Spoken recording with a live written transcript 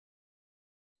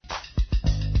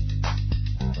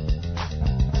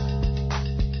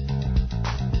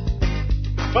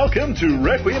Welcome to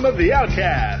Requiem of the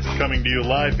Outcast, coming to you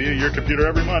live via your computer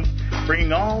every month,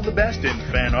 bringing all the best in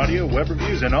fan audio, web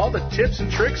reviews, and all the tips and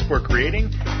tricks for creating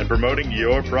and promoting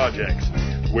your projects.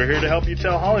 We're here to help you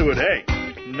tell Hollywood, hey,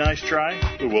 nice try,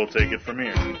 but we'll take it from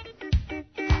here.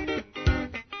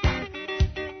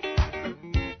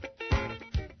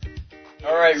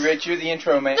 All right, Rich, you're the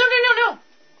intro man. No.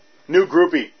 New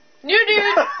groupie. New dude.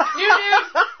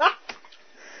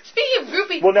 Speaking of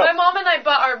groupie, my mom and I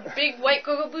bought our big white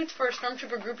go-go boots for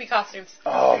Stormtrooper groupie costumes.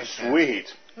 Oh,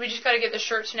 sweet. We just got to get the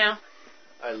shirts now.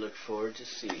 I look forward to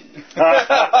seeing them.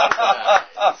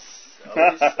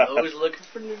 always looking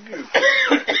for new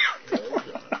groupies.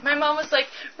 My mom was like,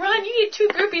 Ron, you need 2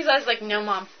 groupies. I was like, no,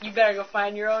 Mom, you better go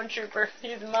find your own trooper.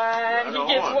 He's mine. He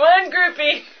gets 1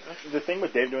 groupie. The thing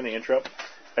with Dave doing the intro,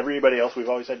 everybody else we've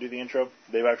always had do the intro,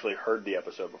 they've actually heard the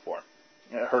episode before.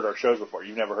 Heard our shows before.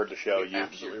 You've never heard the show. You're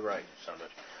absolutely right. Exactly.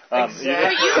 But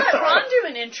you let Ron do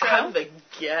an intro. I'm the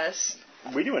guest.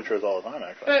 We do intros all the time,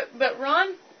 actually. But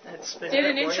Ron did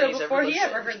an intro before he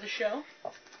ever heard the show.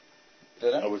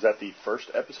 Did I? Oh, was that the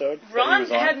first episode? Ron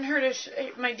hadn't heard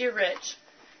my dear Rich.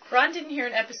 Ron didn't hear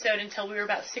an episode until we were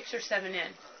about 6 or 7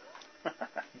 in.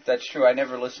 That's true. I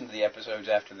never listened to the episodes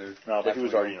after the... No, but he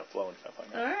was already in a flow and stuff like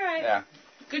that. All right. Yeah.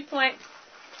 Good point.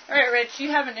 All right, Rich, you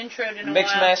haven't introed in a while.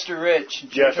 Mixmaster Rich.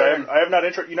 Yes, I have not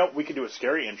intro. You know, we could do a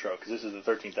scary intro because this is the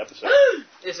 13th episode.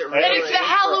 Is it really? And it's the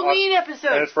Halloween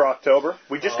episode. And it's for October.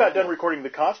 We just got done recording the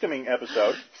costuming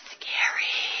episode.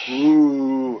 Scary.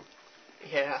 Ooh.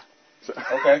 Yeah. So,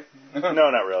 Okay. No,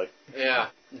 not really. Yeah.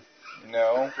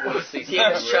 No. Really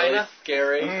China?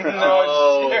 Scary?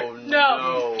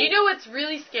 No. You know what's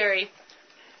really scary?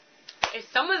 Is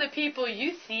some of the people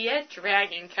you see at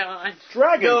Dragon Con.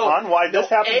 Dragon Con? Why? This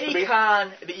happens to be... Any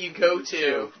con that you go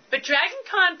to. But Dragon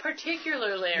Con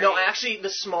particularly. No, actually, the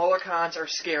smaller cons are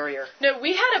scarier. No,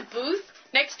 we had a booth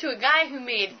next to a guy who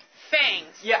made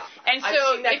fangs. Yeah, and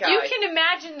so if you can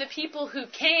imagine the people who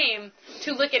came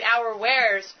to look at our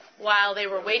wares while they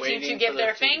were waiting to get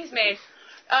their fangs made,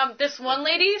 this one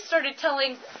lady started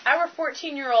telling our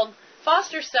 14-year-old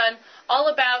foster son all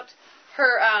about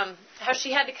her, how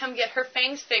she had to come get her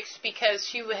fangs fixed because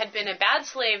she had been a bad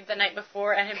slave the night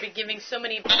before and had been giving so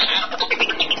many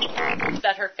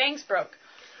that her fangs broke.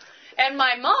 And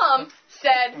my mom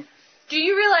said, do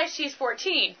you realize she's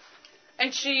 14?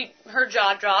 And her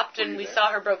jaw dropped and we saw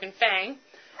her broken fang.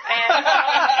 And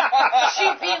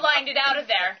she beelined it out of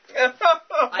there.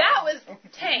 That was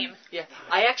tame. Yeah,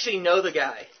 I actually know the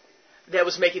guy that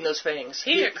was making those fangs.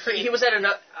 He's a creep. He was at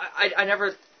another...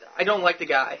 I don't like the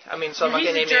guy. I mean, so I'm not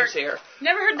going to name names here.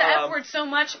 Never heard the F word so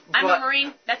much. I'm a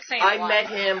Marine. That's saying a lot.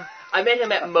 I met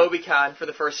him at MobyCon for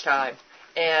the first time,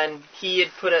 and he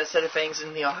had put a set of fangs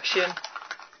in the auction.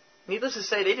 Needless to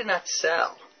say, they did not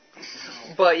sell.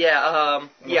 But yeah,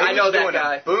 I know that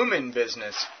guy. Booming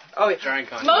business. Oh, yeah.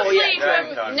 Mostly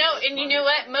and you know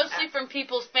what? Mostly from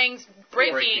people's fangs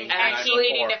breaking and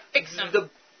actually needing to fix them.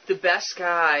 The best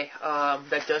guy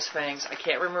that does fangs, I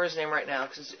can't remember his name right now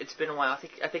because it's been a while.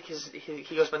 I think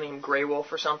he goes by the name Grey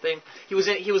Wolf or something. He was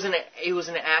in an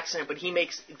accident, but he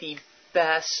makes the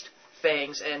best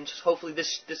fangs, and hopefully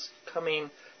this coming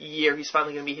year he's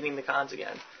finally going to be hitting the cons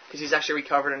again because he's actually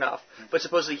recovered enough. But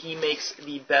supposedly he makes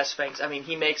the best fangs. I mean,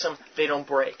 he makes them; they don't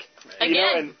break. You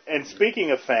know, and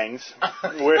speaking of fangs,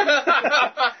 after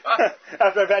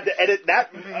I've had to edit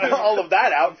all of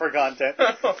that out for content.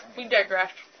 We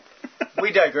digressed.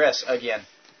 We digress again.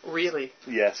 Really?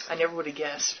 Yes. I never would have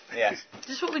guessed. Yeah.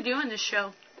 This is what we do in this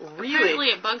show. Really? Apparently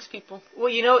it bugs people. Well,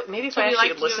 you know, maybe if I actually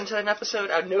had listened to an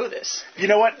episode, I'd know this. You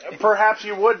know what? Perhaps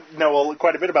you would know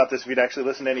quite a bit about this if you'd actually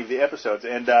listened to any of the episodes.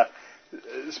 And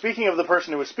speaking of the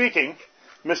person who was speaking,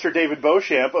 Mr. David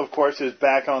Beauchamp, of course, is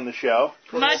back on the show.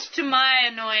 Much to my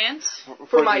annoyance.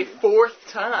 For my 4th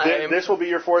time. This will be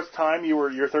your 4th time.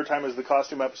 Your 3rd time is the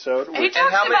costume episode. He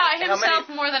talks about himself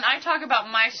more than I talk about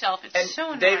myself. It's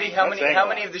so annoying. Davey, how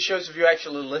many of the shows have you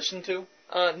actually listened to?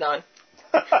 None.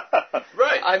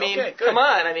 Right. I mean, come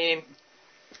on. I mean...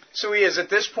 So he has, at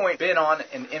this point, been on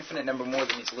an infinite number more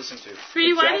than he's listened to.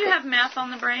 Sweetie, why do you have math on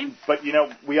the brain? But, you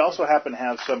know, we also happen to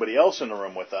have somebody else in the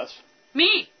room with us.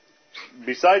 Me.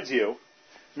 Besides you,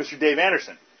 Mr. Dave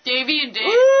Anderson. Davey and Dave.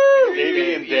 Woo!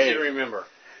 Davey and Dave. Easy to remember.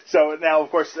 So now,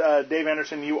 of course, Dave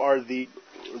Anderson, you are the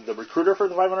recruiter for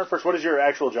the 500. First, what is your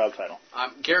actual job title?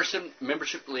 I'm Garrison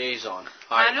Membership Liaison.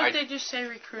 Why don't they just say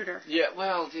recruiter? Yeah,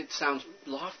 well, it sounds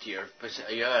loftier. But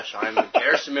yes, I'm a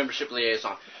Garrison Membership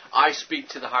Liaison. I speak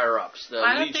to the higher-ups, the Legion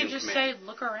Why don't they just say,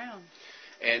 look around?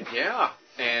 And,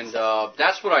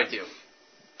 that's what I do.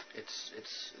 It's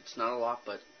not a lot,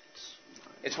 but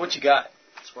it's what you got.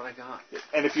 That's what I got.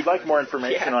 And if you'd like more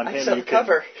information on him, you can...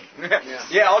 cover.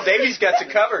 Yeah, all Davey's got's a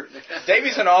cover.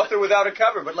 Davey's an author without a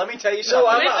cover, but let me tell you something. No,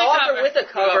 I'm an author with a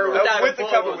cover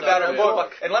without a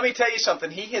book. And let me tell you something.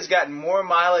 He has gotten more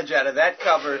mileage out of that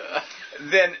cover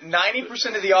than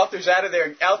 90% of the authors out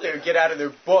there get out of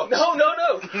their books.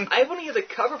 No. I've only had the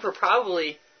cover for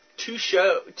probably two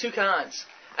cons,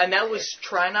 and that was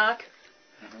Trinoc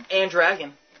and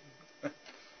Dragon.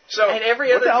 So, and every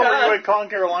what other the hell con, were you at Con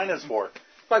Carolinas for?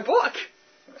 my book.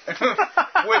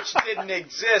 Which didn't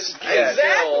exist yet.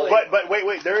 Exactly. But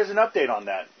wait, there is an update on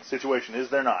that situation, is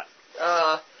there not?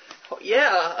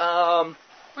 Yeah.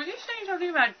 Were you saying something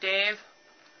about Dave?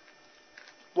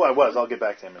 Well, I was. I'll get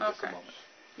back to him in just a moment.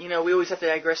 You know, we always have to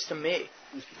digress to me.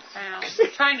 I know.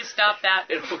 I'm trying to stop that.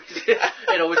 It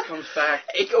always comes back.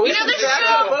 It always comes back to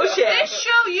Moshe. This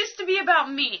show used to be about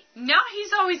me. Now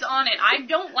he's always on it. I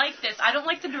don't like this. I don't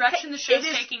like the direction the show's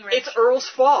taking, Rich. It's Earl's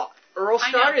fault. Earl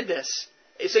started this.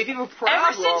 So if you have a problem...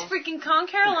 Ever since freaking Con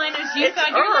Carolinas, you've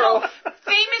got your Earl. little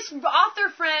famous author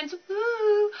friends.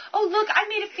 Ooh. Oh, look, I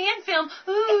made a fan film.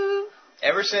 Ooh.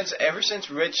 Ever since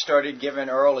Rich started giving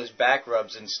Earl his back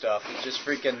rubs and stuff, it's just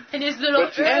freaking... And his little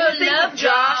And the thing with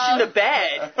Josh in the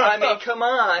bed. I mean, come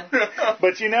on.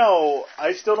 But you know,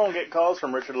 I still don't get calls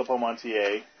from Richard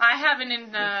Lepomontier I haven't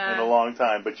in a long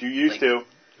time, but you used to.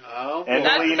 Oh, And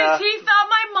that's Lena. because he thought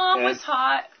my mom was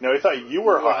hot. No, he thought you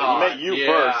were hot. He meant you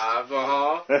first.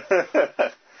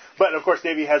 But, of course,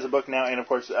 Davey has a book now, and, of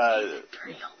course... pretty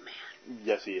old man.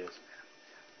 Yes, he is.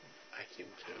 I came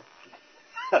too.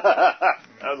 That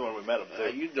was when we met him, too. How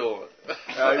you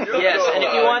doing? Yes, and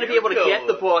if you want to be able to get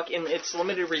the book in its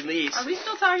limited release... Are we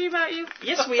still talking about you?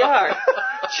 Yes, we are.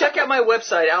 Check out my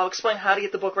website. I'll explain how to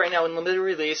get the book right now in limited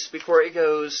release before it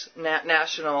goes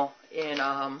national in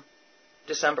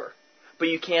December. But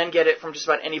you can get it from just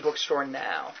about any bookstore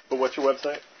now. But what's your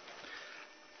website?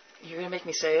 You're going to make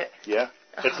me say it? Yeah.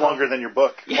 It's longer than your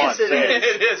book. Come Yes, on, say it.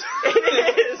 It is.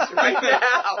 It is right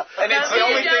now. And it's the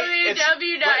only thing...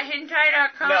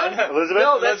 www.hentai.com. No, Elizabeth?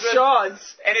 No, that's Sean's.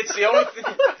 And it's the only thing.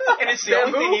 And it's the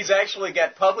only thing he's actually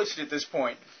got published at this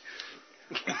point.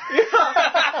 That's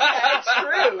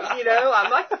true. You know, I'm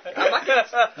not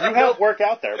gonna. You have work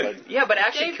out there, but... Yeah, but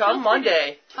actually, Dave, come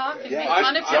Monday. Talk and make Yeah.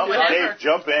 fun of him, whatever. Dave,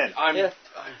 jump in.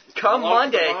 Come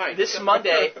Monday, this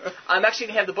Monday, I'm actually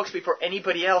going to have the books before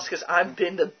anybody else because I've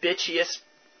been the bitchiest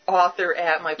author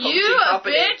at my publishing You a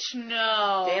company. bitch?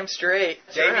 No. Damn straight.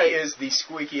 Davey is the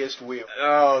squeakiest wheel.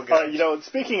 Oh, God. You know,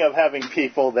 speaking of having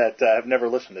people that have never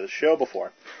listened to the show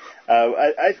before,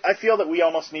 I feel that we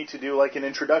almost need to do like an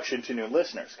introduction to new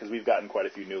listeners because we've gotten quite a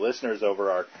few new listeners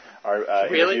over our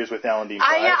interviews with Alan Dean.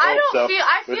 I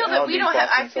feel that we don't have.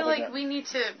 I feel like like we need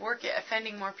to work at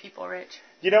offending more people, Rich.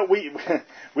 You know,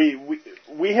 we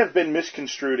have been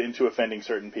misconstrued into offending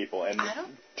certain people, and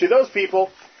to those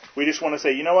people, we just want to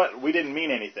say, you know what, we didn't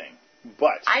mean anything,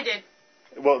 but I did.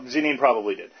 Well, Janine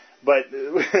probably did, but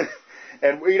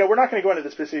and you know, we're not going to go into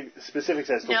the specifics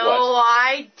as to what. No,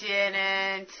 I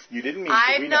didn't. You didn't mean.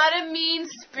 I'm not a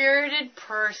mean-spirited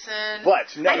person. But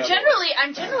no,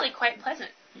 I'm generally quite pleasant.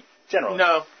 Generally,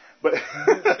 No. but Enough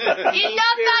out of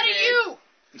you.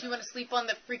 Do you want to sleep on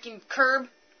the freaking curb?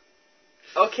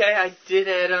 Okay, I did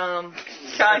at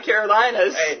Con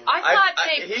Carolinas. Hey, I thought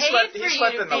they he paid slept, for he you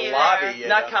slept to in the be lobby. there. You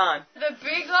Not know. Con. The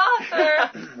big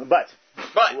author. but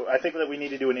But I think that we need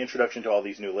to do an introduction to all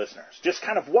these new listeners. Just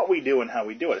kind of what we do and how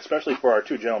we do it, especially for our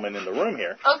two gentlemen in the room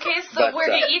here. Okay, so But, we're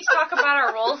going to each talk about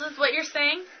our roles, is what you're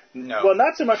saying? no. Well,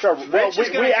 not so much our... Well, Rich is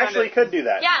gonna we actually kinda- could do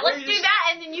that. Yeah, let's do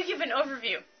that, and then you give an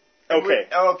overview. Okay.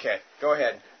 Okay, go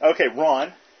ahead. Okay,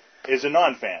 Ron is a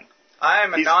non-fan. I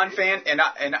am a He's- non-fan, and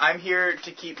I'm here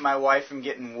to keep my wife from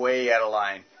getting way out of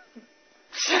line.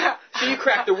 So you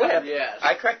cracked the whip. Yes.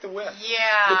 I cracked the whip. Yeah.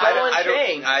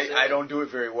 I don't do it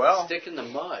very well. Stick in the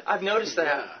mud. I've noticed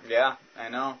that. Yeah, I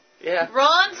know. Yeah.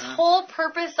 Ron's whole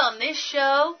purpose on this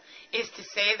show is to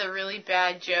say the really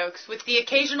bad jokes with the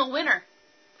occasional winner.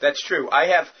 That's true. I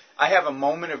have a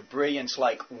moment of brilliance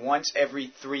like once every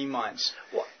 3 months.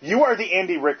 You are the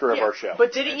Andy Ricker of Yeah, our show.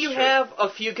 But didn't That's you true. have a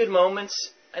few good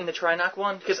moments in the Trinoc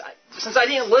one? Because since I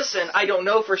didn't listen, I don't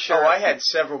know for sure. Oh, I had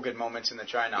several good moments in the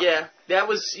Trinoc. Yeah, that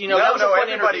was, No, that was a fun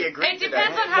everybody interview. agreed It to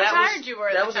depends that. on how That was- tired you were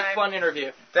at That the was time. a fun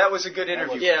interview. That was a good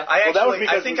interview. Yeah. Well, that was I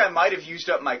because think we- I might have used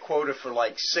up my quota for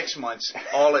like 6 months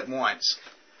all at once.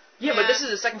 Yeah, but this is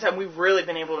the second time we've really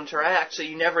been able to interact, so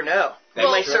you never know. They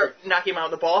Well, might start knocking him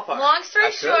out of the ballpark. Long story I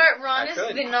could. short, Ron I is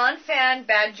could. the non-fan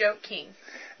bad joke king.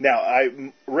 Now,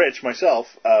 Rich, myself,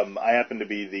 I happen to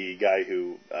be the guy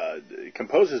who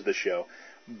composes the show,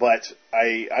 but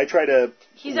I try to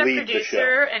He's our lead the show.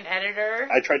 producer and editor.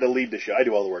 I try to lead the show. I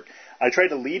do all the work. I try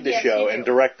to lead the show and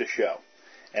direct the show.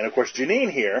 And, of course,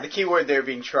 Janine here... The key word there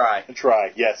being try.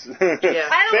 Try, yes. Yeah.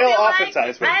 Fail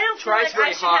oftentimes. I don't feel like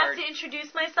I should hard. have to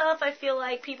introduce myself. I feel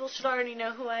like people should already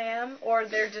know who I am, or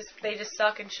they just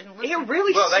suck and shouldn't listen. It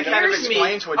really that kind of scares me.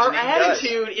 explains what Our Janine does.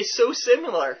 attitude is so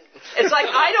similar. It's like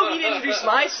I don't need to introduce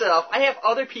myself. I have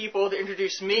other people to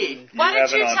introduce me. Why don't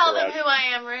you have an tell them entourage. who I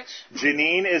am, Rich?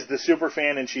 Janine is the super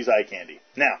fan, and she's eye candy.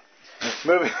 Now,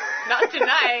 moving... Not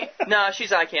tonight. No,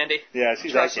 she's eye candy. Yeah,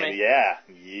 she's Trust eye candy. me.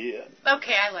 Yeah.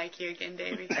 Okay, I like you again,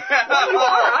 Davey. Well, you are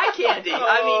eye candy.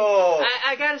 I mean,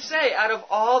 I gotta say, out of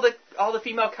all the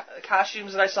female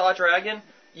costumes that I saw at Dragon,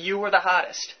 you were the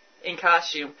hottest in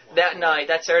costume that night,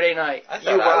 that Saturday night. I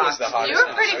thought I was the hottest. You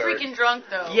were pretty freaking drunk,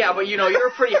 though. Yeah, but you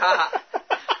were pretty hot.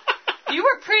 You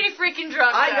were pretty freaking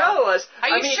drunk, though. I know I was. Are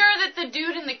you sure that the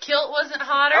dude in the kilt wasn't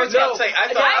hotter? I was about to say,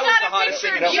 I thought I was the got a hottest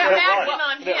picture thing of in you the backing world.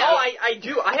 on him. Oh, I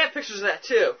do. I have pictures of that,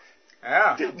 too.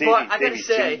 Yeah. Davey, I gotta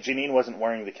say- Janine wasn't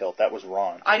wearing the kilt. That was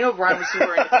Ron. I know Ron was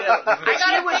wearing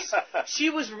the kilt. She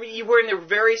was wearing the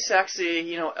very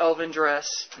sexy, elven dress.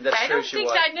 That's I true, don't she think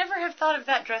was. I never have thought of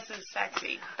that dress as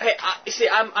sexy. Hey, see,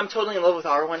 I'm totally in love with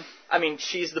Arwen. I mean,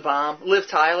 she's the bomb. Liv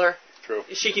Tyler. True.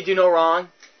 She could do no wrong.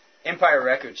 Empire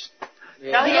Records.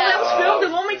 Yeah. You know, that was filmed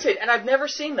in Wilmington, and I've never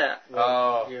seen that.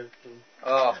 Oh.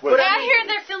 But I hear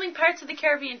they're filming Parts of the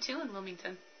Caribbean too in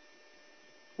Wilmington.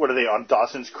 What are they, on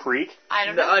Dawson's Creek? I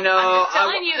don't know. No, I'm just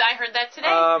telling you, I heard that today.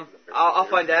 I'll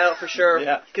find out for sure.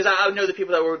 Yeah. Because I know the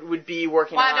people that would be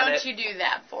working Why on it. Why don't you do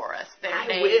that for us there, I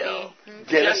Davey? will.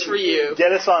 Okay. For you.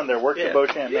 Get us on there. Work Yeah. the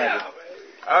Beauchamp magic.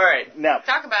 All right. Now,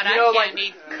 Talk about You eye know,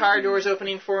 candy. like car doors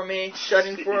opening for me,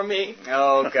 shutting for me.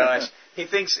 Oh gosh. He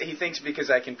thinks because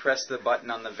I can press the button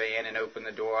on the van and open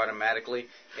the door automatically,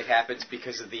 it happens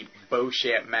because of the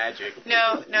Beauchamp magic.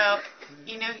 No.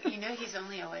 You know he's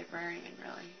only a librarian,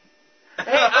 really. Hey,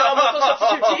 I'm a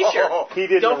substitute teacher. he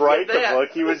didn't Don't write the forget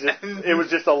that. book. It was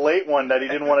just a late one that he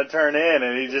didn't want to turn in,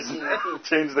 and he just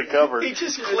changed the cover. He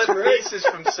just clipped pieces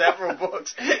from several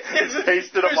books.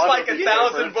 Pasted them There's on like the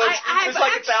 1,000 books. I've There's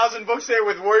like 1,000 books there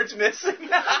with words missing.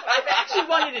 I've actually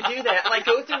wanted to do that. Like,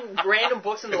 go through random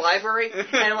books in the library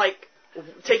and, like,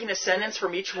 taking a sentence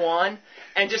from each one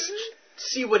and just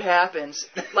see what happens.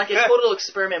 Like a total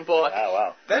experiment book.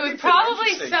 Wow. It would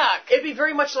probably suck. It'd be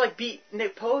very much like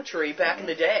beatnik poetry back in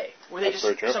the day. Where they That's just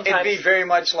very true. sometimes... It'd be very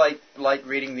much like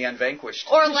reading The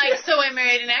Unvanquished. Or like So I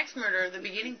Married an Axe Murderer, the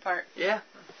beginning part. Yeah,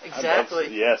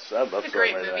 exactly. Yes, I love It's a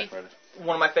great movie.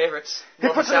 One of my favories. He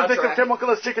Love puts the in a thick of soundtrack. chemical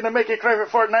in his chicken to make it crave it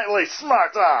fortnightly.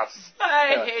 Smart ass.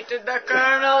 I hated the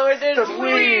Colonel with his The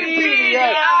weed beady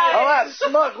eyes. eyes. Oh, that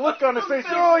smug look on his face.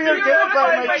 Oh, you're gonna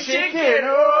buy my chicken.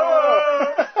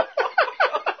 Oh.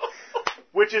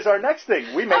 Which is our next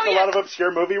thing. We make a lot of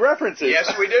obscure movie references.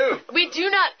 Yes, we do. We do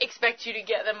not expect you to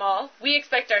get them all. We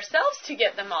expect ourselves to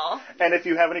get them all. And if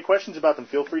you have any questions about them,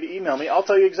 feel free to email me. I'll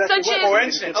tell you exactly Such what. as- For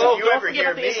instance, Oh, if you don't ever forget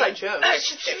hear about the me... inside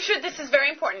jokes. This is very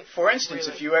important. For instance,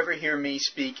 if you ever hear me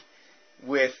speak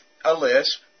with a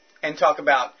lisp and talk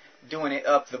about doing it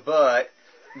up the butt,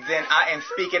 then I am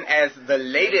speaking as the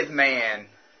ladies man.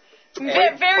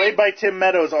 Played by Tim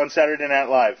Meadows on Saturday Night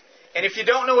Live. And if you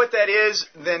don't know what that is,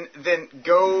 then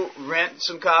go rent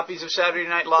some copies of Saturday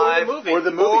Night Live. Or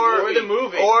the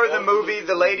movie.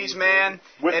 The Ladies Man.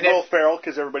 With And Will Ferrell,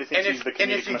 because everybody thinks and he's the if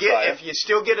comedic you messiah. if you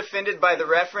still get offended by the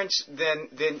reference, then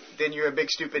you're a big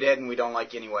stupid head and we don't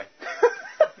like you anyway.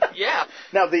 Yeah.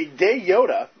 Now, the gay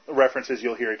Yoda references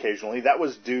you'll hear occasionally, that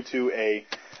was due to a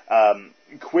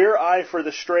queer eye for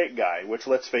the straight guy, which,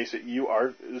 let's face it, you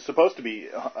are supposed to be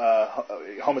a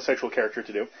homosexual character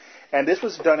to do. And this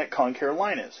was done at Con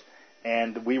Carolinas.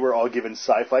 And we were all given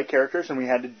sci-fi characters, and we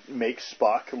had to make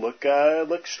Spock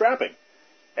look strapping.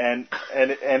 And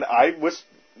I was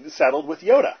saddled with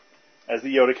Yoda as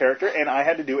the Yoda character, and I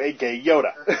had to do a gay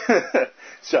Yoda.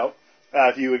 So,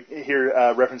 if you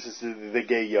hear references to the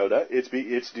gay Yoda,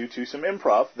 it's due to some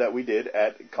improv that we did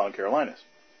at Con Carolinas.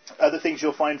 Other things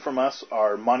you'll find from us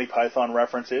are Monty Python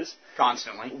references.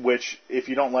 Constantly. Which, if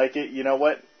you don't like it, you know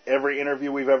what? Every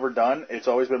interview we've ever done, it's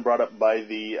always been brought up by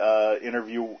the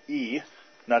interviewee,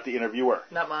 not the interviewer.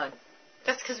 Not mine.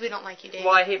 That's because we don't like you, Dave.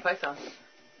 Well, I hate Python.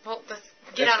 Well,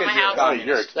 get out of my house. Oh,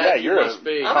 you're Get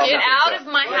out of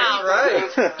my house.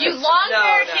 Right. You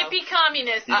long-haired No. hippie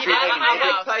communist. Get out of I my like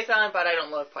house. Python, but I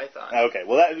don't love Python. Okay,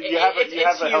 well, you have It's a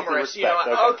healthy humorous, respect.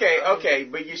 you know, Okay,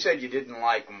 but you said you didn't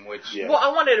like them, which... Yeah. Well, I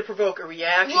wanted to provoke a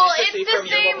reaction. Well, especially it's from the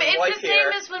your same. lovely wife It's the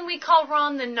here. same as when we call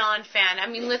Ron the non-fan. I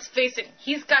mean, let's face it.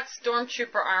 He's got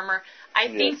stormtrooper armor. I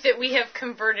think that we have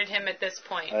converted him at this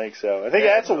point. I think so. I think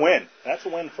that's a win. That's a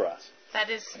win for us. That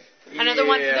is another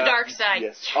one for the dark side.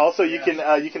 Yes. Also, you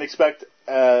can expect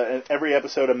every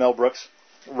episode a Mel Brooks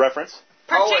reference.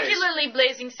 Particularly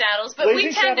Blazing Saddles, but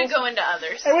we tend to go into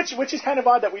others. And which is kind of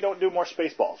odd that we don't do more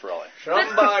Spaceballs, really.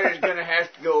 Somebody's going to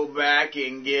have to go back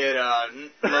and get a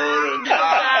load of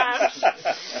cops.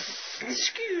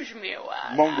 Excuse me a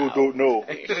while. Mongo don't know.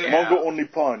 Mongo only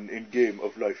pawn in game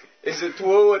of life. Is it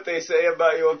true what they say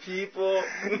about your people?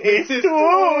 It's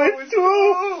true, it's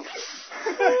true.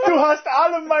 Du hast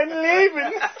alle mein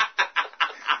Leben.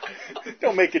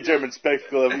 Don't make a German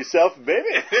spectacle of yourself, baby.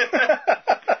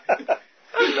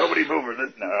 Nobody move her.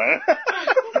 No.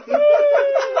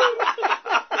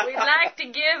 We'd like to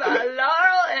give a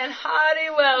laurel and hearty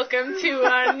welcome to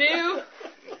our new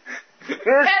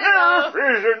Hello.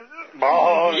 We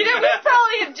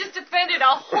probably have just offended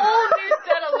a whole new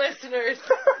set of listeners.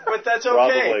 But that's okay.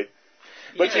 Probably.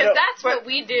 But because that's what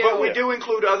we do. But we do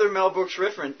include other Mel Brooks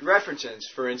references.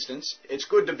 For instance, It's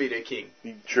Good to Be the King.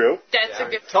 True. That's a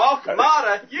good... Talk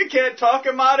Mata. You can't talk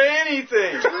him out of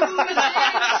anything.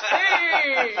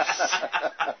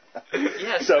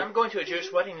 Yes, I'm going to a Jewish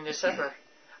wedding in December.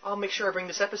 I'll make sure I bring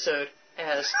this episode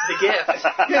as the gift to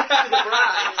the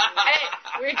bride.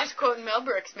 Hey, we're just quoting Mel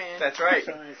Brooks, man. That's right.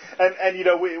 And you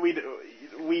know,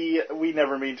 we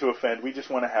never mean to offend. We just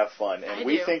want to have fun, and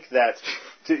we think that.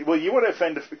 You want to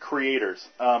offend creators,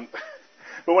 but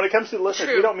when it comes to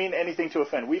listeners, we don't mean anything to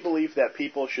offend. We believe that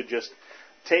people should just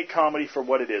take comedy for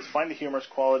what it is. Find the humorous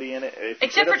quality in it.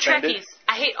 Except for Trekkies.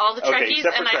 I hate all the Trekkies,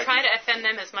 and I try to offend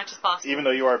them as much as possible. Even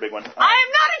though you are a big one. I am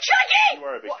not a Trekkie! You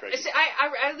are a big Trekkie.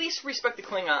 I at least respect the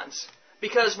Klingons.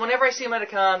 Because whenever I see them at a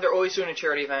con, they're always doing a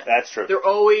charity event. That's true. They're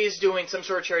always doing some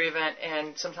sort of charity event,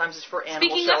 and sometimes it's for animal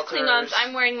shelters. Speaking of Klingons,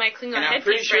 I'm wearing my Klingon headpiece right now. And I'm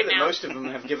pretty sure that most of them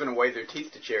have given away their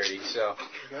teeth to charity, so...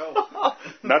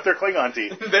 Not their Klingon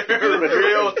teeth. They're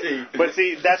real teeth. But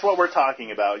see, that's what we're talking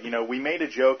about. You know, we made a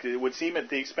joke. It would seem at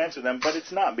the expense of them, but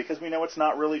it's not, because we know it's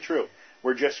not really true.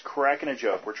 We're just cracking a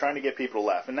joke. We're trying to get people to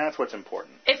laugh, and that's what's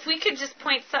important. If we could just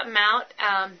point something out...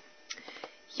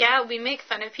 yeah, we make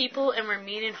fun of people and we're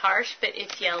mean and harsh, but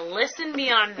if you listen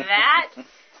beyond that,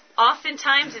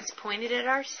 oftentimes it's pointed at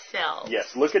ourselves.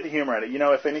 Yes, look at the humor in it. You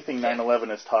know, if anything 9/11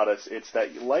 has taught us, it's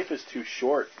that life is too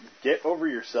short. Get over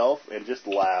yourself and just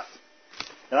laugh.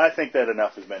 And I think that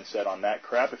enough has been said on that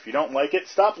crap. If you don't like it,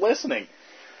 stop listening.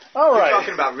 All right. You're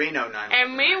talking about Reno 9/11.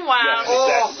 And meanwhile...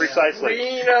 Yes, precisely.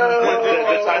 Reno!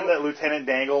 The time that Lieutenant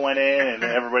Dangle went in and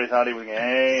everybody thought he was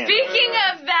gay. Speaking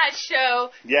of that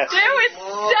show, there was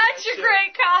such a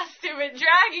great costume at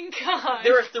Dragon Con.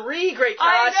 There were 3 great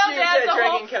costumes at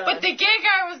Dragon Con. But the gay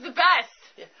guy was the best.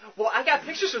 Yeah. Well, I got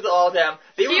pictures with all of them.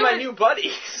 They were my new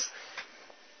buddies.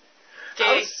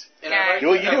 Gay.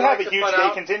 You do have a huge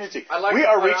gay contingency. We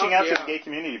are reaching out to the gay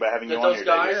community by having you on here.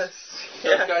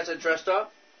 Those guys that dressed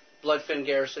up? Bloodfin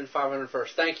Garrison,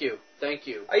 501st. Thank you. Are you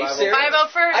serious?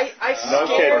 501st? I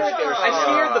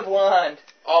scared the blonde.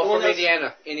 All from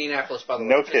Indianapolis, by the way.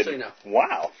 No kidding. So you know.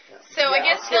 Wow. So I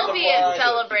guess he'll be in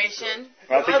Celebration.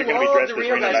 I think you're going to be dressed as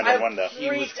Reno 911, though. He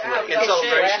was out in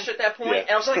Celebration at that point,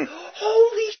 and I was like,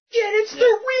 holy shit, it's the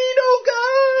Reno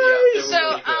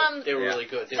guys! They were really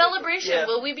good. Celebration,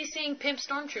 will we be seeing Pimp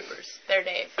Stormtroopers there,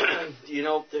 Dave? You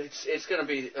know, it's going to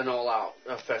be an all-out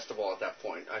festival at that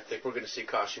point. I think we're going to see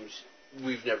costumes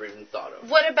we've never even thought of.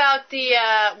 What about the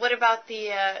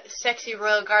sexy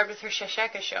royal guard with her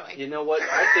shashaka showing? You know what?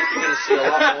 I think you're going to see a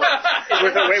lot more.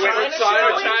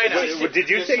 China. Did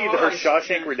you say her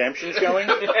Shawshank Redemption's going?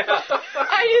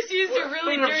 I just used a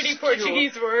really dirty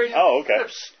Portuguese word. Oh, okay.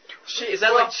 Is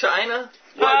that like China?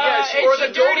 Or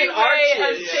the Golden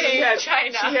Arches.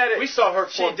 China. We saw her.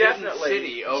 She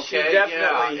definitely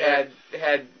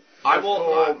had. I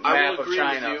will agree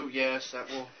China. with you. Yes, that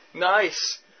will.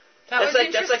 Nice. That's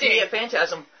like me at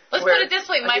Phantasm. Let's put it this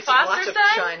way: my foster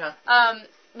son.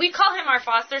 We call him our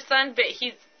foster son, but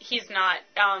he's not.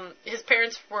 His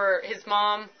parents were his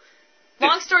mom.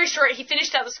 Long story short, he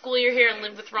finished out the school year here and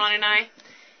lived with Ron and I,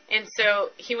 and so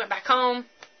he went back home.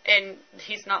 And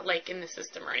he's not like in the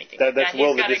system or anything. That's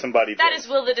Will the disembodied voice. That is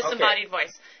Will the disembodied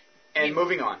voice. And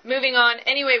moving on.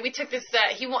 Anyway, we took this.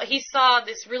 He saw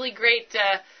this really great,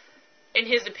 in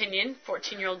his opinion,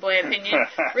 14-year-old boy opinion,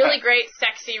 really great,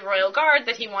 sexy royal guard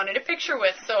that he wanted a picture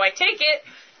with. So I take it,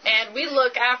 and we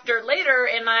look after later,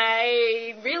 and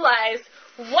I realize,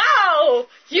 wow,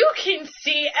 you can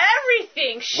see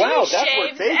everything. She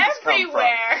shaves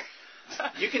everywhere.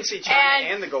 You can see China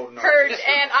and the Golden Arches.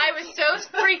 And I was so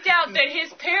freaked out that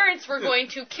his parents were going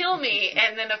to kill me.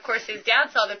 And then, of course, his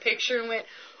dad saw the picture and went,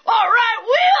 All right,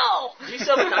 Will! Do you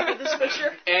still have a copy of this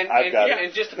picture?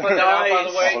 And just to put that out, by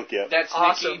the way, that's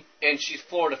awesome. Nikki, and she's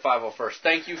Florida 501st.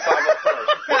 Thank you, 501st.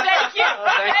 Thank you.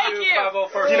 Thank you,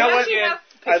 501st. You know what? Once again,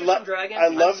 I love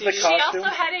the costume. She also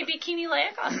had a Bikini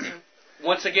Leia costume.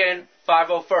 Once again,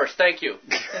 501st. Thank you.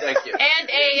 Thank you. And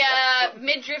a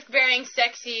midriff bearing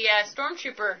sexy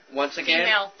stormtrooper. Once again,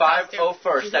 female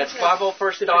 501st. That's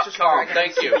 501st.com.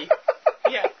 Thank you.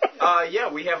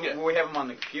 Yeah, we have them on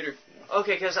the computer.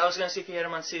 Okay, because I was going to see if you had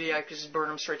them on CD. I could just burn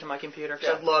them straight to my computer,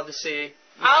 because I'd love to see.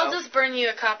 I'll just burn you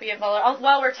a copy of all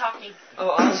while we're talking. Oh,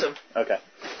 awesome. Okay.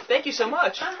 Thank you so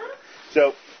much.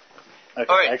 So, okay,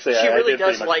 all right, actually, she I really did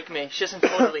does like me. She doesn't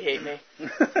totally hate me.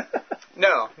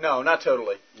 No, not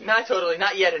totally. Not totally.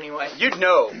 Not yet, anyway. You'd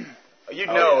know.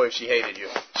 If she hated you.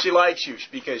 She likes you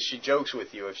because she jokes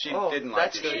with you. If she didn't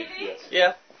like you,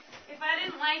 yeah. If I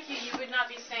didn't like you, you would not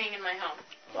be staying in my home.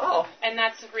 Oh. And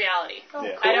that's reality. Oh,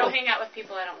 yeah. cool. I don't hang out with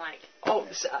people I don't like. Oh,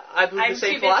 I believe the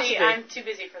same philosophy. I'm too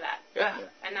busy for that. Yeah.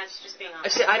 And that's just being I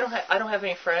honest. say I don't have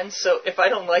any friends, so if I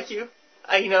don't like you,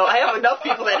 I have enough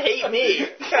people that hate me.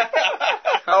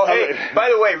 Oh, hey, by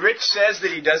the way, Rich says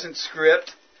that he doesn't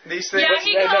script these things. Yeah,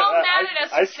 he got all mad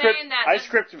at us for saying that. I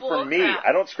script for me.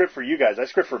 I don't script for you guys. I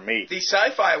script for me. The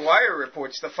Sci-Fi Wire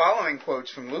reports the following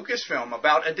quotes from Lucasfilm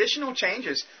about additional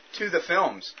changes to the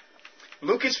films.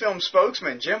 Lucasfilm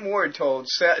spokesman Jim Ward told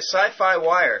Sci-Fi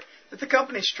Wire that the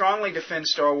company strongly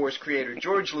defends Star Wars creator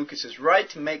George Lucas's right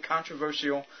to make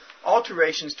controversial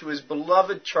alterations to his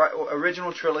beloved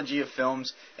original trilogy of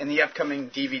films in the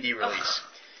upcoming DVD release.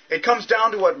 It comes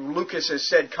down to what Lucas has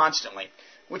said constantly,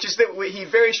 which is that he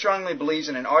very strongly believes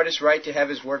in an artist's right to have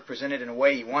his work presented in a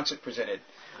way he wants it presented.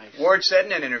 Nice. Ward said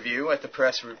in an interview at the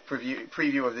press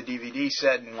preview of the DVD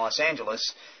set in Los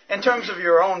Angeles, in terms of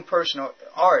your own personal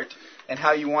art and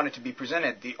how you want it to be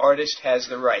presented, the artist has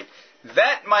the right.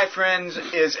 That, my friends,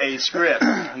 is a script.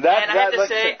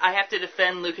 I have to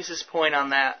defend Lucas's point on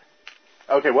that.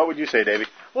 Okay, what would you say, Davey?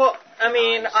 Well, I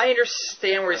mean, I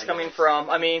understand where he's coming from.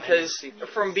 I mean, because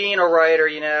from being a writer,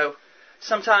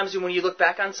 sometimes when you look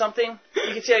back on something,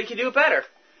 you can see how you can do it better,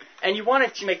 and you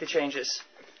want to make the changes.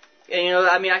 And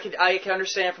I can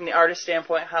understand from the artist's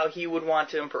standpoint how he would want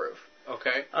to improve.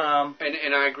 Okay.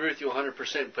 And I agree with you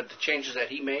 100%. But the changes that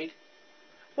he made,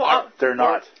 they're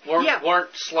not. Weren't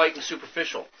slight and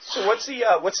superficial. So what's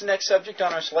the next subject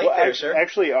on our slate there, sir?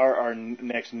 Actually, our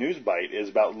next news bite is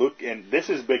about Luke, and this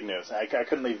is big news. I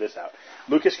couldn't leave this out.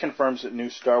 Lucas confirms a new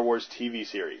Star Wars TV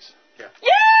series. Yeah.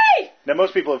 Yay! Now,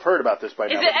 most people have heard about this by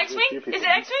now. Is it X-Wing? Is it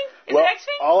X-Wing?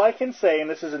 All I can say, and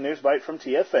this is a news bite from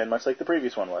TFN, much like the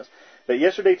previous one was, that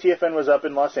yesterday TFN was up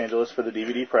in Los Angeles for the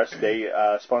DVD press day,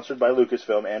 sponsored by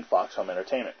Lucasfilm and Fox Home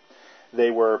Entertainment.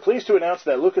 They were pleased to announce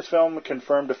that Lucasfilm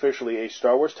confirmed officially a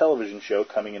Star Wars television show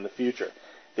coming in the future.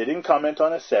 They didn't comment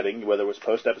on a setting, whether it was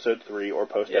post-Episode 3 or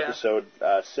post-Episode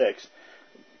 6,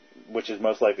 which is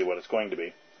most likely what it's going to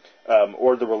be,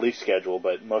 or the release schedule,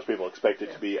 but most people expect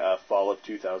it to be fall of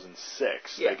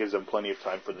 2006. Yeah. That gives them plenty of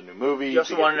time for the new movie. You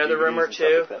also want another rumor,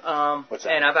 too? What's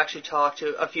that? And I've actually talked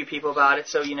to a few people about it,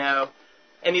 so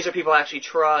and these are people I actually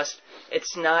trust.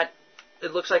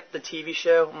 It looks like the TV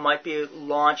show might be a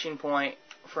launching point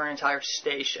for an entire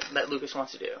station that Lucas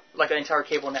wants to do, like an entire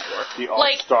cable network. The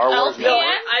Star Wars LPN? network?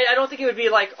 I don't think it would be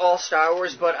like all Star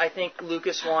Wars, but I think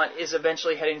Lucas is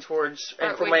eventually heading towards,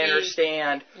 and from what I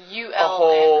understand, a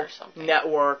whole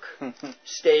network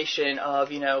station of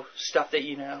stuff that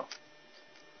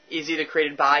is either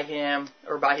created by him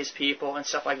or by his people and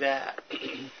stuff like that.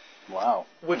 Wow.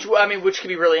 Which could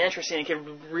be really interesting. It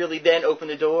could really then open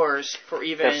the doors for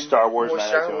even Star Wars more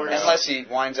Star Wars. Unless he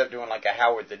winds up doing like a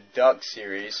Howard the Duck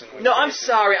series. No, I'm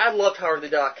sorry. I loved Howard the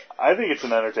Duck. I think it's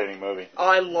an entertaining movie.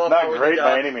 I love Not Howard great the Duck.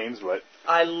 by any means, but...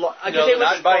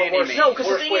 not by any means. No, because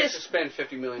the Worst thing way is... to spend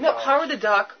 $50 million. No, Howard the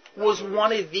Duck was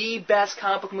one of the best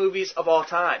comic book movies of all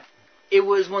time. It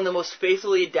was one of the most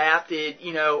faithfully adapted,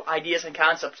 ideas and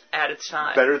concepts at its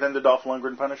time. Better than the Dolph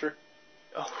Lundgren Punisher?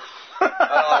 Oh,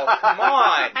 come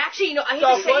on. Actually, I hate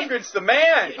Dolph to say Lundgren's the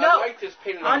man. No, I like this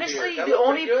painted on honestly, beard. the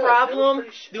only problem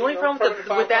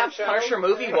with that Punisher Punisher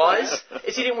movie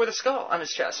is he didn't wear the skull on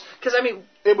his chest. Because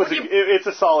it's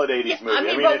a solid 80s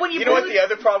movie. But you know what the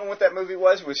other problem with that movie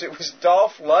was? It was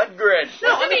Dolph Lundgren.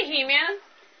 No, wasn't he He-Man?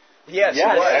 Yes, he it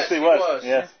was. actually was.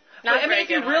 Yes. If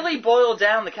you really boil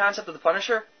down the concept of the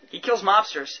Punisher, he kills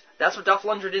mobsters. That's what Dolph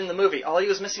Lundgren did in the movie. All he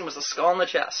was missing was the skull on the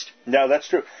chest. No, that's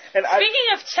true. And Speaking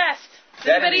of chest,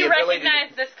 does anybody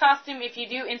recognize this costume? If you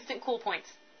do, instant cool points.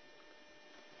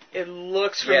 It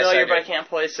looks familiar, Yes, but I can't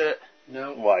place it.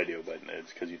 No. Well, I do, but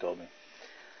it's because you told me.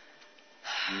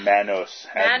 Manos,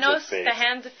 Hands of Fate. The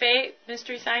Hands of Fate,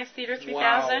 Mystery Science Theater 3000.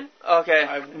 Wow. Okay.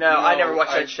 I never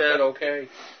watched that show. But okay.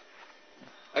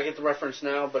 I get the reference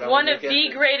now, but one of the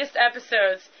greatest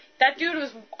episodes. That dude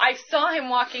was, I saw him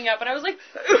walking up and I was like,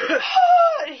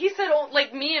 he said,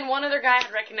 like, me and one other guy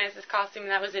had recognized his costume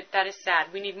and that was it. That is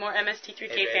sad. We need more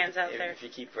MST3K fans out there. If you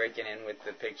keep breaking in with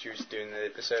the pictures during the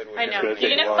episode, I know. You're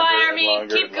going to fire me.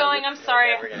 Keep going. I'm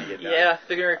sorry. We're never gonna get done. Yeah,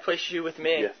 they're going to replace you with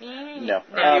me. Yeah. No.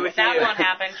 That won't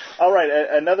happen. All right,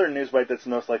 another news bite that's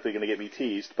most likely going to get me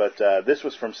teased, but this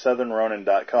was from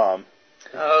SouthernRonin.com.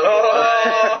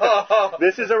 Oh.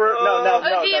 This is a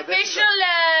the official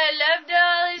Love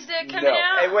Doll is coming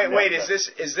out. Hey, wait!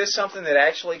 Is this something that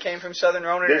actually came from Southern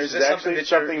Ronin, or is this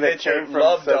something that came from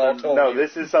Love Doll told No, you?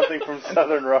 this is something from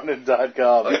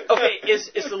SouthernRonin.com. Okay,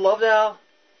 is the Love Doll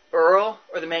Earl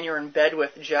or the man you're in bed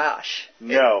with, Josh?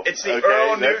 No, it's the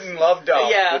Earl Newton Love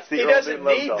Doll. Yeah, he doesn't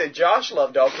need the Josh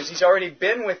Love Doll because he's already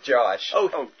been with Josh.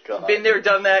 Oh God! Been there,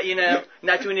 done that.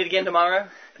 Not doing it again tomorrow.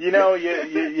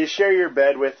 You share your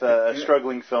bed with a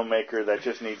struggling filmmaker that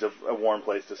just needs a warm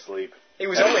place to sleep. He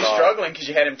was only struggling because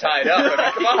you had him tied up. I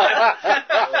mean, come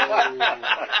on.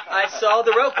 I saw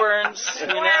the rope burns,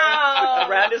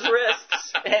 around his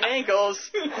wrists and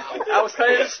ankles. I was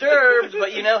kind of disturbed,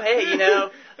 but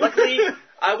luckily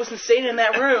I wasn't staying in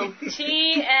that room.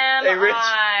 TMI. Hey,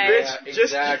 Rich,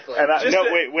 exactly.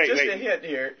 Just a hint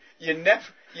here.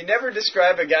 You never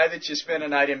describe a guy that you spend a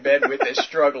night in bed with as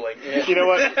struggling. Yeah. You know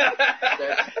what?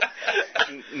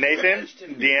 Nathan,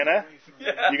 Deanna,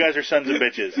 you guys are sons of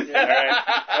bitches. All right.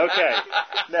 Okay.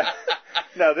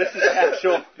 No, this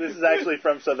is actually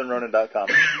from SouthernRonin.com.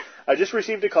 I just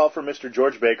received a call from Mr.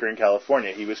 George Baker in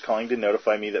California. He was calling to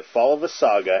notify me that Fall of a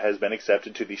Saga has been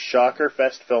accepted to the Shocker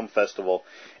Fest Film Festival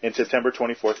in September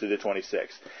 24th through the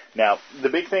 26th. Now, the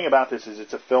big thing about this is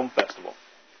it's a film festival.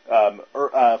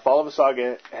 Fall of a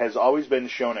Saga has always been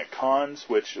shown at cons,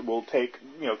 which will take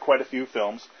quite a few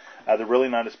films. They're really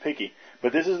not as picky.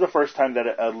 But this is the first time that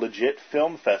a legit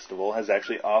film festival has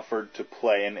actually offered to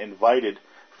play and invited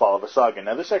Fall of a Saga.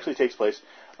 Now, this actually takes place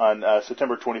on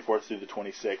September 24th through the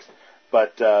 26th.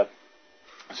 But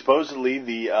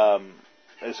supposedly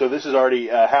so this has already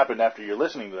happened after you're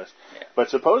listening to this. Yeah. But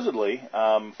supposedly,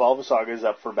 Fall of a Saga is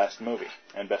up for Best Movie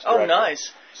and Best Director. Oh,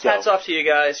 nice. So, hats off to you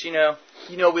guys. You know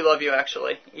we love you,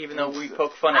 actually, even though we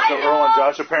poke fun at you. Earl and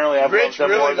Josh apparently have loved them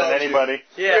more than anybody.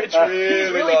 You. Yeah, Rich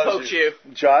really poked you.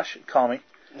 Josh, call me.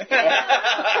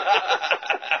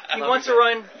 He wants to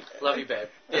run. Love you, babe.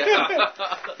 Yeah.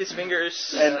 His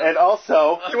fingers. And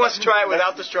also... He wants to try it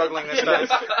without the struggling this time.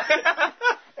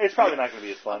 It's probably not going to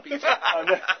be as fun.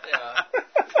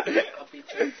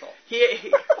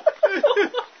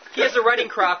 He has a writing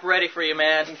crop ready for you,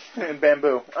 man. And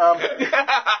bamboo.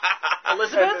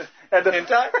 Elizabeth? And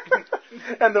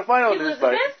the final news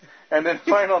bite. And then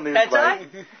final news bite.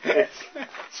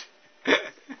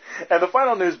 And the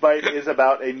final news bite is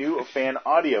about a new fan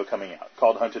audio coming out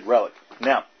called Hunted Relic.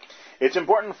 Now, it's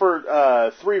important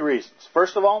for 3 reasons.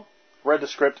 First of all, read the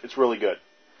script. It's really good.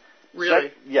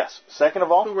 Really? Yes. Second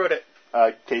of all... Who wrote it?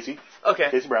 Casey. Okay.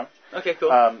 Casey Brown. Okay, cool.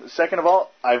 Second of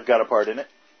all, I've got a part in it.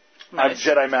 Nice.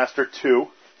 I'm Jedi Master 2.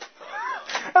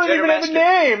 I don't even have a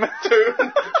name. 2.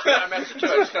 Jedi Master 2.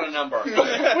 I just got a number.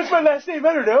 What's my last name?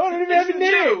 I don't know. I don't even have a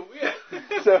name. 2.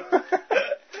 Yeah.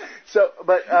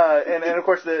 And of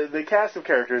course the cast of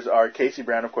characters are Casey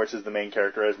Brown, of course, is the main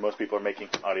character, as most people are making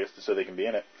audios so they can be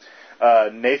in it.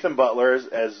 Nathan Butler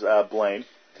as Blaine.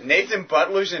 Nathan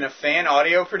Butler's in a fan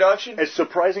audio production? As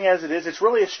surprising as it is, it's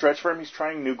really a stretch for him. He's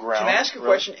trying new ground. Can I ask a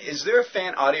question? Is there a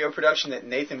fan audio production that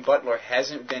Nathan Butler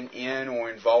hasn't been in or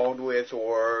involved with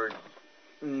or...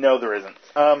 No, there isn't.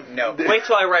 No. Wait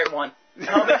till I write one.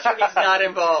 I'll make sure he's not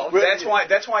involved.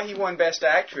 That's why he won Best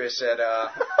Actress at...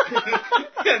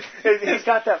 He's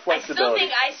got that flexibility. I still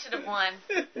think I should have won.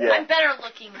 Yeah. I'm better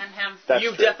looking than him. That's you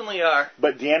true. Definitely are.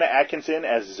 But Deanna Atkinson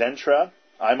as Zentra,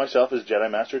 I myself as Jedi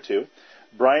Master 2,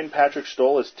 Brian Patrick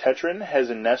Stoll as Tetrin,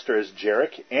 Hezen Nestor as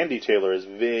Jarek, Andy Taylor as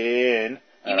Vin.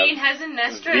 You mean Hezen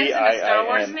Nestor isn't a Star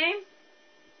Wars name?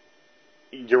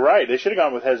 You're right. They should have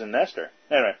gone with Hezen Nestor.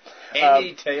 Anyway.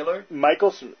 Andy Taylor?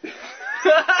 Michael...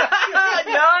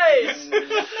 Nice!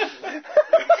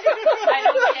 I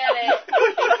don't get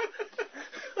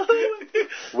it.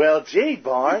 Well, gee,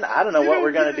 Barn, I don't know what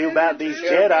we're going to do about these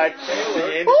Jedi.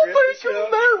 Oh, thank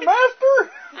you,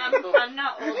 Master! I'm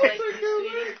not old like you,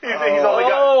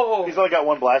 sweetie. He's only got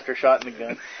one blaster shot in the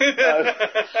gun.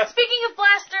 Speaking of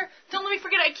blaster, don't let me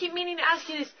forget, I keep meaning to ask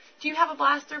you this. Do you have a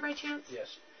blaster by chance?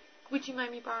 Yes. Would you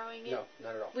mind me borrowing it? No,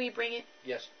 not at all. Will you bring it?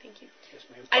 Yes. Thank you. Yes,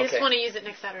 ma'am. I just want to use it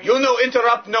next Saturday. You no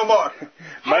interrupt no more.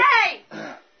 Hey!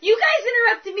 You guys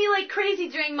interrupted me like crazy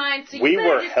during mine, so We you better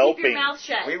were just helping. keep your mouth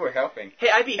shut. We were helping. Hey,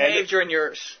 I behaved during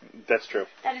yours. That's true.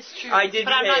 That is true. I did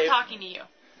but I'm not behave. talking to you.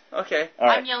 Okay. All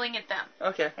right. I'm yelling at them.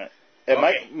 Okay. And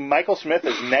Okay. Michael Smith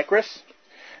as Necris,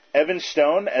 Evan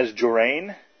Stone as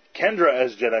Joraine, Kendra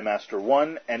as Jedi Master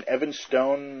 1, and Evan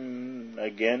Stone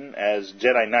again as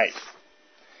Jedi Knight.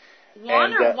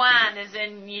 Juan And, or Juan, as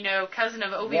in, cousin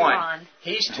of Obi-Wan.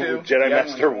 He's 2. Jedi The other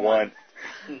Master one's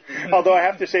 1. Although I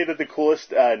have to say that the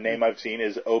coolest name I've seen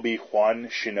is Obi-Wan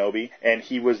Shinobi, and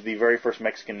he was the very first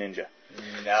Mexican ninja.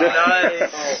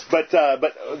 Nice. But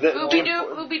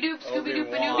Ooby-doop, ooby-doop,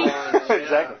 scooby-doop-a-doobie.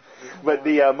 exactly. But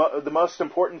the most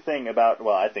important thing about,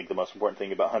 I think the most important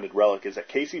thing about Hunted Relic is that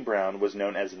Casey Brown was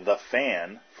known as the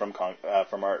Fan from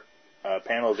our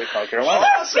panels at Con Carolina.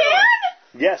 Awesome.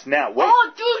 Yes. Now wait.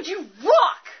 Oh, dude, you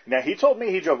rock! Now he told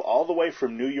me he drove all the way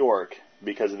from New York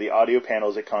because of the audio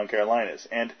panels at Con Carolinas,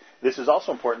 and this is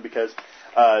also important because,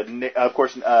 of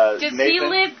course, Does Nathan, he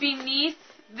live beneath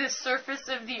the surface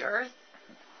of the earth?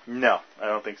 No, I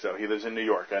don't think so. He lives in New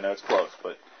York. I know it's close,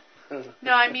 but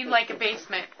No, I mean like a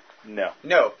basement. no.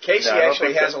 No, Casey No, I don't actually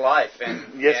think has so. a life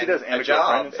and Yes, he does, and a a girlfriend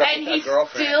job and stuff. And he a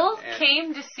girlfriend still and-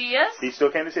 came to see us? He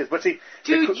still came to see us. But see,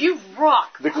 Dude, you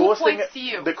rock. the Cool coolest thing, points to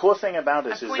you. the coolest thing about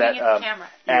this I'm is pointing that at the camera.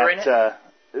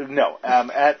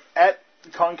 at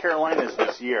Con Carolinas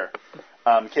this year,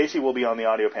 Casey will be on the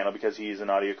audio panel because he's an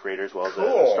audio creator as well as a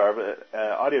Cool. star of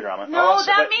audio drama. No, Awesome.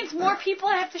 that means more people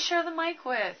I have to share the mic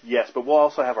with. Yes, but we'll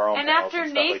also have our own And panels after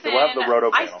and stuff like Nathan, that. We'll have the RotO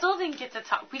panel. I still didn't get to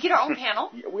talk. We get our own panel.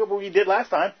 We did last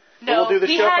time. But No, we'll do the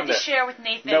he show had from to there. share with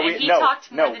Nathan, and he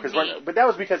talked more than me. But that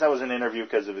was because I was an interview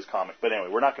because of his comic. But anyway,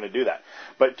 we're not going to do that.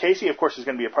 But Casey, of course, is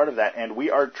going to be a part of that, and we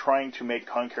are trying to make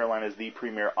Con Carolinas the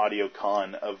premier audio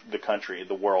con of the country,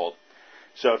 the world.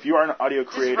 So if you are an audio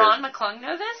creator... Does Ron McClung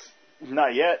know this?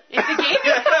 Not yet. It's a gaming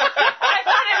I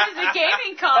thought it was a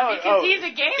gaming con because he's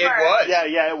a gamer. It was.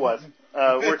 Yeah, it was.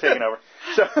 We're taking over.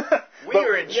 So, We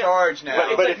are in charge now.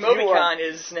 It's But like if you MobiCon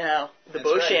is now the That's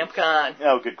right. Beauchamp Con.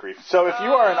 Oh, good grief. So if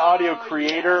you are an audio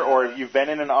creator or if you've been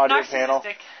in an audio panel,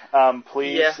 Narcissistic.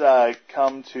 please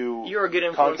come to You're a good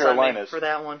Con influence on me Carolinas. for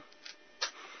that one.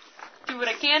 Do what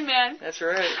I can, man. That's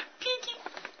right. Pinky.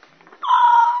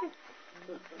 Oh!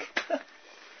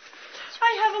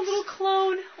 I have a little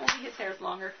clone. Only his hair's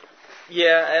longer.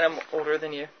 Yeah, and I'm older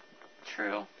than you.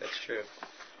 True. That's true.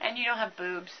 And you don't have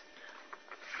boobs.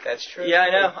 That's true. Yeah, I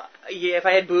know. Yeah, if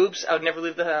I had boobs, I would never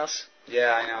leave the house.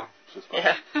 Yeah, I know.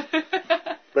 Yeah.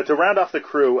 But to round off the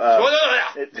crew,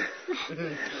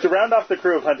 to round off the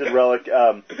crew of Hunted Relic,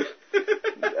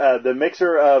 the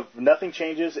mixer of Nothing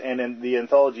Changes and in the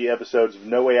anthology episodes of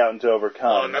No Way Out and To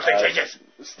Overcome. Nothing changes.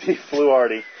 Steve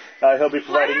Fluharty. He'll be Why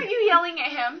providing. aren't you yelling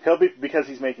at him? He'll be because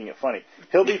he's making it funny.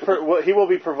 He will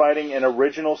be providing an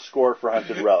original score for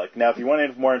Hunted Relic. Now, if you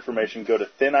want more information, go to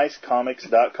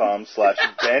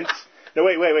thinicecomics.com/bent. No,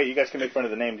 wait. You guys can make fun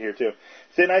of the name here too.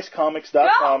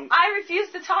 Thinicecomics.com. No, I refuse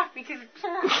to talk because that's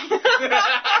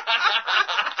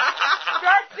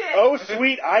it. Oh,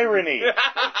 sweet irony.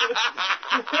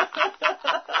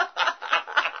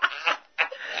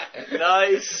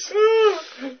 Nice. Well,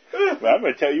 I'm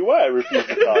going to tell you why I refuse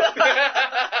to talk.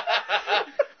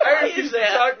 I refuse to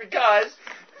talk because...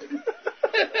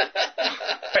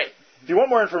 Right. If you want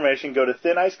more information, go to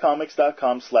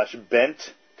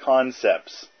thinicecomics.com/bent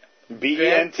concepts.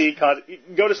 B-E-N-T.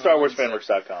 Go to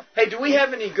StarWarsFanWorks.com. Hey, do we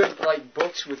have any good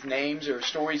books with names or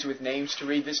stories with names to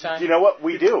read this time? You know what?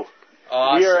 We do.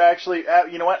 Awesome. We are actually,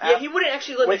 you know what? Yeah, he wouldn't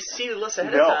actually let me see the list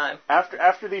ahead of time.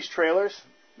 After these trailers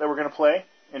that we're going to play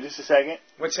in just a second.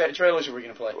 What trailers are we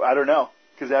going to play? I don't know.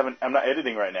 Because I'm not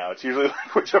editing right now. It's usually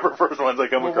like whichever first ones I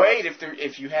come across. Well, wait,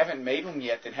 if you haven't made them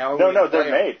yet, then how are we No, going to play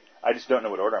they're made. I just don't know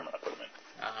what order I'm going to put them in.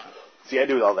 See, I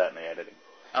do all that in the editing.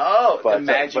 Oh, But, the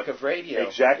magic of radio.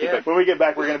 Exactly. Yeah. But when we get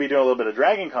back, we're going to be doing a little bit of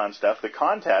Dragon Con stuff. The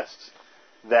contests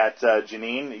that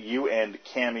Janine, you, and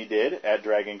Cammie did at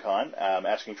Dragon Con,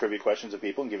 asking trivia questions of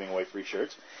people and giving away free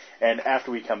shirts. And after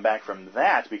we come back from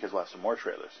that, because we'll have some more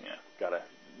trailers, got to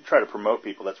try to promote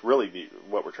people. That's really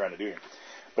what we're trying to do here.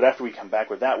 But after we come back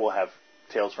with that, we'll have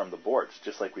Tales from the Boards,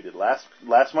 just like we did last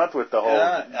month with the whole...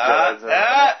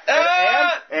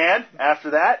 And after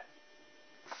that...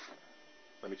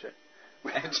 Let me check.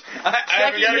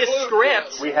 Checking his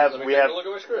script. We have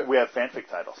fanfic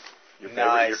titles. Your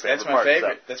Nice. That's my part,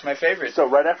 favorite. That's my favorite. So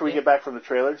right after we get back from the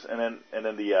trailers, and then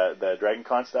the Dragon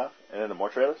Con stuff, and then the more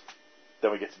trailers,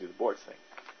 then we get to do the boards thing.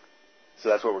 So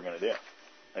that's what we're going to do.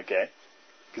 Okay?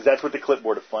 Because that's what the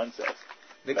clipboard of fun says.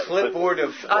 The clipboard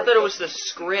of... I thought it was the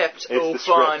script. It's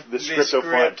fun. The script of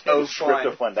fun. The script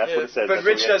of fun. That's what it says. But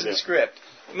Rich doesn't script.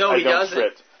 No, he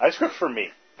doesn't. I script for me.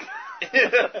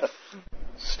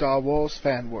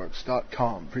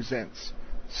 StarWarsFanWorks.com presents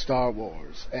Star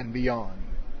Wars and Beyond.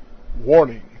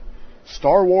 Warning!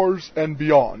 Star Wars and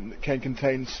Beyond can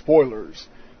contain spoilers,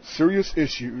 serious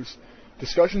issues,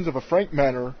 discussions of a frank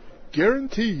manner,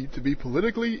 guaranteed to be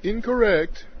politically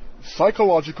incorrect,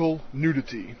 psychological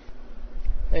nudity.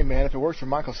 Hey man, if it works for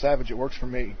Michael Savage, it works for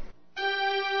me.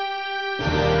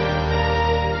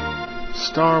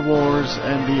 Star Wars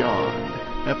and Beyond,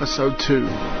 Episode 2,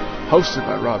 hosted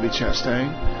by Robbie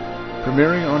Chastain,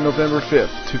 premiering on November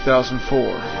 5th,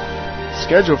 2004.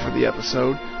 Scheduled for the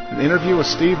episode, an interview with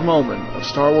Steve Molman of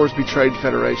Star Wars Betrayed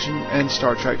Federation and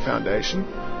Star Trek Foundation,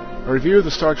 a review of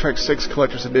the Star Trek VI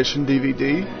Collector's Edition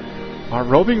DVD, our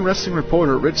roving wrestling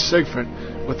reporter Rich Sigfrid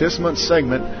with this month's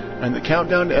segment, and the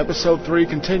countdown to Episode 3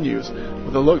 continues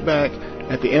with a look back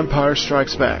at The Empire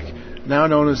Strikes Back, now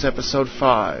known as Episode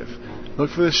 5.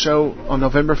 Look for this show on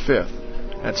November 5th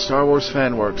at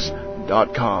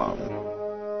StarWarsFanWorks.com.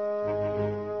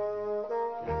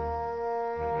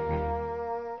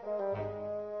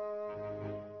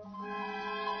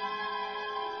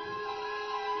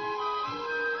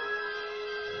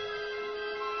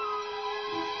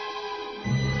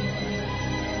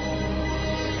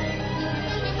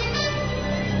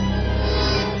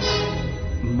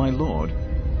 My lord.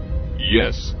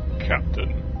 Yes,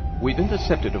 Captain. We've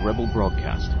intercepted a rebel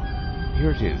broadcast.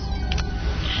 Here it is.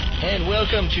 And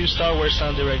welcome to Star Wars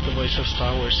Sound Direct, the voice of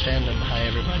Star Wars fandom. Hi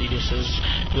everybody, this is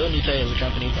Will Nitail,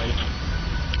 accompanied by the...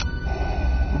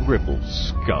 Rebel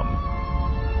scum.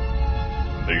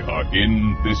 They are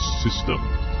in this system.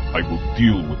 I will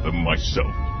deal with them myself.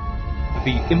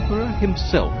 The Emperor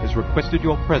himself has requested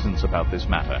your presence about this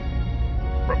matter.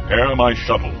 Prepare my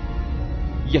shuttle.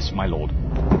 Yes, my lord.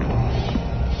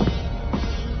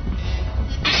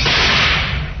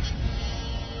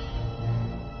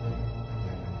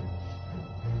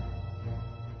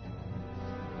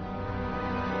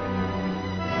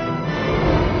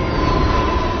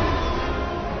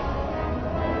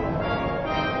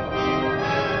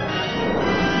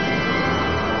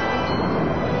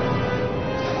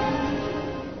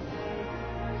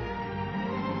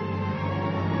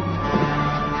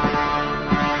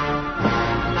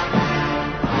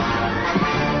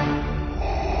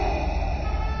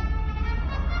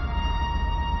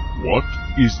 What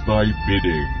is thy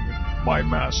bidding, my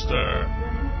master?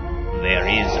 There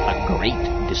is a great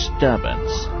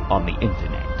disturbance on the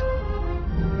internet.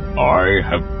 I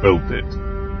have felt it.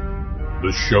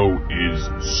 The show is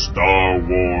Star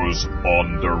Wars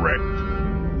on Direct.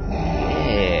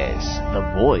 Yes, the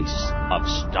voice of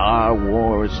Star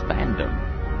Wars fandom.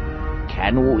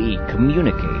 Can we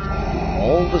communicate to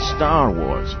all the Star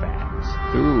Wars fans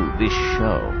through this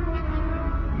show?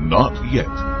 Not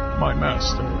yet, my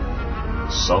master.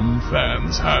 Some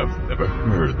fans have never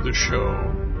heard the show.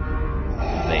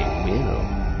 They will.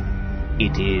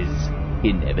 It is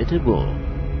inevitable.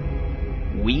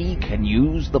 We can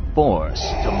use the Force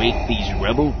to make these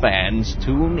rebel fans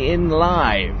tune in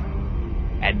live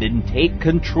and then take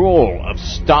control of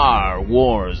Star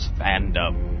Wars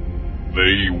fandom.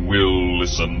 They will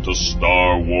listen to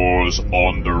Star Wars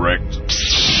on Direct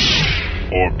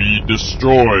or be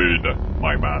destroyed,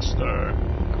 my master.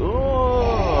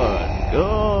 Good.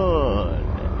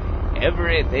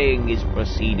 Everything is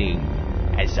proceeding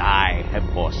as I have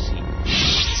foreseen.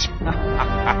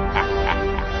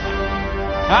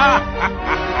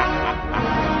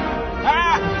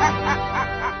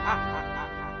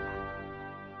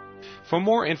 For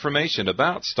more information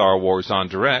about Star Wars on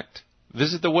Direct,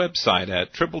 visit the website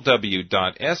at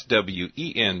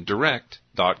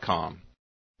www.swendirect.com.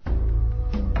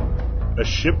 A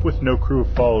ship with no crew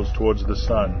falls towards the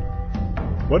sun.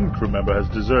 One crew member has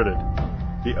deserted.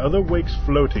 The other wakes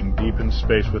floating deep in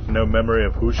space with no memory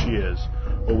of who she is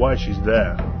or why she's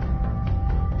there.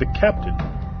 The captain,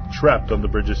 trapped on the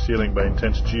bridge's ceiling by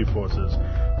intense G-forces,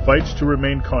 fights to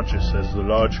remain conscious as the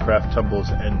large craft tumbles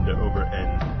end over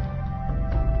end.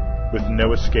 With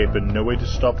no escape and no way to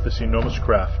stop this enormous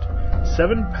craft,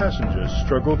 7 passengers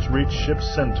struggle to reach ship's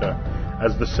center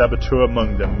as the saboteur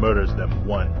among them murders them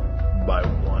one by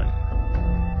one.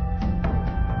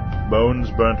 Bones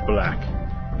Burnt Black,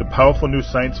 the powerful new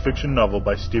science fiction novel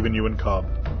by Stephen Ewan Cobb.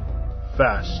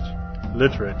 Fast,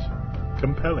 literate,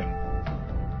 compelling.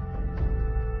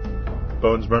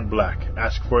 Bones Burnt Black.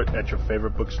 Ask for it at your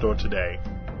favorite bookstore today.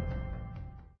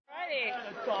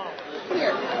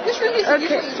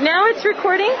 Okay, now it's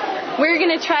recording. We're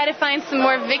going to try to find some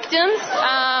more victims.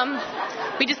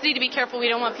 We just need to be careful. We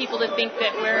don't want people to think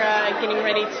that we're getting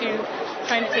ready to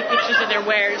trying to take pictures of their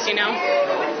wares, you know?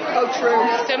 Oh, true.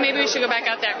 So maybe we should go back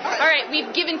out there. All right, we've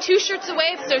given 2 shirts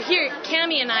away. So here,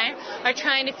 Cammie and I are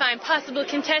trying to find possible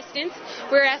contestants.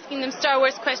 We're asking them Star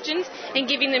Wars questions and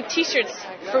giving them T-shirts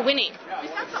for winning.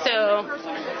 So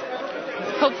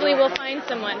hopefully we'll find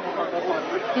someone.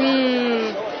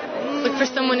 Look for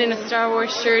someone in a Star Wars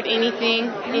shirt.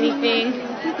 Anything.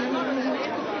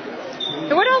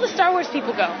 Where did all the Star Wars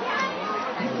people go?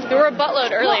 There were a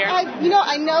buttload earlier. Well,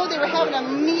 I know they were having a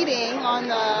meeting on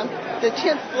the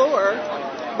 10th floor,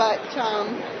 but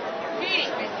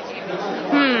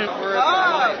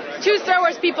 2 Star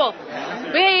Wars people.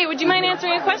 Hey, would you mind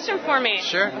answering a question for me?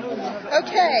 Sure.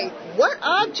 Okay, what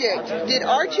object did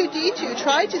R2-D2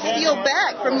 try to steal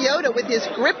back from Yoda with his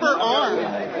gripper arm?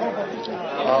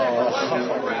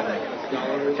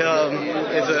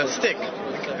 It's a stick.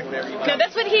 No,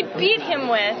 that's what he beat him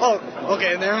with. Oh,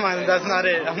 okay, never mind. That's not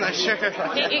it. I'm not sure.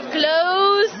 It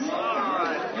glows.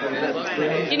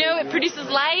 You know, it produces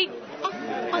light.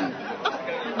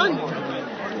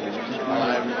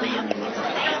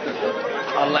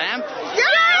 A lamp?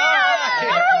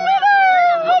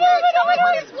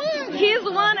 He's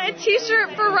won a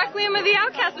T-shirt for Requiem of the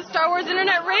Outcast, the Star Wars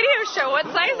Internet Radio Show. What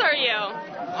size are you?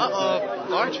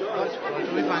 Large.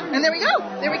 And there we go.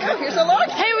 Here's a large.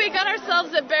 Hey, we got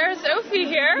ourselves a Bear Sophie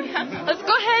here. Let's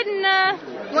go ahead and...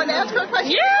 Want to ask her a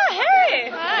question? Yeah, hey.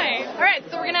 Hi. All right,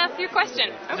 so we're going to ask you a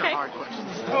question. Okay. They're hard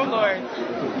questions. Oh, Lord.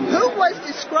 Who was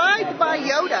described by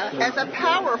Yoda as a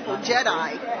powerful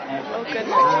Jedi? Oh,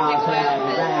 goodness.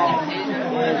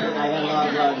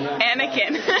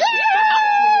 Anakin.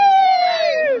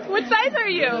 What size are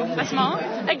you? A small?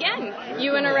 Again,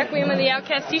 you in a Requiem of the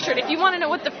Outcast T-shirt. If you want to know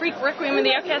what the freak Requiem of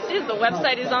the Outcast is, the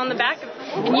website is on the back.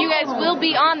 And you guys will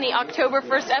be on the October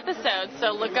 1st episode.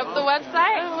 So look up the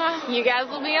website. You guys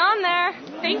will be on there.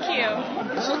 Thank you.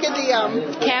 Let's look at the...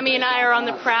 Cammie and I are on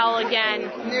the prowl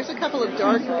again. There's a couple of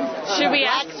dark... Should we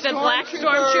ask the black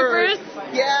stormtroopers?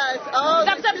 Yes. Oh,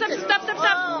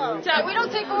 Stop. We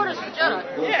don't take orders from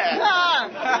Jedi. Yeah.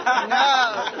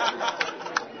 No.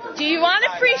 Do you want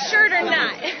a free shirt or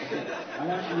not?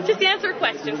 Just answer a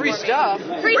question. Free stuff.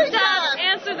 Free stuff.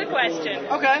 Answer the question.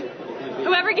 Okay.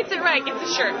 Whoever gets it right gets a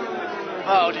shirt.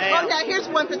 Oh, damn. Oh, now here's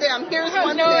one for them.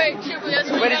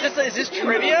 Wait, is this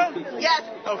trivia? Yes.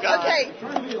 Oh, God. Okay.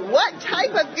 What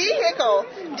type of vehicle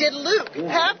did Luke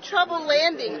have trouble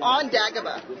landing on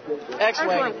Dagobah?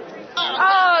 X-Wing.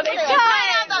 Oh, they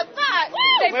tied.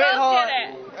 They Wait, both did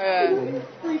it.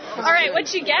 All right,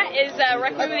 what you get is a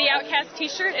Requiem of the Outcast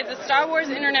T-shirt. It's a Star Wars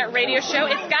Internet Radio Show.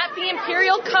 It's got the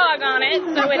Imperial cog on it,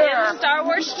 so it is a Star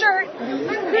Wars shirt.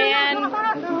 And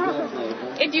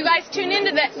if you guys tune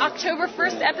into the October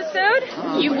 1st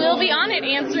episode, you will be on it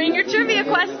answering your trivia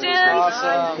questions.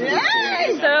 Awesome.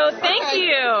 Yay! So thank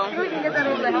you.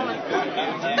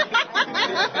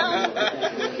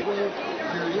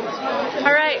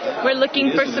 All right, we're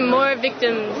looking for some more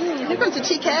victims. Here comes a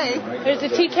TK. There's a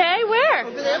TK? Where?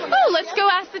 Oh, let's go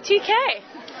ask the TK.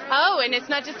 Oh, and it's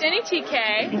not just any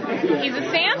TK. He's a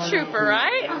sand trooper,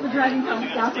 right?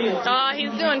 Oh,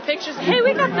 he's doing pictures. Hey,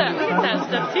 we got that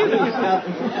stuff too.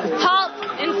 Halt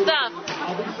and stuff.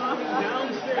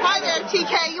 Hi there,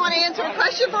 TK. You want to answer a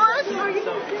question for us?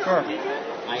 Sure.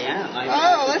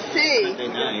 Oh, let's see.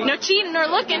 No cheating or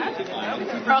looking,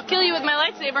 or I'll kill you with my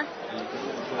lightsaber.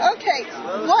 Okay,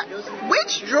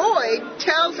 which droid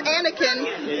tells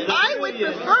Anakin, I would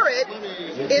prefer it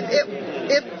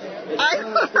if I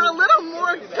were a little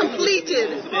more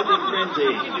completed? Bob,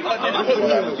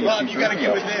 you gotta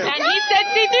get with this. And he said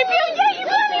C-3PO. Yeah, he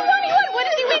won. What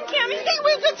did he win, Cammie? He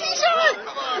wins a T-shirt!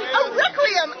 A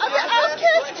Requiem of the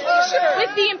Outcast T-shirt!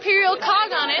 With the Imperial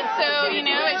cog on it, so, you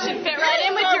know, it should fit right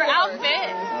in with your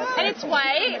outfit. And it's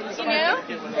white, you know.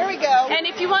 There we go. And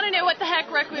if you want to know what the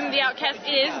heck Requiem of the Outcast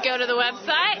is, go to the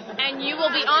website, and you will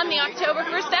be on the October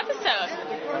 1st episode.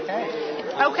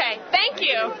 Okay, thank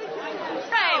you.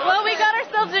 Right, well, we got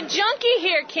ourselves a junkie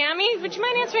here, Cammie. Would you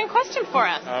mind answering a question for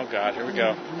us? Oh, God, here we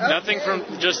go. Okay. Nothing from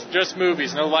just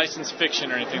movies, no licensed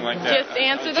fiction or anything like that. Just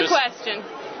answer the question.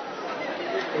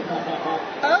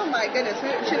 Oh, my goodness.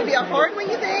 Should it be a hard one,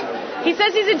 you think? He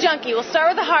says he's a junkie. We'll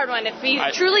start with a hard one. If he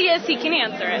truly is, he can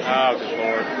answer it. Oh, good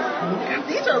Lord.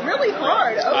 These are really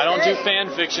hard. Okay. I don't do fan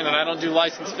fiction, and I don't do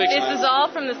licensed fiction. This is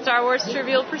all from the Star Wars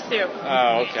Trivial Pursuit.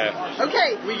 Oh, okay.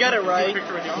 Okay. We got it right.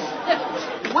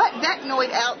 What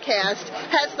Vecnoid outcast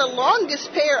has the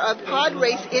longest pair of pod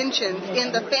race engines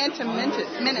in the Phantom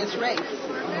Menace race?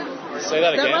 Say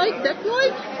that again. Is that right,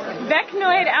 Vecnoid?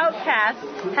 Vecnoid outcast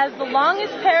has the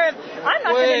longest pair of... I'm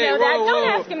happen to know that. Don't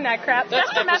ask him that crap.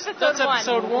 That's from episode 1. That's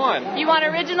episode 1. You want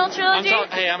original trilogy?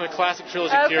 I'm a classic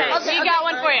trilogy Okay, purist. we got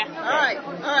one for you. All right.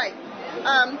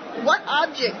 What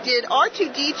object did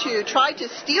R2-D2 try to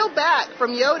steal back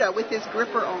from Yoda with his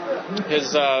gripper arm?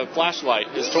 His flashlight,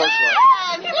 his torchlight.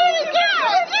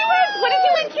 What did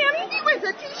he win, Cammy? He wins a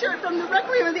T-shirt from the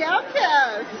Requiem of the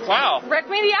Outcast. Wow.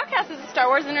 Requiem of the Outcast is a Star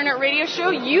Wars Internet radio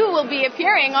show. You will be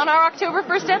appearing on our October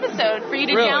 1st episode for you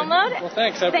to download. Well,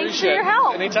 thanks. I Thanks appreciate for your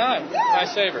help. Anytime.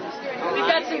 Nice favor. We've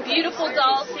got some beautiful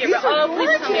dolls here. Please tell me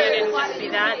I didn't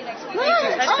see that.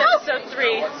 That's episode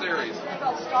 3. What series?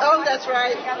 Oh, that's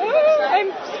right. I'm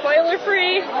spoiler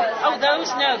free. Oh, those?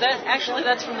 No,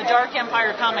 that's from the Dark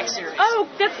Empire comic series. Oh,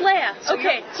 that's Leia.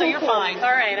 Okay, so you're fine.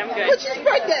 All right, I'm good. But she's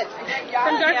pregnant.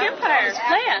 From Dark Empire,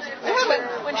 Leia.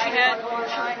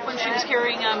 When she was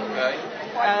carrying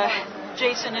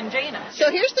Jason and Jaina. So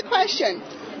here's the question: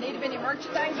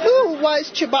 who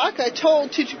was Chewbacca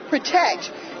told to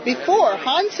protect before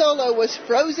Han Solo was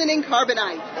frozen in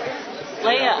carbonite?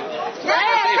 Leia. Princess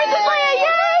Leia,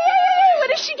 yay! What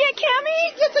does she get,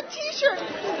 Cammy? She gets a T-shirt.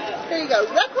 There you go.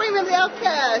 Requiem of the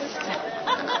Outcast.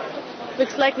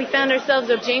 Looks like we found ourselves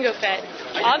a Jango Fett.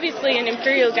 Obviously an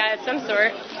Imperial guy of some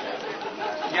sort.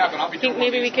 Yeah, but I'll be. Think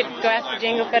maybe we could go ask the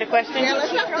Jango Fett a question? Yeah,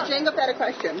 let's ask the Jango Fett a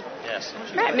question. Yes.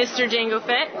 All right, Mr. Jango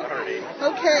Fett.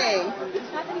 Okay.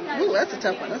 Ooh, that's a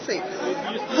tough one. Let's see.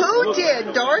 Who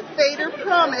did Darth Vader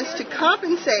promise to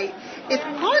compensate if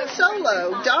Han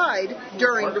Solo died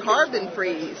during carbon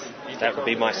freeze? That would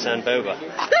be my son, Boba.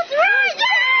 That's right!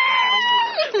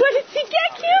 Yay! What does he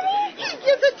get, Cammy? He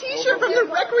gets a T-shirt from the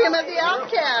Requiem of the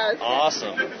Outcast.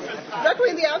 Awesome.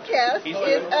 Requiem of the Outcast is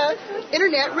an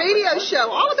internet radio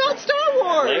show all about Star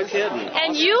Wars. No kidding.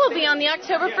 And you will be on the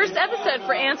October 1st episode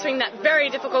for answering that very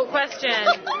difficult question.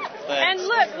 And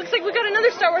looks like we got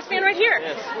another Star Wars fan right here.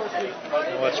 Yes.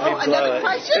 Watch me blow another it.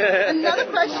 question? Another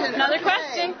question. Another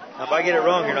question. If I get it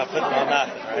wrong, you're not putting on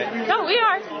nothing, right? No, we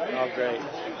are. Oh, great.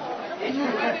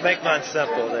 Make mine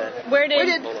simple then. Where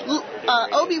did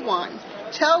Obi-Wan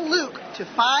tell Luke to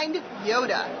find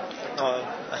Yoda?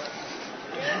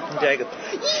 Dagobah.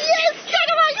 Yes,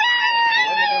 Dagobah!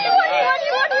 You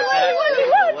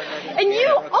won! And you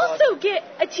also get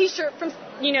a T-shirt from,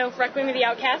 Requiem of the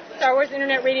Outcast, Star Wars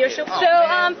Internet Radio Show.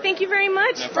 So, thank you very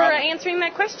much for answering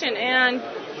that question. And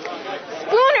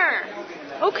Spooner,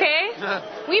 okay,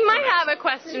 we might have a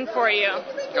question for you.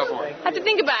 Go for it. Have to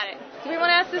think about it. Do we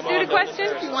want to ask this dude a question?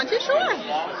 If you want to, sure.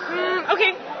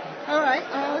 Okay. All right.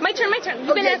 My turn.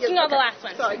 You've been asking all the last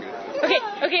ones. Sorry.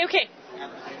 Okay.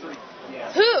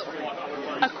 Who,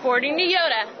 according to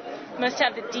Yoda, must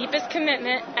have the deepest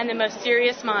commitment and the most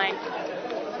serious mind?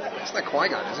 It's not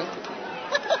Qui-Gon, is it?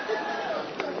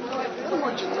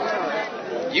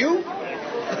 You?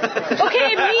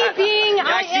 Okay, me being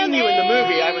I seen you in the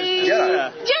movie. I was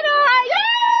Jedi. Yay!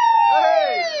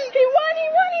 He won!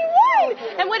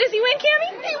 And what does he win, Cammy?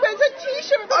 He wins a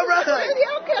T-shirt from the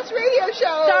Outcast Radio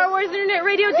Show. Star Wars Internet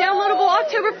Radio, downloadable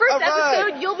October 1st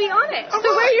episode. You'll be on it. So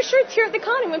wear your shirts here at the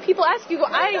con, and when people ask you, go,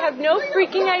 I have no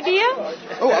freaking idea.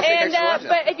 Oh, I'll take extra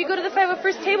but if you go to the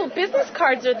 501st table, business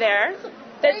cards are there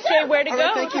that say where to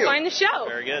go to find the show.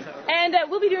 Very good. And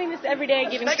we'll be doing this every day,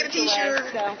 giving Make it a T-shirt.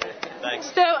 So.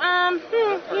 Thanks. So, I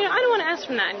don't want to ask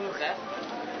from that anymore.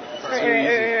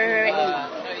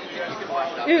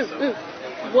 Ooh.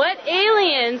 What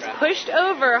aliens pushed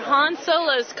over Han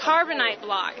Solo's carbonite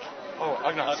block? Oh,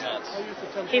 Ugnaughts.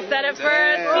 He said it first.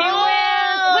 He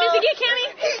wins. What does he get, Cammy?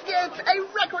 He gets a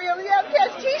Requiem of the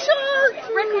Outcast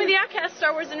T-shirt. Requiem of the Outcast,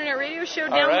 Star Wars Internet Radio Show,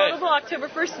 downloadable October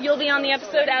 1st. You'll be on the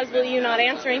episode, as will you not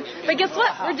answering. But guess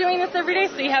what? We're doing this every day,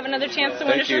 so you have another chance to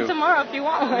win a shirt tomorrow if you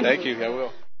want one. Thank you, I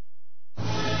will.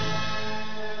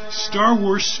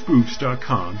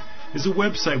 StarWarsSpoofs.com is a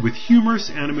website with humorous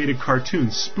animated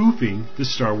cartoons spoofing the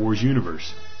Star Wars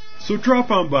universe. So drop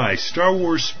on by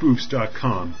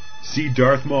StarWarsSpoofs.com. See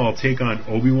Darth Maul take on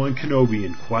Obi-Wan Kenobi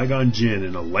and Qui-Gon Jinn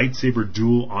in a lightsaber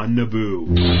duel on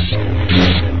Naboo.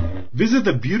 Visit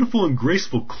the beautiful and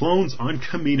graceful clones on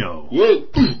Kamino.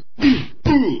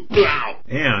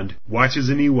 And watch as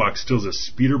an Ewok steals a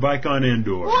speeder bike on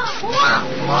Endor.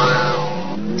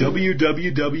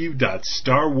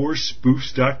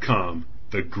 www.StarWarsSpoofs.com.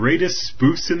 The greatest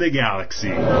spoofs in the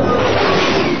galaxy.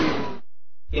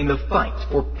 In the fight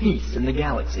for peace in the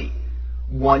galaxy,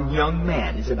 one young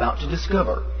man is about to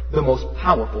discover the most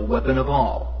powerful weapon of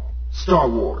all. Star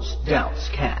Wars Doubts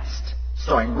Cast,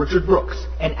 starring Richard Brooks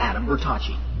and Adam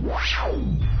Bertocci.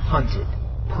 Hunted,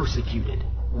 persecuted,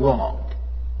 wronged,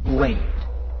 blamed,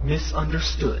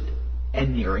 misunderstood,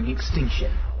 and nearing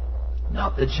extinction.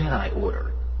 Not the Jedi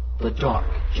Order, the Dark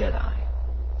Jedi.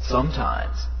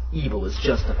 Sometimes evil is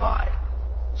justified.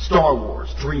 Star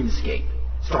Wars Dreamscape,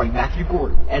 starring Matthew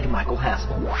Gordon and Michael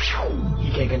Haskell.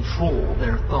 He can control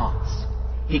their thoughts.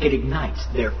 He can ignite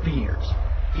their fears.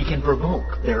 He can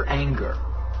provoke their anger.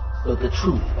 But the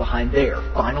truth behind their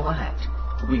final act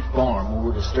will be far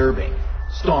more disturbing.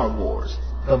 Star Wars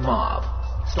The Mob,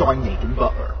 starring Nathan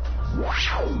Butler.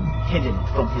 Hidden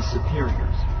from his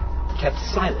superiors, kept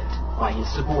silent by his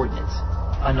subordinates,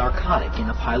 a narcotic in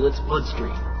a pilot's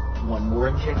bloodstream. One more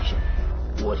injection.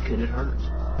 What could it hurt?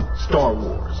 Star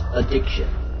Wars Addiction,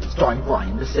 starring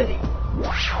Brian Bassetti.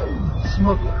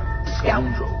 Smuggler,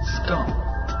 scoundrel, scum.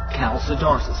 Cal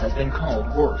Sedarsis has been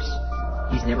called worse.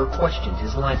 He's never questioned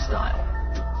his lifestyle.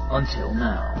 Until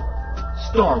now.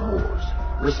 Star Wars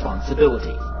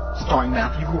Responsibility, starring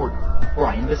Matthew Gordon,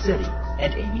 Brian Bassetti,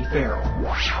 and Amy Farrell.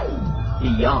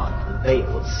 Beyond the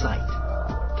veil of sight,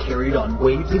 carried on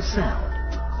waves of sound,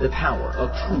 the power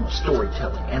of true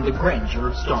storytelling and the grandeur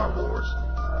of Star Wars.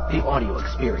 The audio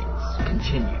experience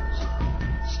continues.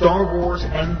 Star Wars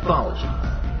Anthology,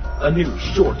 a new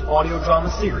short audio drama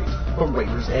series from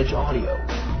Razor's Edge Audio.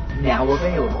 Now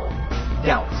available.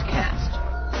 Doubts Cast,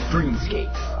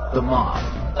 Dreamscape, The Mob,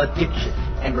 Addiction,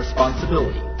 and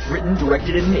Responsibility, written,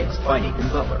 directed, and mixed by Nathan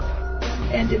Butler.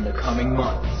 And in the coming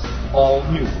months, all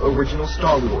new original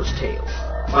Star Wars tales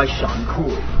by Sean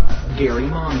Cooley, Gary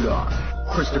Mongar,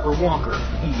 Christopher Walker,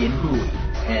 Ian Bowie,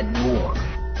 and more.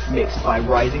 Mixed by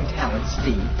rising talent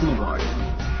Steve Foolhardy.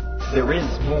 There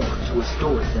is more to a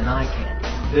story than eye candy.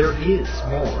 There is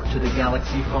more to the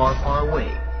galaxy far, far away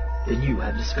than you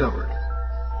have discovered.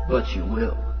 But you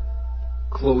will.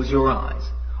 Close your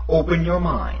eyes. Open your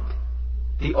mind.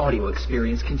 The audio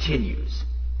experience continues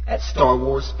at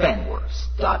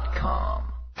StarWarsFanWorks.com.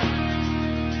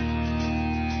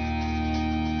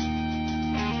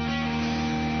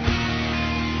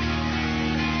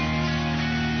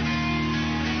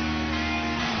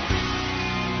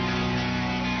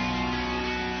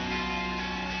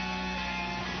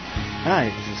 Hi,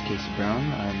 this is Casey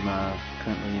Brown. I'm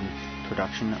currently in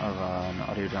production of an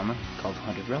audio drama called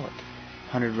Haunted Relic.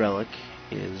 Haunted Relic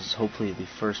is hopefully the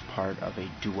first part of a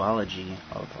duology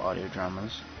of audio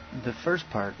dramas. The first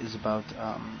part is about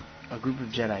a group of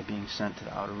Jedi being sent to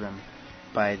the Outer Rim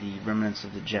by the remnants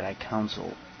of the Jedi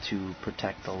Council to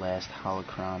protect the last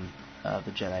holocron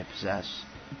the Jedi possess.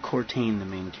 Cortain, the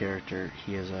main character,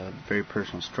 he has a very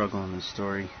personal struggle in the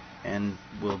story, and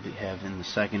will have in the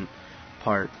second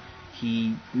part.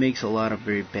 He makes a lot of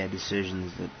very bad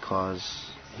decisions that cause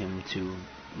him to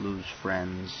lose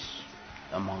friends,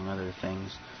 among other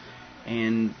things.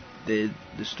 And the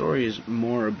story is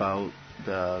more about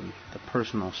the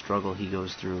personal struggle he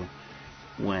goes through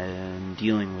when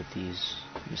dealing with these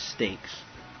mistakes.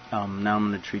 Now I'm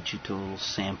going to treat you to a little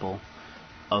sample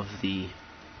of the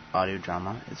audio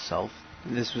drama itself.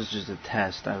 This was just a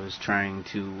test. I was trying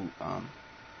to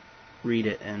read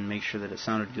it and make sure that it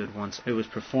sounded good once it was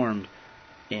performed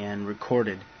and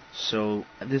recorded. So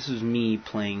this is me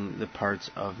playing the parts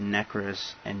of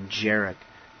Necros and Jarek,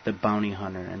 the bounty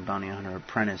hunter and bounty hunter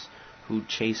apprentice who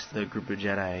chased the group of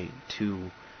Jedi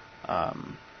to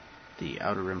the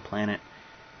Outer Rim planet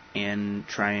and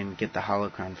try and get the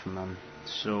holocron from them.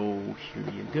 So here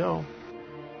you go.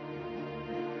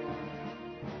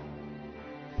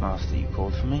 Master, you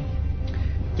called for me?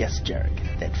 Yes,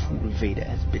 Jarek. That fool Vader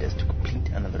has bid us to complete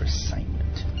another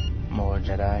assignment. More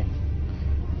Jedi?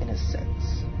 In a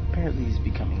sense. Apparently he's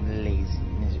becoming lazy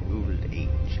in his old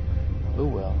age. Oh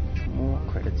well, more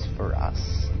credits for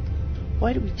us.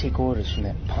 Why do we take orders from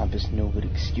that pompous, no-good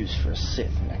excuse for a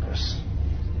Sith, Necros?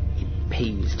 It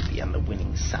pays to be on the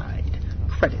winning side.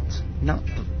 Credits, not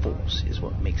the Force, is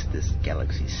what makes this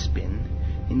galaxy spin.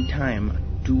 In time, I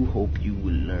do hope you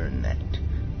will learn that.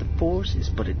 The Force is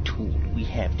but a tool we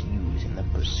have to use in the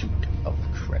pursuit of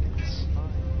credits.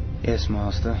 Yes,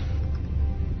 Master.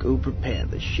 Go prepare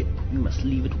the ship. We must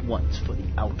leave at once for the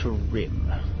Outer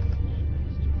Rim.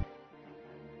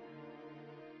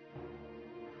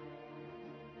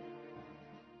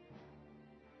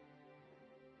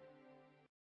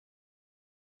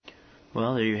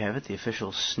 Well, there you have it, the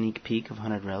official sneak peek of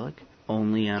Haunted Relic,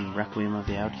 only on Requiem of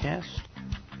the Outcast.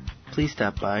 Please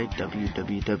stop by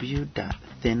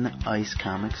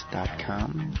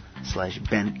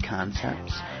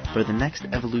www.thinicecomics.com/bentconcepts for the next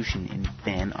evolution in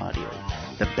fan audio,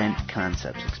 the Bent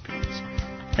Concepts experience.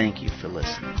 Thank you for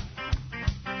listening.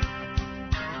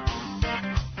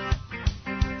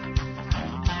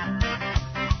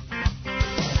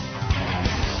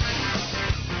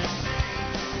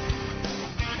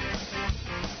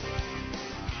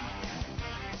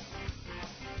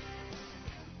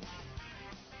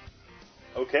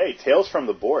 Okay, Tales from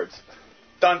the Boards.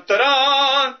 Dun dun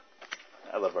dun!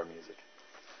 I love our music.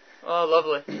 Oh,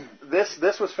 lovely.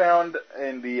 This was found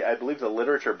in I believe the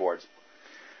literature boards.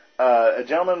 A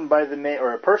gentleman by the name,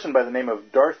 or a person by the name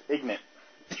of Darth Ignat.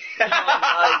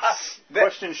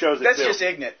 Question shows it That's too. just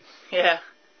ignorant. Yeah.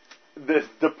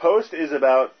 The post is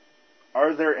about,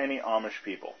 are there any Amish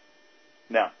people?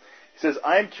 Now, he says,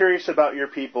 I am curious about your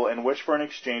people and wish for an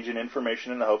exchange in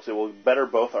information in the hopes it will better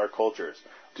both our cultures.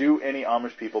 Do any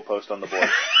Amish people post on the board?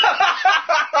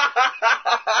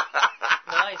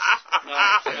 Nice.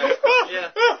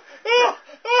 Yeah.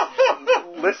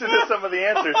 Listen to some of the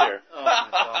answers here. Oh, my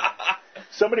God.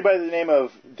 Somebody by the name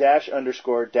of --_______.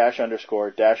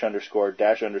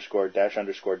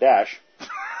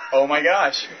 Oh my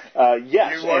gosh.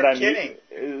 Yes. You weren't and kidding.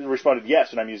 Responded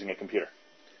yes, and I'm using a computer.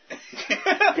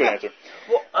 Good answer.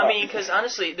 Well, I mean, because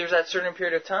honestly, there's that certain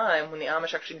period of time when the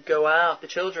Amish actually go out, the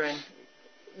children,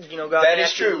 go out That and is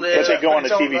actually true. live. But they go on a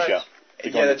It's all TV right. show. They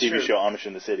go Yeah, on a that's TV true. show, Amish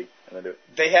in the City, and they do it.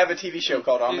 They have a TV show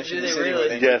called Amish Do in the they City really? where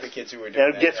they Yes. meet the kids who are doing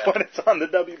And that. guess what? It's on the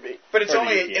WB. But it's Or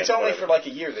only the UPN, for whatever. like a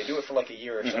year. They do it for like a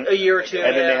year or something. A year or two,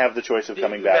 And then yeah. they have the choice of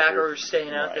coming back back. or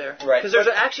staying out there. Right. Because there's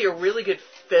actually a really good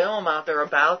film out there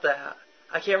about that.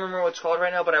 I can't remember what it's called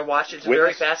right now, but I watched it. It's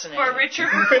Witness? very fascinating. For richer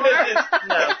or poor?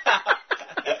 No.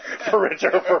 For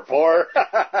richer or for poor.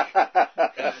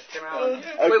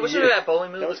 Wait, wasn't there that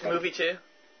bowling movie too?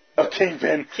 Oh,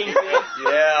 Kingpin. Kingpin.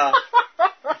 Yeah.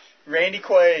 Randy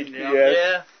Quaid.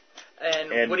 Yes. Yeah.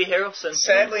 And Woody Harrelson.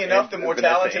 Sadly enough, the more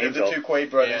Vanessa talented of the Angel. two Quaid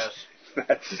brothers.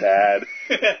 That's sad.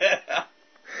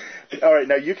 All right,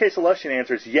 now UK Celestian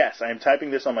answers, yes, I am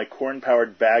typing this on my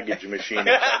corn-powered baggage machine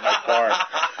inside my car.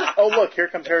 Oh, look, here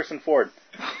comes Harrison Ford.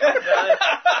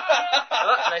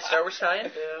 Nice Star Wars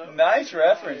tie-in. Nice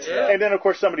reference. Yeah. And then, of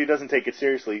course, somebody who doesn't take it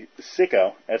seriously,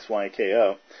 Sicko,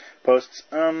 S-Y-K-O, posts,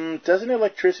 doesn't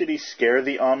electricity scare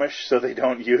the Amish so they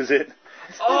don't use it?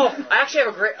 Oh, I actually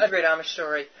have a great Amish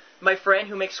story. My friend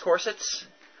who makes corsets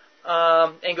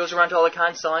and goes around to all the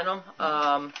cons selling them.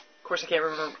 Of course, I can't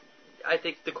remember. I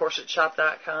think the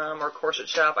corsetshop.com or corset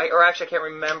shop. I can't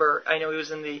remember. I know he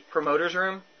was in the promoter's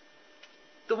room,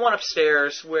 the one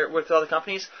upstairs with all the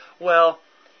companies. Well,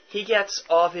 he gets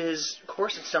all of his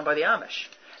corsets done by the Amish,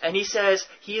 and he says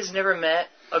he has never met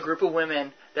a group of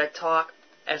women that talk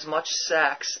as much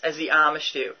sex as the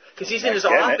Amish do. Because he's in his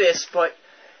office, but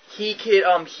he could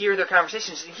hear their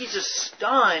conversations, and he's just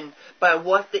stunned by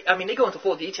what they go into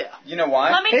full detail. You know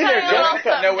why? Let me tell you a little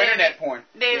something, No David. internet porn.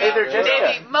 David, Hey there, Jessica.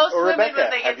 Davey, most Or women, Rebecca, when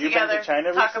they have get you been to together,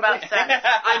 China talk recently? about sex.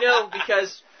 I know,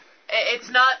 because... It's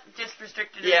not just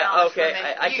restricted to Yeah, Amish okay, women.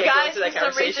 I you can't go guys, into that for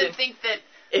some reason, conversation. think that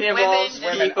It involves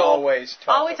women people. Always talk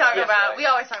all we talk about. about, we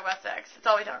always talk about sex. It's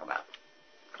all we talk about.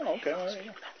 Oh, okay. Well,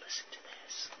 People that listen to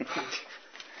this.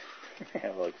 I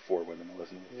have like 4 women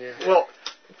listening. Yeah. Well,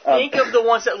 think of the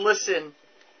ones that listen.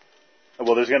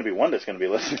 Well, there's going to be one that's going to be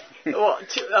listening. Well,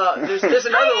 there's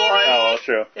another one. Oh,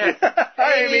 true. Yeah.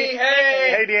 Hi, Amy.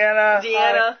 Hey, Deanna.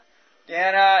 Deanna.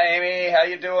 Deanna, Amy, how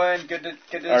you doing? Good to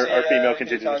see you. Our female Good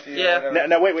to contingent. talk to you, Yeah. whatever.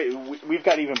 Now, wait. We've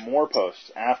got even more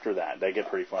posts after that. They get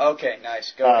pretty fun. Okay,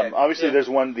 nice. Go ahead. Obviously, Yeah. there's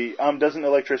one. Doesn't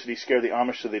electricity scare the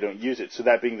Amish so they don't use it? So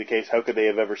that being the case, how could they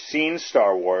have ever seen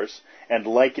Star Wars and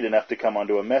like it enough to come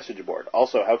onto a message board?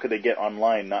 Also, how could they get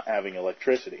online not having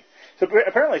electricity? So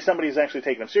apparently somebody's actually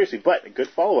taking them seriously. But a good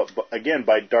follow-up, again,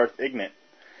 by Darth Ignat.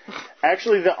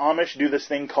 Actually, the Amish do this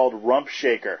thing called rump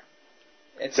shaker,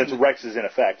 since Rex is in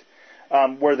effect,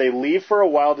 where they leave for a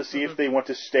while to see if they want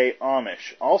to stay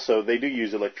Amish. Also, they do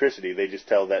use electricity. They just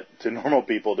tell that to normal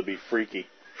people to be freaky.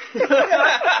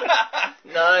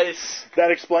 Nice.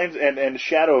 That explains, and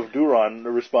Shadow of Duron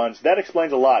responds, that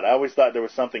explains a lot. I always thought there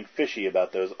was something fishy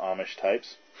about those Amish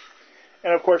types.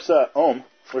 And of course, Ohm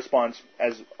responds,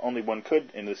 as only one could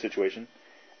in this situation,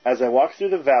 as I walk through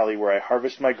the valley where I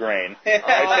harvest my grain, I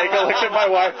take a look at my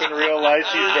wife and realize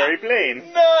she's very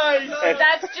plain. Nice! And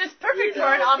that's just perfect for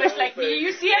an Amish like me.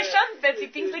 You see, I shunned Betsy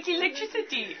things like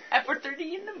electricity. At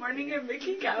 4:30 in the morning, I'm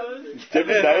making cows.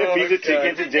 Timothy feeds a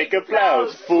chicken to Jacob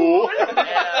plows, fool. And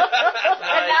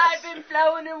I've been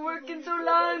plowing and working so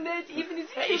long that even as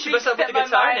Hey, you should must have put the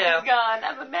guitar now. Gone.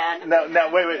 I'm a man.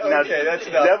 Now, wait. Now, Okay, that's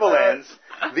enough. Devillands,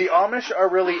 the Amish are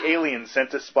really aliens sent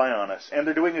to spy on us, and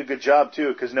they're doing a good job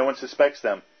too, because no one suspects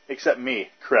them except me,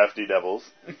 crafty devils.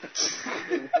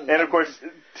 And of course,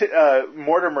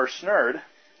 Mortimer Snurd.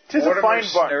 Tis a fine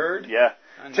barn. Snurd? Yeah,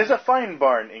 tis a fine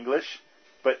barn, English,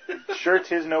 but sure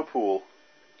 'tis no pool.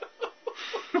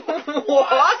 What?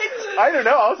 I don't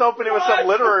know. I was hoping it was some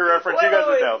literary reference. You guys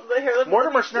would know. Here,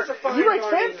 Mortimer Snurd. He writes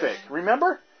fanfic.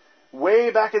 Remember?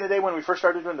 Way back in the day when we first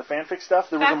started doing the fanfic stuff,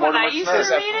 there was a Mortimer used Snurd.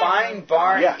 to Tis a fine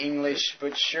barn, Yeah. English,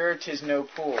 but sure 'tis no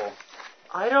pool.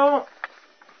 I don't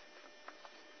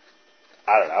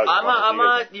I don't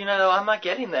know. I'm not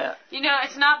getting that.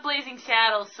 It's not Blazing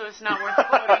Saddles, so it's not worth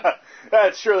quoting.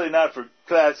 That's surely not for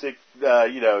classic,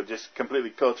 just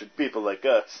completely cultured people like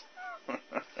us.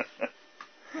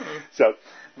 So,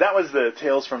 that was the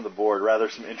Tales from the Board. Rather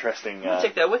some interesting... I'm going to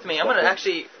take that with me. I'm going to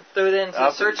actually throw that into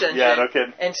the search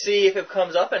engine and see if it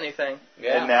comes up anything.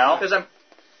 Yeah. And now? Because I'm...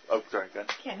 Oh, sorry, go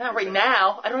ahead. Yeah, not right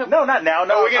now. I don't have... No, not now.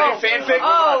 No, we're going to do fanfic?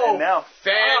 And now.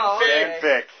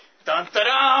 Fanfic. Dun, dun,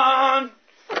 dun.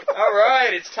 All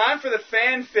right, it's time for the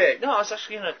fanfic. No, I was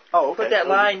actually going to put that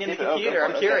line in the computer.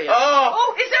 I'm curious.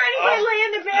 Oh, is there anybody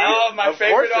laying the bed? Oh, my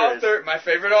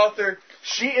favorite author.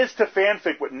 She is to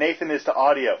fanfic what Nathan is to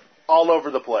audio. All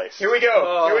over the place. Here we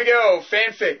go.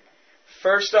 Fanfic.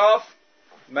 First off,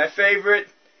 my favorite,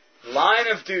 Line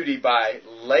of Duty by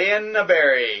Leanna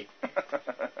Berry.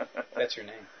 That's her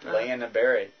name. Leanna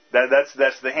Berry.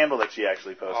 That's the handle that she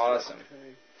actually posted. Awesome.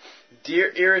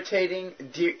 Dear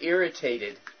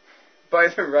Irritated by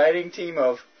the writing team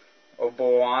of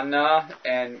Oboana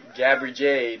and Gabri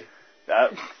Jade.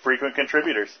 Frequent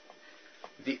contributors.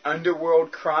 The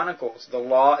Underworld Chronicles, The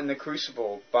Law and the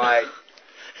Crucible by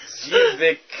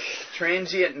Zivik,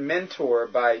 Transient Mentor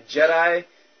by Jedi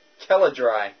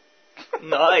Keladrai.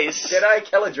 Nice. Jedi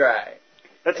Keladrai.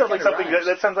 That sounds like something.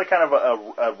 That sounds like kind of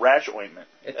a rash ointment.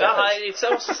 It does. It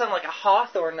also sounds like a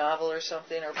Hawthorne novel or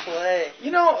something, or play.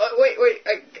 Wait.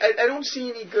 I don't see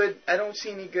any good.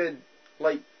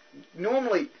 Like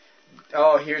normally.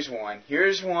 Oh, here's one.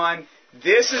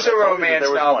 This is a romance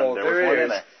novel. There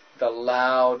is. The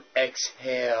Loud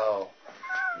Exhale.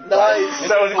 Nice.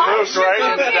 That was Luke,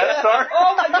 right? That star?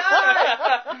 Oh my God!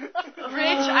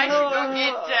 Rich, I should go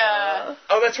get.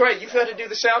 Oh, that's right. You've got to do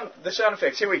the sound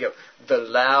effects. Here we go. The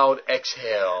Loud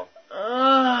Exhale.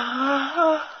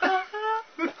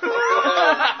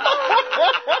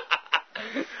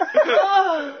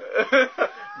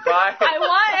 I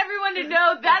want everyone to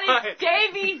know that is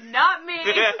Davey, not me.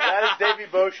 That is Davey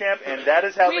Beauchamp, and that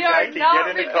is how the guy can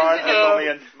get into cars with only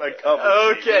a couple.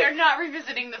 Okay. We are not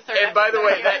revisiting the third And by the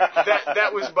way,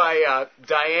 that was by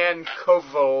Diane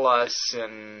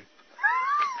Kovalson.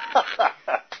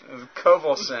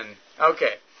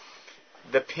 Okay.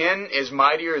 The Pen is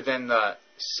Mightier Than the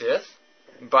Sith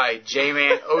by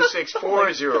J-Man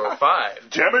 06405.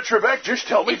 Damn it, Trebek, just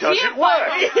tell me, does it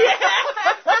work?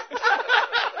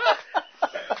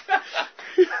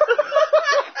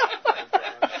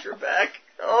 Trebek.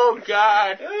 Oh,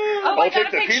 God. I'll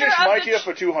take the penis mightier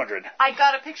for 200. I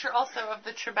got a picture also of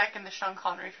the Trebek and the Sean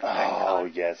Connery from Oh,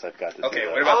 yes, I've got this. Okay,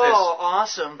 what about this? Oh,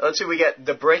 awesome. Let's see, we got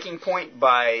The Breaking Point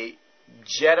by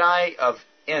Jedi of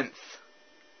Nth.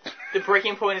 The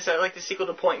Breaking Point is like the sequel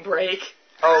to Point Break.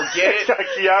 Oh, get it?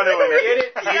 Keanu in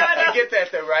it. Get it? You get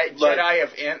that though, right? Jedi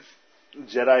of Nth.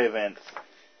 Jedi of Nth.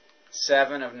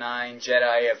 7 of 9,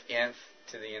 Jedi of Nth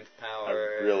to the Nth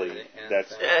power. Really?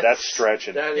 That's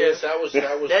stretching. That was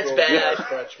that's bad.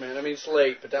 Stretch, man. I mean, it's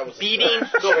late, but that was beating the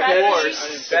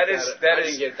horse. I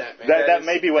didn't get that, man. That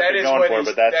may be what they're going for,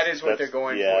 but that is what they're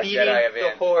going for. Beating Jedi of the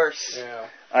Nth. horse. Yeah.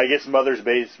 I guess Mother's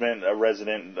Basement, a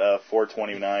resident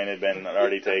 429 had been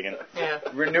already taken. Yeah.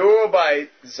 Renewal by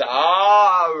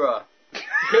Zara.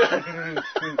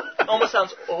 Almost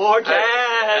sounds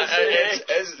orgasmic.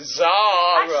 It's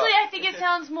Zara. Actually, I think it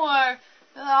sounds more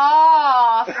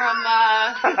from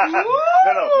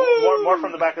No, more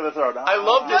from the back of the throat. I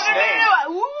love this name.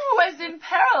 No. Ooh, as in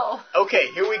peril. Okay,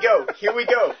 here we go.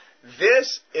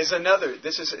 This is another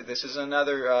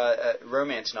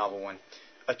romance novel one.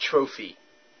 A Trophy,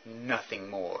 Nothing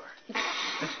More.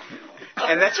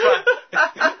 And that's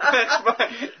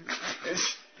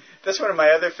one of my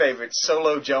other favorites,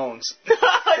 Solo Jones.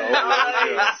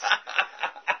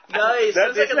 Nice.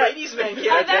 Sounds like a ladies' man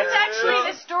character. That's actually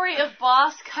the story of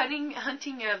Boss hunting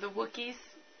the Wookiees.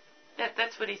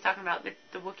 That's what he's talking about,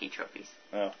 the Wookiee trophies.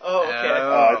 Oh, okay.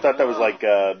 I thought that was like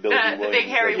Billy Williams. The big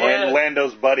hairy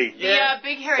Lando's buddy. The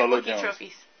big hairy Solo Wookiee Jones.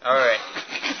 trophies. All right.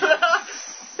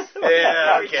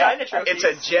 Yeah, okay. It's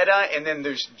a Jedi, and then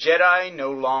there's Jedi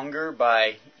No Longer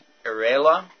by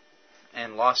Arela,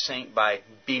 and Lost Saint by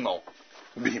Bimo.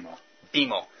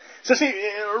 So see,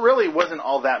 it really wasn't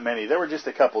all that many. There were just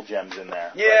a couple gems in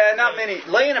there. Yeah, not many.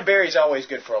 Leanna Berry's always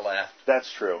good for a laugh. That's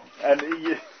true. And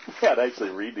you got to actually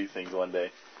read these things one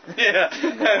day. Yeah.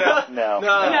 No, we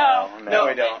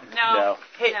don't. No.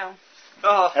 Hey, no.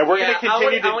 Oh, and we're going to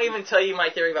continue I won't even tell you my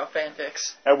theory about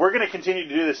fanfics. And we're going to continue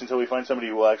to do this until we find somebody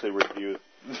who will actually review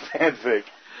fanfic.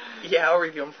 Yeah, I'll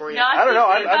review them for you. No, I don't know.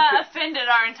 We've offended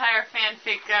our entire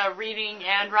fanfic reading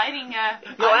and writing.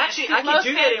 No, actually, I can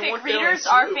do that in one film. Readers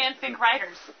are fanfic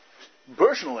writers.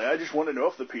 Personally, I just want to know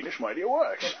if the penis mighty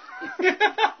works.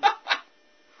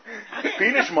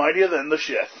 Penis mightier than the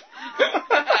chef.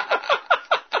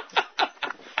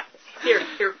 Here.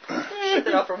 Shut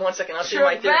that off for 1 second. I'll see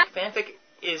my theory. Fanfic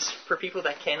is for people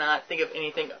that cannot think of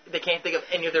anything. They can't think of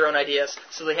any of their own ideas,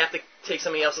 so they have to take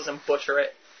somebody else's and butcher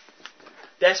it.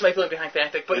 That's my feeling behind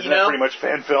fanfic. But Isn't that pretty much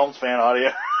fan films, fan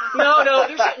audio?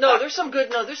 There's some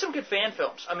good fan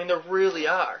films. I mean, there really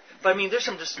are. But I mean, there's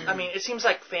some just. I mean, it seems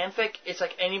like fanfic. It's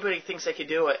like anybody thinks they could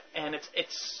do it, and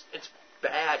it's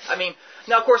bad. I mean,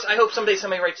 now of course, I hope someday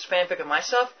somebody writes fanfic of my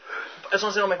stuff, as long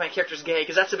as they don't make my characters gay,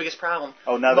 because that's the biggest problem.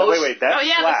 Oh, now wait, that's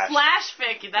Slash. The Slash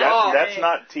fic. That's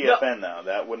not TFN though.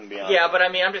 That wouldn't be on. Yeah, but I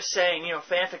mean, I'm just saying,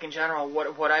 fanfic in general,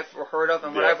 what I've heard of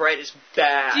and what I've read is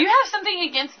bad. Do you have something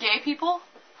against gay people?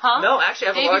 Huh? No, actually,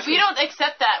 I have a large... we don't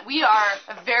accept that. We are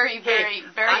a very, very,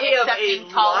 very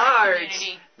accepting, tolerant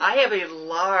community. I have a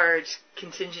large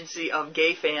contingency of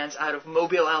gay fans out of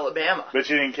Mobile, Alabama. But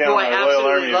you didn't count on a loyal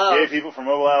army of gay people from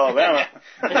Mobile, Alabama.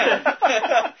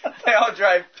 They all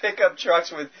drive pickup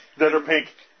trucks that are pink.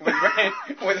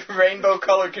 With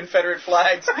rainbow-colored Confederate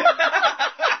flags.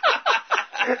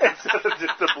 Instead of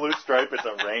just a blue stripe, it's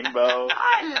a rainbow.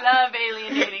 I love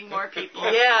alienating more people.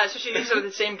 Yeah, especially these are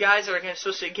the same guys that are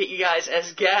supposed to get you guys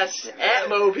as guests at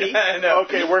Moby. No.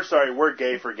 Okay, we're sorry. We're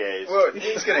gay for gays. Well,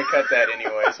 he's going to cut that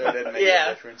anyway, so it doesn't make a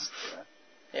difference.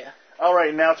 Yeah. All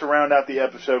right, now to round out the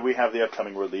episode, we have the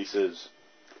upcoming releases.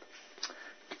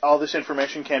 All this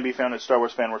information can be found at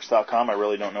StarWarsFanWorks.com. I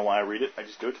really don't know why I read it. I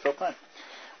just do it to fill time.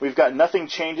 We've got Nothing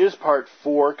Changes, Part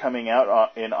 4, coming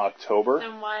out in October.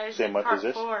 Then why is Same it month as Part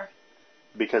this. 4?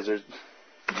 Because there's...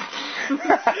 You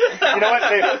know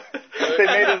what?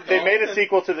 They made a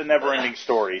sequel to the Neverending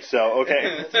Story, so,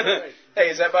 okay. Hey,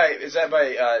 is that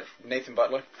by Nathan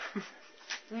Butler?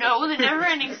 No, the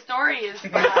Neverending Story is...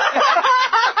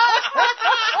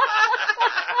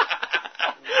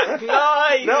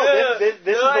 Nice. No, this is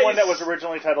the one that was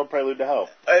originally titled Prelude to Ho.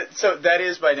 So that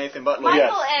is by Nathan Butler.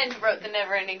 Michael End wrote the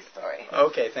Neverending Story.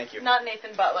 Okay, thank you. Not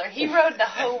Nathan Butler. He wrote the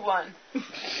Ho one.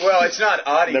 Well, it's not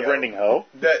audio. Neverending Ho.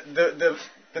 The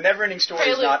Neverending Story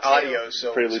Prelude is not 2. audio,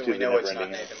 so we know it's not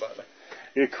Neverending Nathan Butler.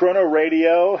 Your Chrono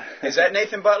Radio. Is that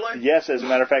Nathan Butler? Yes, as a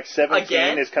matter of fact, 17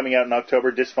 Again? is coming out in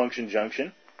October. Dysfunction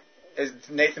Junction. Is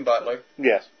Nathan Butler?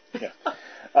 Yes. Yeah.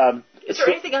 Is there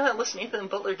anything on that list Nathan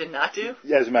Butler did not do?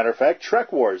 As a matter of fact,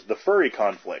 Trek Wars: The Furry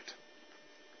Conflict.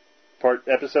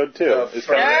 Episode 2 is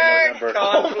coming out in November.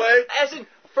 Conflict? As in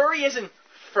furry, as in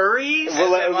furries?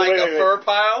 Well, as in like a fur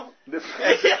pile? Exactly!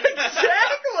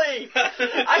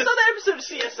 I saw that episode of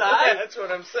CSI. That's what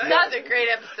I'm saying. That's a great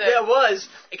episode. Yeah, it was.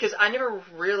 Because I never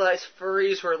realized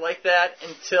furries were like that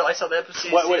until I saw the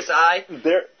episode of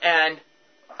CSI. And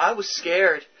I was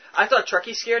scared. I thought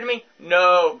Trekkies scared me.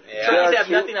 No. Yeah. Trekkies have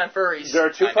nothing on furries. There are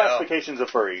two classifications of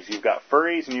furries. You've got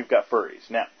furries and you've got furries.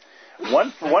 Now,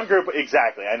 one group,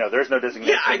 exactly, I know, there's no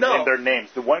designation in their names.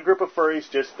 The one group of furries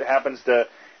just happens to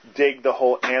dig the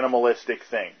whole animalistic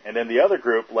thing. And then the other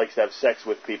group likes to have sex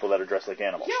with people that are dressed like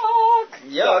animals. Yuck!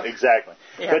 So, exactly.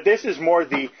 Yeah. But this is more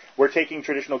we're taking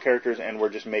traditional characters and we're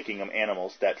just making them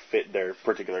animals that fit their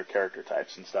particular character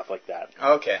types and stuff like that.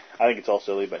 Okay. I think it's all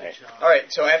silly, but hey. All right,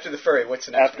 so after the furry, what's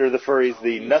the next After the furries,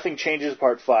 the Nothing Changes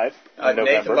Part 5 in November.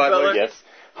 Nathan Butler? Yes.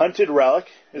 Hunted Relic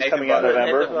is Nathan coming out in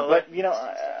Butler. November. But, you know,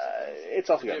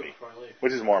 it's also got me,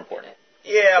 which is more important.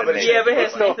 Yeah, but it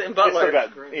has Nathan Butler.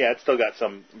 It's still got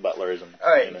some Butlerism. All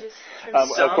right. In it.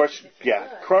 Of course,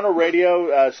 Chrono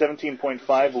Radio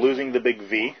 17.5, Losing the Big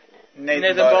V.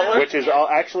 Nathan Butler. Which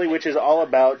is all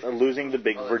about losing the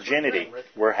big virginity.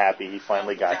 We're happy he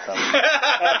finally got some.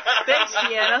 Thanks,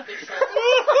 Deanna.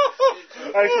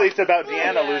 Actually, it's about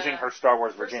Deanna losing her Star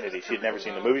Wars virginity. She had never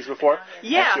seen the movies before.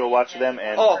 Yeah. And she'll watch them,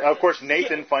 and of course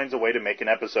Nathan finds a way to make an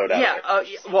episode out of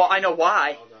it. Well, I know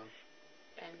why.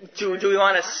 Do we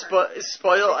want to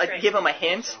spoil? Give him a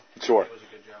hint. Sure.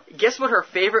 Guess what her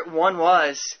favorite one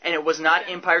was, and it was not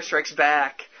Empire Strikes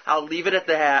Back. I'll leave it at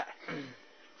that.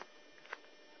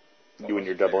 You and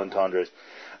your double entendres.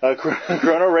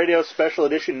 Chrono Radio Special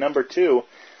Edition number 2.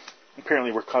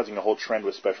 Apparently, we're causing a whole trend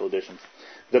with special editions.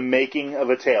 The Making of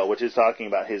a Tale, which is talking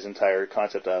about his entire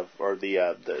concept of, or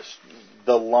the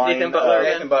line. Nathan Butler.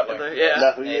 Nathan Butler.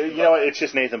 Yeah. You know what? It's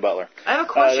just Nathan Butler. I have a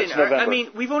question. I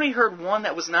mean, we've only heard one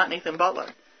that was not Nathan Butler.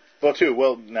 Well, 2.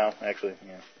 Well, no, actually,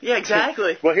 yeah. Yeah,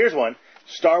 exactly. Well, here's one.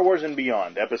 Star Wars and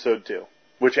Beyond, Episode 2,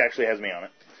 which actually has me on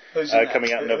it. Who's in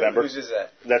coming out in November. Whose is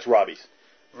that? That's Robbie's.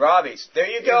 Robbie's. There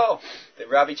you go. The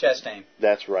Robbie Chastain.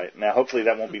 That's right. Now, hopefully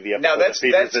that won't be the episode that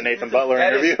features the Nathan Butler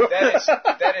interview.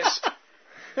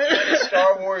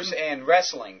 Star Wars and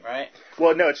wrestling, right?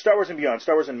 Well, no, it's Star Wars and Beyond.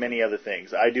 Star Wars and many other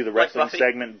things. I do the wrestling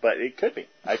segment, but it could be.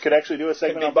 I could actually do a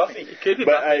segment on Buffy. It could be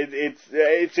but Buffy.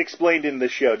 It's explained in the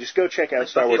show. Just go check out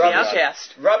Star Wars and Beyond.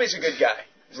 Outcast. Robbie's a good guy.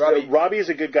 Robbie is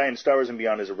a good guy, and Star Wars and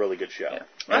Beyond is a really good show. Yeah.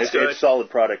 And it's a solid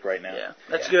product right now. Yeah,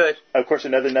 that's good. Of course,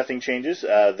 another Nothing Changes.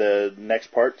 The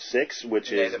next part, 6,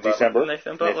 which is December.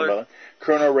 Nathan Butler.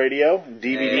 Chrono Radio,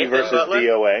 DVD versus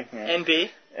DOA. Yeah. NB.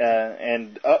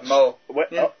 And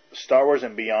Star Wars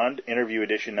and Beyond, interview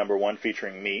edition number 1,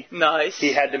 featuring me. Nice.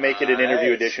 He had to make it an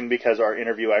interview edition because our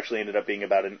interview actually ended up being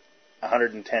about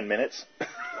 110 minutes.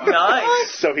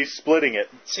 Nice. So he's splitting it.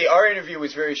 See, our interview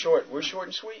was very short. We're short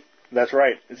and sweet. That's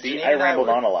right. See, I rambled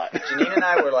on a lot. Janine and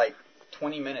I were like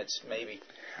 20 minutes, maybe.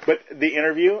 But the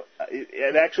interview,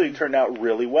 it actually turned out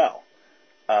really well.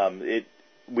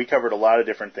 We covered a lot of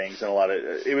different things, and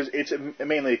it's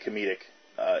mainly a comedic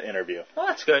interview. Oh,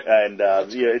 that's good. And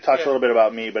it talks a little bit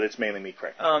about me, but it's mainly me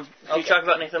correcting. Do you talk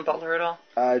about Nathan Butler at all?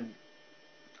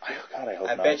 God, I hope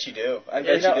I not. bet you do. I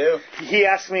bet you do. He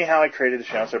asked me how I created the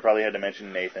show, so I probably had to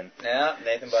mention Nathan. Yeah,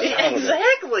 Nathan Butler. Yeah,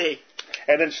 exactly.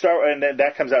 And then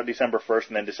that comes out December 1st,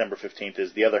 and then December 15th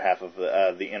is the other half of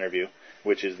the interview,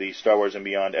 which is the Star Wars and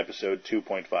Beyond episode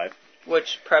 2.5.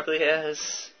 Which probably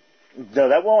has... No,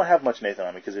 that won't have much Nathan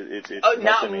on me because it's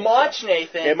not much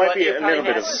Nathan. It might but be it a little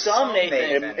bit of some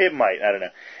Nathan. It might. I don't know.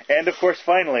 And of course,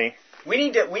 finally, we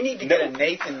need to get a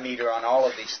Nathan meter on all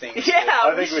of these things.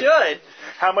 Yeah, we should.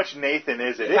 How much Nathan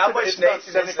is it? It's about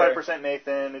 75%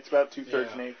 Nathan. It's about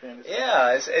 2/3 Nathan.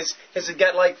 Has it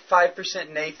got like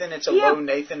 5% Nathan? It's a low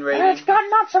Nathan rating. It's got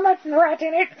not so much rat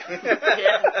in it.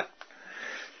 Yeah.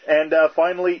 And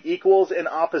finally, Equals and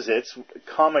Opposites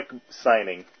comic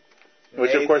signing.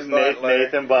 Which, of course,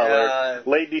 Nathan Butler.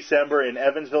 Late December in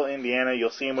Evansville, Indiana. You'll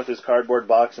see him with his cardboard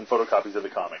box and photocopies of the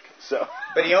comic. So.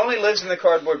 But he only lives in the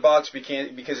cardboard box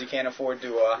because he can't afford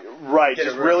to Right.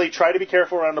 Just really try to be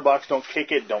careful around the box. Don't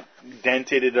kick it. Don't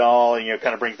dent it at all. And, it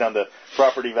kind of brings down the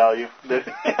property value. But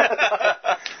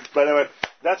anyway,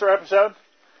 that's our episode.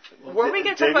 Were we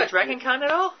going to talk about Dragon Con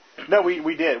at all? No,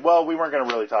 we did. Well, we weren't going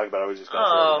to really talk about it. I was just going to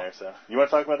throw it in there. So, you want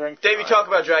to talk about Dragon Con? Davey, talk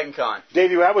about Dragon Con.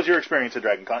 Davey, how was your experience at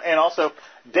Dragon Con? And also,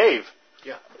 Dave.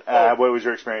 Yeah. What was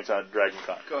your experience on Dragon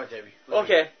Con? Go ahead, Davey.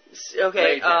 Okay.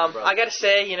 I got to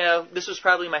say, this was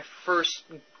probably my first,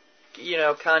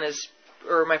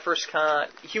 my first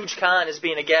huge con as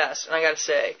being a guest. And I got to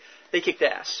say, they kicked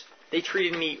ass. They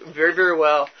treated me very, very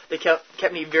well. They kept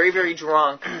me very, very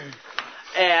drunk.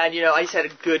 And, I just had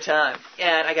a good time.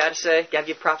 And I gotta say, gotta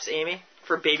give props to Amy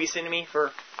for babysitting me for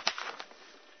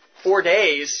 4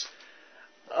 days,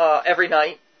 every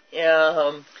night.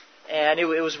 And it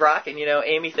was rocking,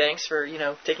 Amy, thanks for,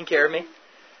 taking care of me.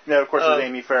 Yeah, of course, there's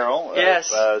Amy Farrell.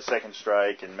 Yes. Second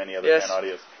Strike and many other fan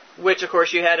audios. Which, of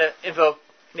course, you had to invoke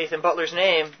Nathan Butler's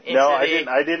name. No, I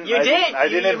didn't. You did. I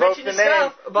didn't invoke the name.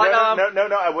 Stuff, but,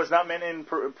 no. I was not meant in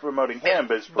promoting him,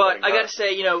 but I got to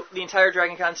say, the entire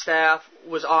Dragon Con staff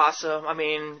was awesome. I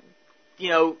mean,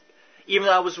 even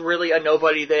though I was really a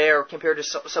nobody there compared to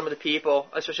some of the people,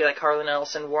 especially like Harlan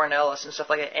Ellison, Warren Ellis, and stuff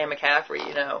like that, Ann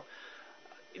McCaffrey,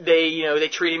 they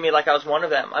treated me like I was one of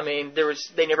them. I mean,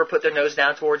 they never put their nose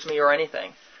down towards me or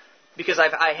anything. Because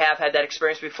I have had that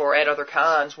experience before at other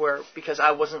cons where, because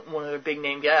I wasn't one of their big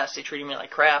name guests, they treated me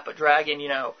like crap. But Dragon,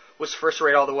 was first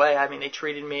rate all the way. I mean, they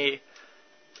treated me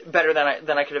better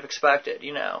than I could have expected.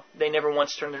 They never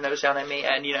once turned their nose down at me.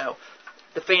 And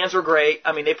the fans were great.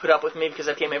 I mean, they put up with me because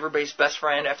I became everybody's best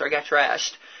friend after I got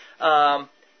trashed.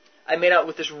 I made out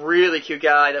with this really cute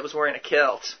guy that was wearing a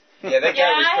kilt. Yeah, that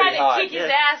guy was pretty hot. I had to kick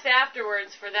his ass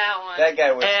afterwards for that one. That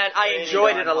guy was. And I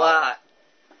enjoyed it a lot.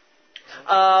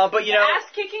 But the ass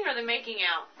kicking or the making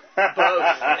out? Both.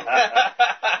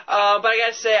 But I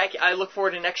gotta say, I look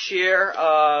forward to next year.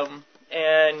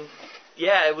 And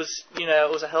yeah, it was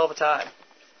a hell of a time.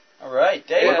 All right,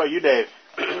 Dave. What about you, Dave?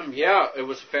 Yeah, it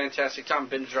was a fantastic time.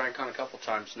 Been to Dragon Con a couple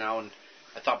times now, and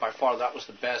I thought by far that was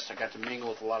the best. I got to mingle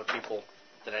with a lot of people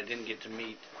that I didn't get to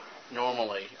meet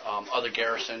normally. Other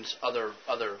garrisons, other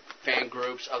fan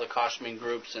groups, other costuming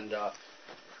groups, and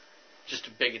just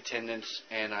a big attendance,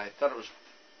 and I thought it was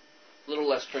a little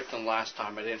less strict than last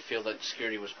time. I didn't feel that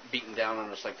security was beating down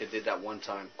on us like they did that one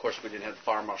time. Of course, we didn't have the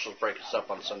fire marshals break us up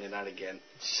on Sunday night again,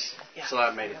 so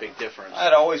that made a big difference.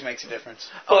 That always makes a difference.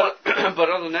 But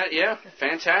other than that, yeah,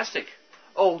 fantastic.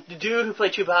 Oh, the dude who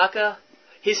played Chewbacca,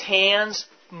 his hands,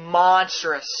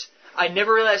 monstrous. I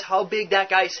never realized how big that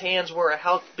guy's hands were,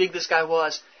 how big this guy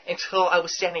was, until I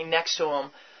was standing next to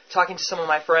him, talking to some of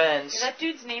my friends. Yeah, that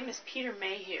dude's name is Peter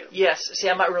Mayhew. Yes. See,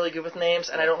 I'm not really good with names,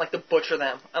 and I don't like to butcher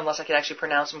them unless I can actually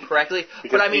pronounce them correctly.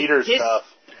 Because but I mean, Peter's tough.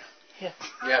 Yeah.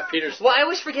 Yeah, Peter's. Well, I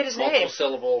always forget his name. Multiple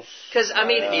syllables. Because I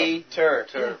mean, Peter.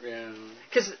 Yeah.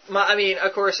 Because I mean,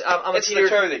 of course, I'm it's a Peter. The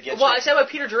tur that gets well, you. I said I'm a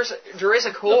Peter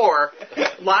Jurassic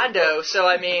Londo, so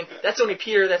I mean, that's only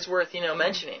Peter that's worth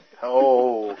mentioning.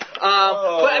 Oh. But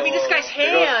I mean, this guy's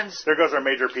hands. There goes our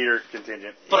Major Peter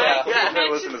contingent. Yeah.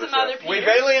 Listen to the Other show. We've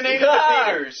alienated the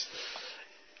Peters.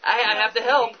 I have to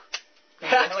help.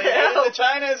 The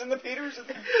Chinas and the Peters.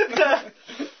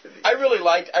 I really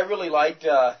liked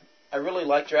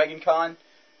Dragon Con,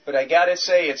 but I gotta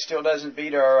say it still doesn't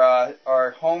beat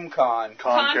our home con.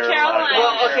 Con Carolina.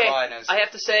 Well, okay. I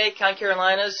have to say, Con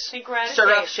Carolinas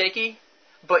started off shaky,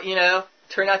 but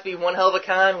turned out to be one hell of a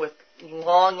con with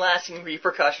long-lasting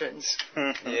repercussions.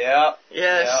 Yeah.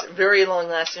 Yes, very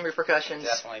long-lasting repercussions.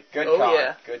 Definitely. Good con.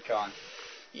 Yeah. Good con.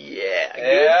 Yeah,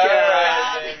 good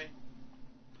con. Baby.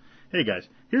 Hey guys,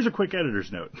 here's a quick editor's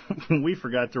note. We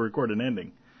forgot to record an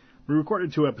ending. We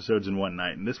recorded 2 episodes in one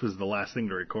night, and this was the last thing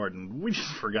to record, and we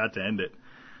just forgot to end it.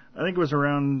 I think it was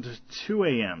around 2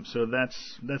 a.m., so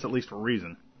that's at least a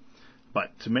reason.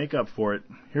 But to make up for it,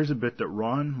 here's a bit that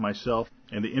Ron, myself,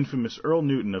 and the infamous Earl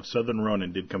Newton of Southern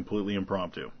Ronin did completely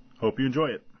impromptu. Hope you enjoy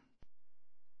it.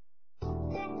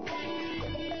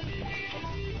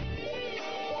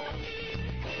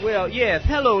 Well, yes,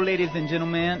 hello ladies and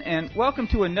gentlemen, and welcome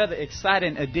to another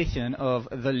exciting edition of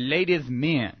The Ladies'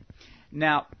 Men.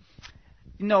 Now,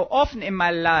 often in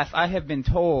my life I have been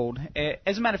told,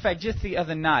 as a matter of fact, just the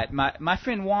other night, my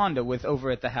friend Wanda was over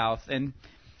at the house, and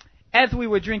as we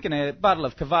were drinking a bottle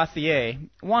of Cavassier,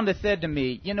 Wanda said to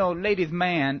me, ladies'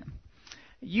 man,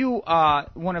 you are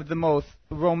one of the most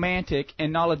romantic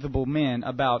and knowledgeable men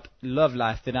about love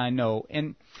life that I know,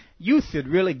 and you should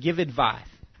really give advice.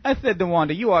 I said to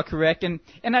Wanda, you are correct, and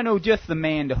I know just the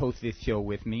man to host this show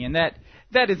with me, and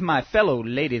that is my fellow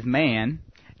ladies' man,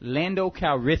 Lando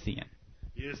Calrissian.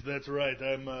 Yes, that's right.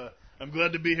 I'm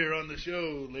glad to be here on the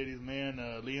show, ladies' man.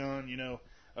 Leon,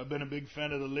 I've been a big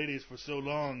fan of the ladies for so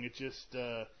long. It's just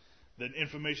that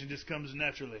information just comes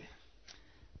naturally.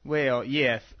 Well,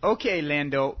 yes. Okay,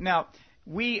 Lando. Now,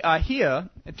 we are here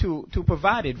to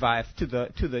provide advice to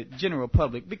the general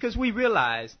public because we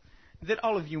realize that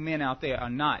all of you men out there are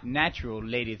not natural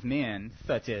ladies' men,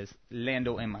 such as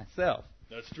Lando and myself.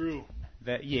 That's true.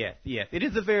 Yes. It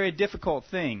is a very difficult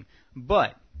thing,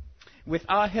 but with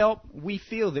our help, we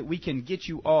feel that we can get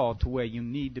you all to where you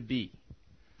need to be.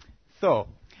 So,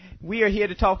 we are here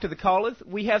to talk to the callers.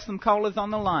 We have some callers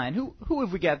on the line. Who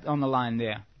have we got on the line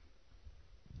there?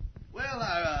 Well,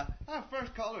 our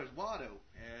first caller is RotO,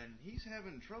 and he's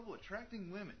having trouble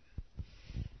attracting women.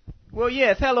 Well,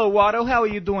 yes. Hello, RotO. How are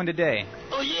you doing today?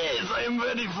 Oh, yes. I am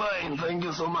very fine. Thank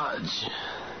you so much.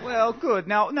 Well, good.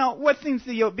 Now, what seems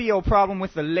to be your problem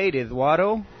with the ladies,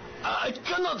 RotO? I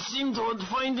cannot seem to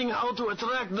finding how to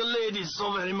attract the ladies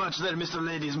so very much there, Mr.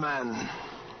 Ladies' Man.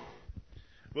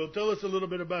 Well, tell us a little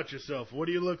bit about yourself. What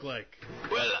do you look like?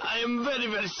 Well, I am very,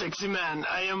 very sexy man.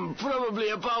 I am probably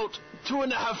about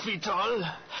 2.5 feet tall.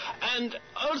 And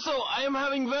also, I am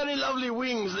having very lovely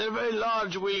wings. They're very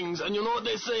large wings. And you know what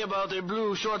they say about a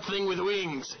blue short thing with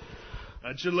wings?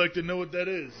 I'd sure like to know what that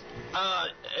is.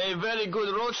 A very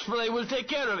good roach spray will take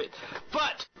care of it.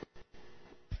 But...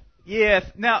 Yes.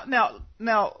 Now,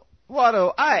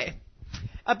 RotO,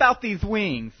 about these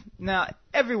wings. Now,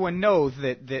 everyone knows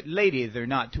that ladies are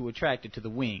not too attracted to the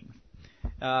wings.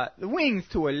 The wings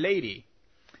to a lady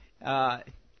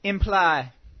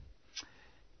imply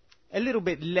a little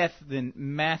bit less than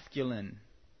masculine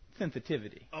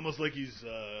sensitivity. Almost like he's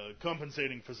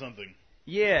compensating for something.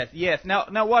 Yes. Now,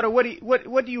 RotO,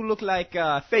 what do you look like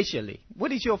facially?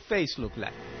 What does your face look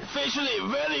like? Facially,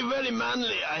 very, very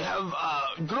manly. I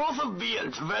have growth of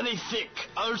beard, very thick.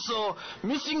 Also,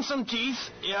 missing some teeth.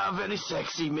 Yeah, very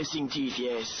sexy, missing teeth,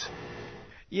 yes.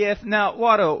 Yes. Now,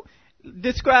 RotO,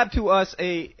 describe to us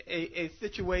a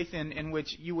situation in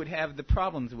which you would have the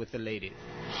problems with the ladies.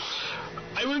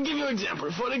 I will give you an example.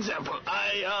 For example,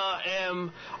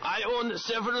 I own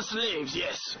several slaves,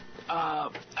 yes.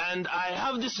 And I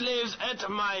have the slaves at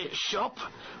my shop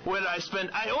where I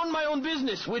own my own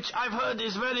business, which I've heard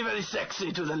is very, very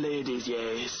sexy to the ladies,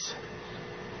 yes.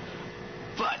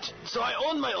 But, so I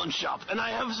own my own shop, and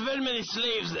I have very many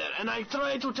slaves there, and I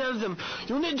try to tell them,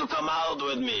 you need to come out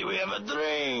with me, we have a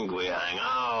drink, we hang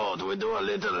out, we do a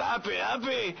little happy,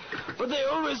 but they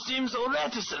always seem so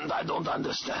reticent, I don't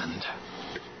understand.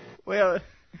 Well,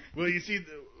 you see,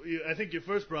 I think your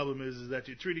first problem is that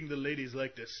you're treating the ladies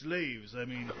like they're slaves. I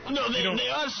mean... No, they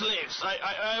are slaves.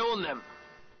 I own them.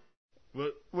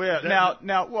 Well, now,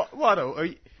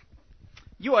 RotO,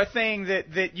 You are saying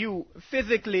that you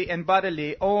physically and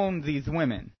bodily own these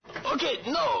women. Okay,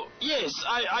 no, yes,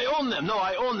 I own them. No,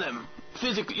 I own them.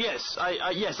 Physically, yes,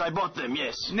 I bought them,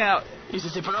 yes. Now, is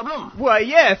this a problem? Why,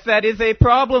 yes, that is a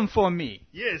problem for me.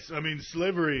 Yes, I mean,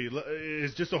 slavery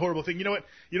is just a horrible thing. You know what?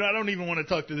 I don't even want to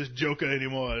talk to this joker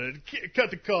anymore.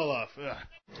 Cut the call off. Ugh.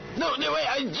 No, wait,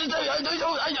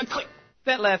 I click.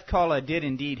 That last caller did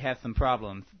indeed have some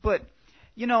problems, but,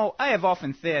 I have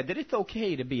often said that it's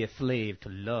okay to be a slave to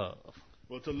love.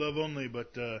 Well, to love only,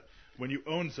 but when you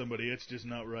own somebody, it's just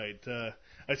not right.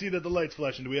 I see that the light's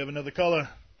flashing. Do we have another caller?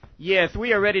 Yes,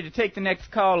 we are ready to take the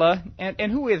next caller.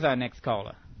 And who is our next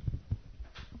caller?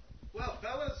 Well,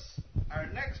 fellas, our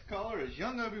next caller is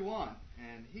young Obi-Wan,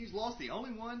 and he's lost the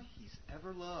only one he's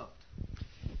ever loved.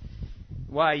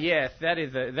 Why, yes, that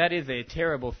is a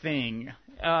terrible thing.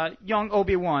 Young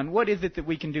Obi-Wan, what is it that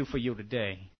we can do for you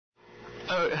today?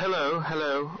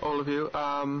 Hello, all of you.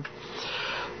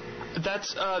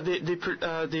 That's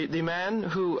the man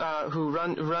who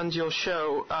runs your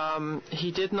show.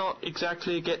 He did not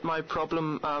exactly get my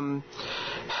problem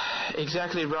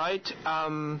exactly right.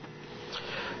 I'm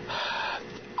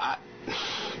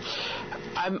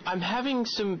having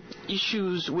some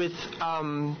issues with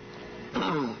my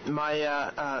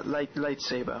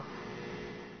lightsaber.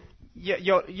 Yeah,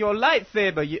 your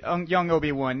lightsaber, young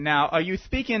Obi-Wan. Now, are you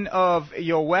speaking of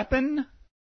your weapon?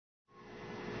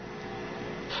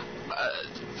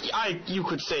 You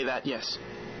could say that, yes.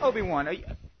 Obi-Wan,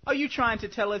 are you trying to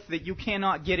tell us that you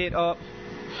cannot get it up?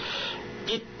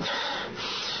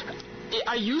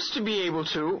 I used to be able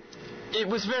to. It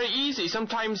was very easy.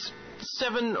 Sometimes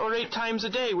 7 or 8 times a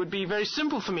day would be very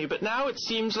simple for me, but now it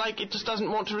seems like it just doesn't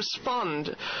want to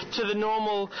respond to the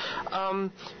normal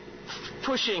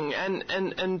pushing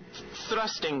and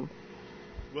thrusting.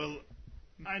 Well,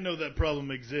 I know that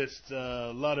problem exists.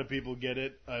 A lot of people get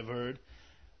it, I've heard.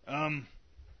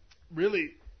 Really,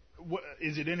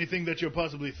 is it anything that you're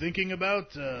possibly thinking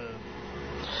about?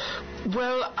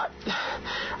 Well,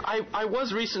 I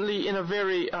was recently in a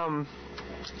very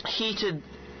heated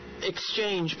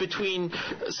exchange between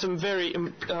some very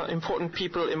important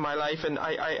people in my life, and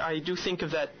I do think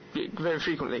of that very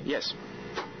frequently, yes.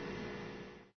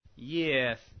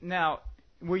 Yes. Now,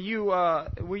 were you a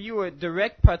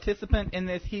direct participant in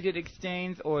this heated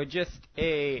exchange, or just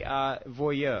a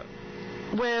voyeur?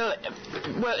 Well,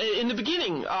 in the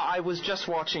beginning, I was just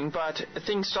watching, but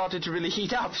things started to really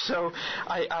heat up, so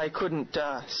I couldn't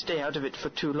stay out of it for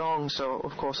too long, so,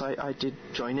 of course, I did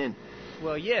join in.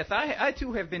 Well, yes, I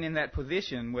too have been in that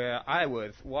position where I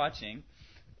was watching,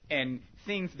 and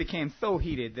things became so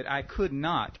heated that I could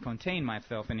not contain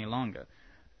myself any longer.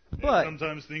 But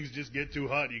sometimes things just get too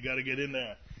hot. You got to get in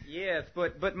there. Yes,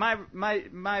 but my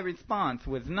response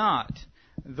was not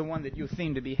the one that you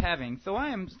seem to be having, so I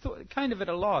am kind of at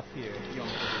a loss here, young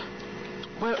lady.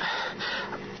 Well,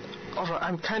 all right,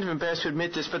 I'm kind of embarrassed to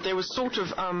admit this, but there was sort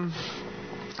of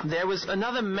there was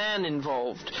another man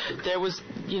involved. There was,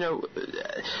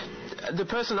 the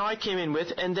person I came in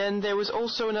with, and then there was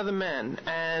also another man,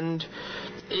 and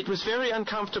it was very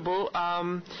uncomfortable.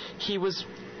 He was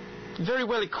very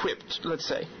well equipped, let's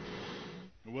say.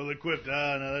 Well equipped?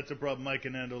 Now that's a problem I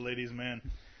can handle, ladies, man.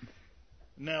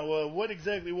 Now, what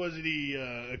exactly was it he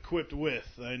equipped with?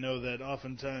 I know that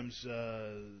oftentimes,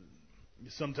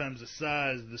 sometimes the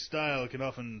size, the style can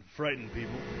often frighten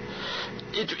people.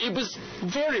 It was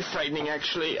very frightening,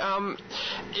 actually.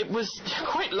 It was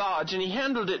quite large, and he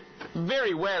handled it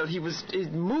very well. He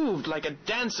moved like a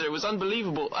dancer. It was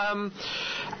unbelievable. And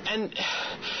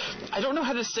I don't know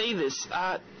how to say this.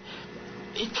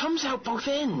 It comes out both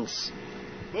ends.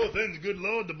 Both ends, good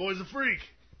Lord, the boy's a freak.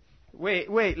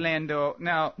 Wait, Lando.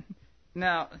 Now,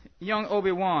 young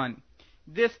Obi-Wan,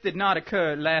 this did not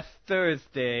occur last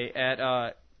Thursday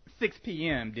at 6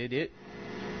 p.m., did it?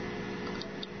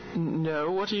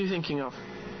 No, what are you thinking of?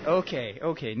 Okay,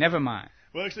 never mind.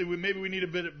 Well, actually, maybe we need a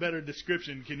bit better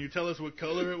description. Can you tell us what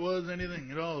color it was,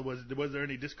 anything at all? Was there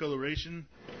any discoloration?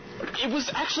 It was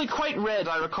actually quite red,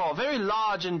 I recall. Very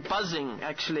large and buzzing,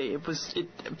 actually. It was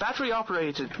battery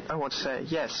operated, I want to say,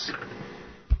 yes.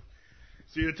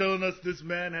 So you're telling us this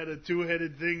man had a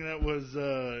two-headed thing that was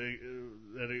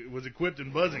equipped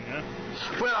and buzzing, huh?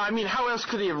 Well, I mean, how else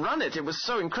could he have run it? It was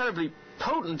so incredibly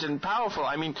potent and powerful.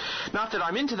 I mean, not that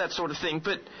I'm into that sort of thing,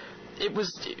 but it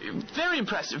was very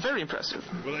impressive, very impressive.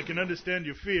 Well, I can understand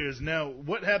your fears. Now,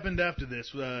 what happened after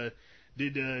this?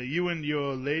 Did you and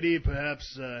your lady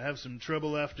perhaps have some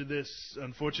trouble after this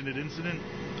unfortunate incident?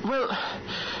 Well,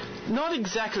 not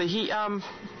exactly. He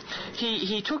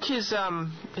took his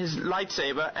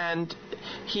lightsaber and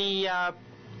he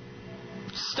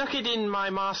stuck it in my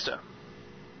master.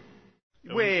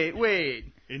 Wait.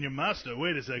 In your master.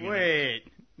 Wait a second. Wait.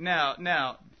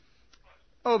 Now,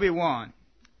 Obi-Wan,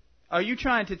 are you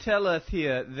trying to tell us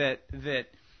here that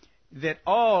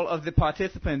all of the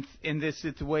participants in this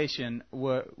situation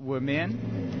were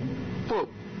men? Well,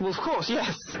 of course,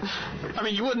 yes. I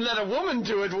mean, you wouldn't let a woman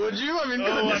do it, would you? I mean,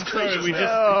 I'm sorry. We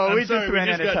just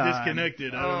got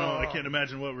disconnected. I don't know. I can't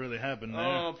imagine what really happened there.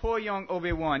 Oh, poor young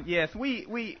Obi-Wan. Yes,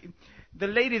 the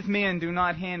ladies' men do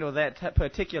not handle that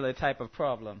particular type of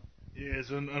problem. Yes,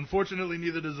 unfortunately,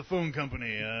 neither does the phone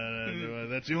company.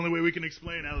 That's the only way we can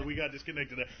explain how we got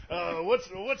disconnected. What's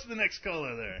the next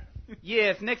caller there?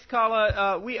 Yes, next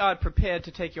caller. We are prepared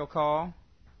to take your call.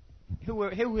 Who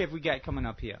have we got coming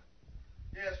up here?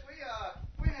 Yes,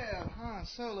 we have Han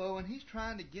Solo, and he's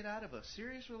trying to get out of a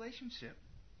serious relationship.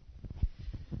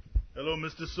 Hello,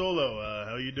 Mr. Solo.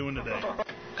 How are you doing today?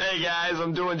 Hey, guys,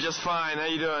 I'm doing just fine. How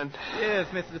you doing? Yes,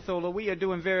 Mr. Solo, we are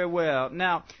doing very well.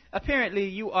 Now, apparently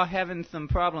you are having some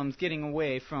problems getting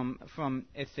away from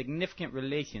a significant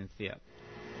relationship.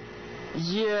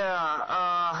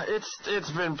 Yeah,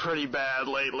 it's been pretty bad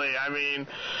lately. I mean,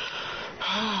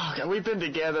 God, we've been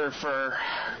together for...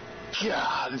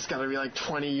 God, it's got to be like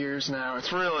 20 years now.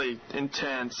 It's really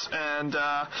intense. And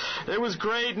it was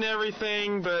great and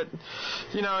everything, but,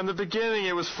 in the beginning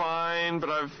it was fine, but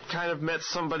I've kind of met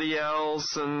somebody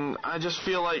else, and I just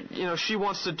feel like, she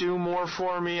wants to do more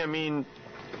for me. I mean,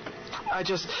 I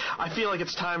feel like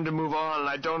it's time to move on, and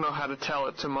I don't know how to tell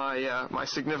it to my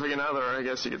significant other, I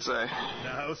guess you could say.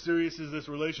 Now, how serious is this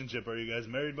relationship? Are you guys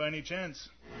married by any chance?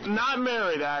 Not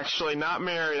married, actually. Not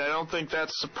married. I don't think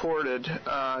that's supported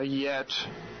yet,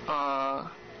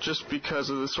 just because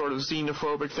of the sort of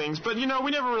xenophobic things. But, we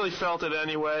never really felt it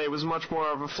anyway. It was much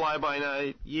more of a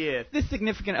fly-by-night. Yeah. This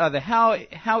significant other, how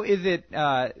is it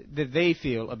that they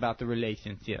feel about the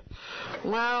relationship?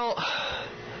 Well...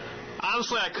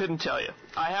 Honestly, I couldn't tell you.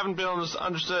 I haven't been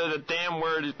understood a damn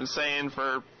word he's been saying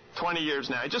for 20 years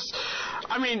now.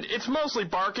 It's mostly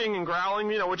barking and growling,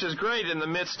 which is great in the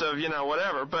midst of,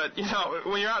 whatever. But,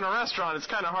 when you're out in a restaurant, it's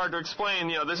kind of hard to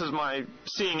explain, this is my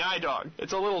seeing eye dog.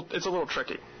 It's a little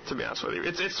tricky, to be honest with you.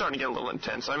 It's starting to get a little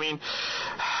intense.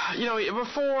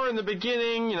 Before, in the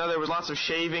beginning, there was lots of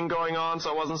shaving going on,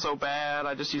 so it wasn't so bad.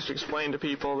 I just used to explain to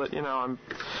people that, I'm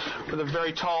with a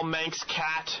very tall Manx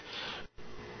cat.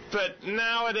 But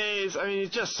nowadays, he's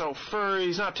just so furry.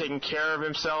 He's not taking care of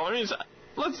himself.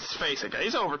 Let's face it, guys.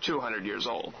 He's over 200 years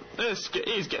old.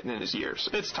 He's getting in his years.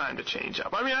 It's time to change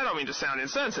up. I don't mean to sound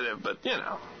insensitive, but,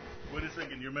 Wait a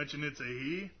second. You're mentioning it's a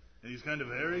he? And he's kind of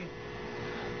hairy?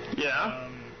 Yeah.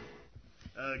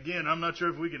 Again, I'm not sure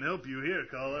if we can help you here,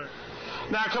 caller.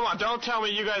 Now, come on. Don't tell me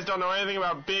you guys don't know anything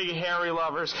about big, hairy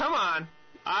lovers. Come on.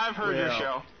 I've heard your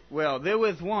show. Well, there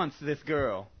was once this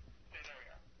girl.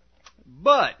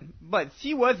 But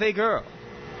she was a girl.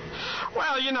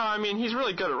 Well, he's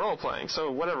really good at role-playing,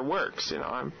 so whatever works,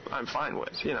 I'm fine with,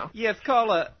 Yes,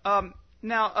 caller.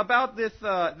 Now, about this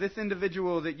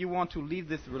individual that you want to leave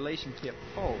this relationship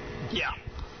for. Yeah.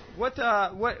 What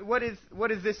is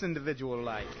this individual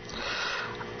like?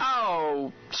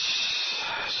 Oh,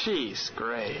 she's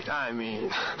great.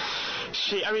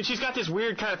 She's got this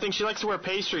weird kind of thing. She likes to wear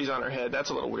pastries on her head. That's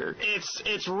a little weird.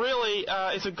 It's really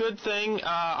it's a good thing.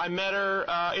 I met her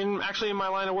in my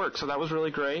line of work, so that was really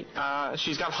great.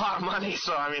 She's got a lot of money,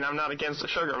 so I'm not against a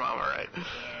sugar mama, right?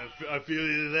 I feel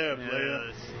you there,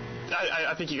 player.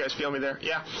 I think you guys feel me there.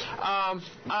 Yeah.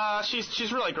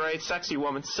 She's really great. Sexy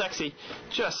woman. Sexy.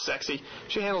 Just sexy.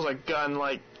 She handles a gun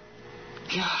like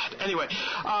God. Anyway.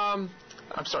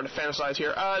 I'm starting to fantasize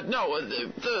here.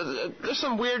 There's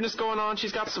some weirdness going on.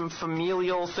 She's got some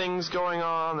familial things going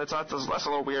on. That's a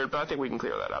little weird, but I think we can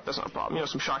clear that up. That's not a problem.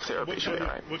 Some shock therapy should be all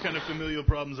right. What kind of familial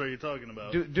problems are you talking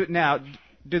about?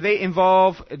 Do they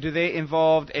involve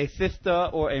a sister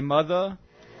or a mother?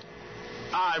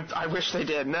 I wish they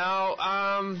did. No,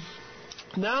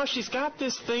 she's got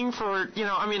this thing for,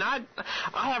 I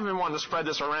haven't been wanting to spread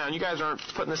this around. You guys aren't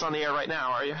putting this on the air right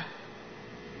now, are you?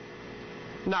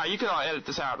 No, you can all edit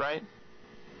this out, right?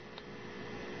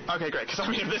 Okay, great, because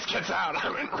if this gets out,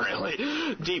 I'm in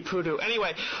really deep hoodoo.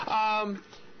 Anyway, so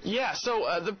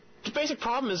the basic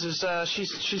problem is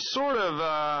she's sort of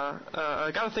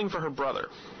got a thing for her brother.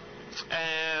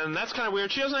 And that's kind of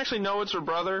weird. She doesn't actually know it's her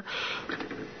brother,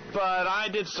 but I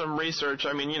did some research.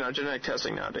 Genetic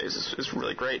testing nowadays is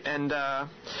really great. And I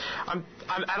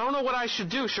don't know what I should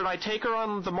do. Should I take her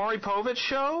on the Maury Povich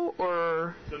show,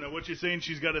 or? So now what you're saying,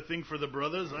 she's got a thing for the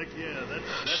brothers? No,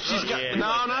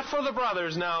 not for the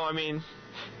brothers. No,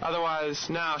 otherwise,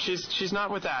 no, she's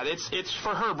not with that. It's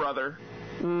for her brother.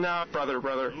 No, brother.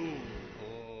 Ooh.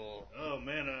 Oh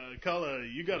man, Kala,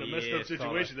 you got a messed up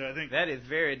situation there. I think that is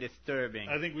very disturbing.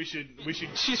 I think we should.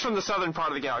 She's from the southern part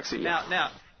of the galaxy.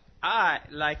 Now, I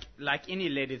like any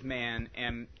ladies' man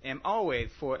am always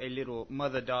for a little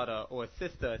mother-daughter or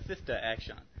sister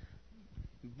action.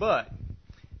 But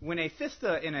when a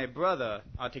sister and a brother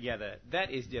are together,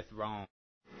 that is just wrong.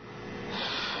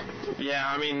 Yeah,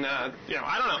 I mean, I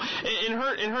don't know.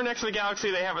 In her next of the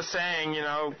galaxy, they have a saying,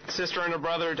 sister and a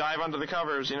brother dive under the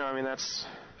covers. I mean, that's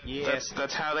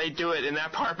how they do it in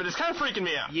that part. But it's kind of freaking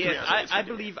me out. Yes, I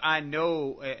believe I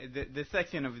know the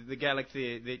section of the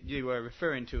galaxy that you were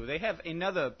referring to. They have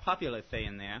another popular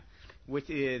saying there, which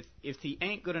is, if she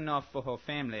ain't good enough for her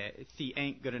family, she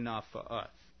ain't good enough for us.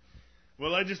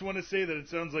 Well, I just want to say that it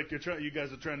sounds like you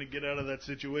guys are trying to get out of that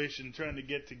situation, trying to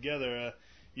get together.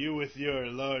 You with your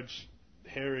large,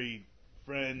 hairy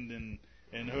friend,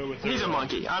 and her with her... He's a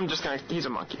monkey. He's a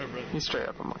monkey. He's straight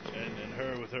up a monkey. And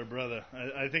her with her brother.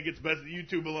 I think it's best that you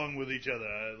two belong with each other.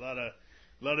 A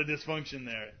lot of dysfunction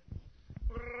there.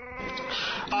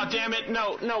 Oh, damn it.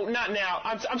 No, not now.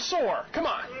 I'm sore. Come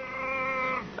on.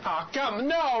 Oh, come.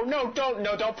 No,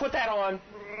 don't put that on.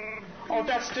 Oh,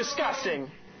 that's disgusting.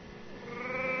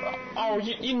 Oh,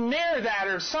 you near that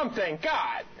or something.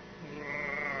 God.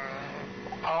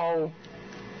 Oh,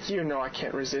 I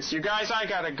can't resist you guys. I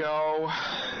gotta go.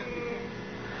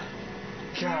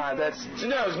 God,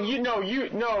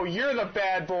 you're the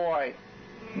bad boy.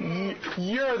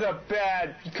 You're the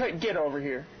bad. Get over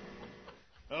here.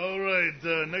 All right,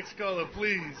 next caller,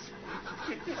 please.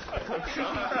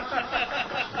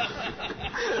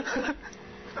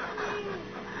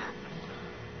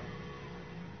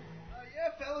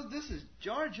 Fellas, this is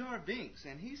Jar Jar Binks,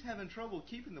 and he's having trouble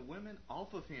keeping the women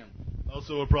off of him.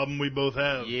 Also a problem we both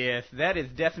have. Yes, that is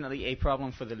definitely a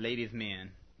problem for the ladies'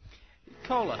 men.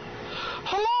 Cola.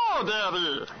 Hello,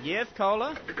 Daddy. Yes,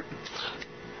 Cola?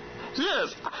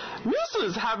 Yes,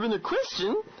 Missus having a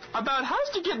question about how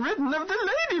to get rid of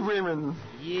the lady women.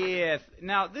 Yes.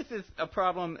 Now, this is a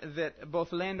problem that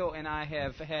both Lando and I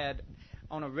have had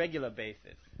on a regular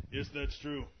basis. Yes, that's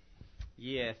true.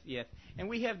 Yes. And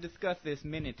we have discussed this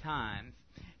many times.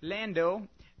 Lando,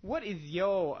 what is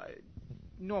your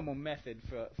normal method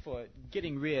for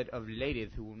getting rid of ladies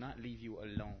who will not leave you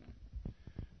alone?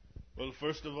 Well,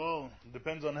 first of all, it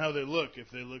depends on how they look. If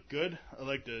they look good, I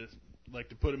like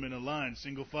to put them in a line,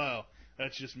 single file.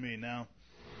 That's just me. Now,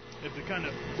 if they kind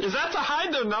of... Is that to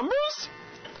hide their numbers?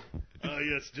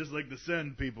 Yes, just like the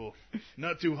Sand people.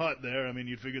 Not too hot there. I mean,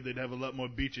 you'd figure they'd have a lot more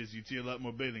beaches. You'd see a lot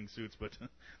more bathing suits, but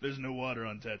there's no water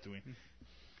on Tatooine.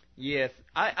 Yes,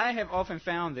 I have often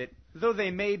found that though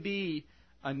they may be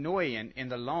annoying in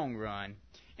the long run,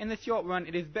 in the short run,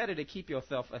 it is better to keep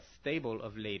yourself a stable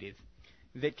of ladies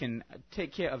that can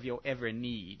take care of your every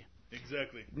need.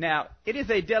 Exactly. Now, it is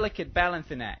a delicate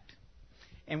balancing act.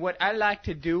 And what I like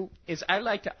to do is I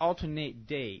like to alternate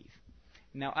days.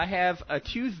 Now, I have a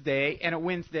Tuesday and a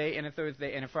Wednesday and a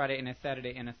Thursday and a Friday and a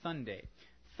Saturday and a Sunday.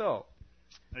 So,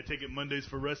 I take it Mondays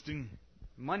for resting?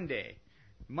 Monday,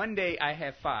 I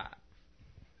have 5.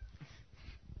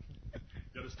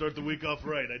 Got to start the week off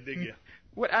right. I dig you.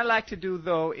 What I like to do,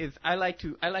 though, is I like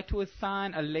to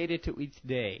assign a lady to each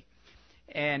day.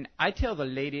 And I tell the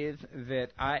ladies that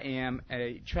I am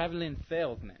a traveling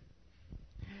salesman.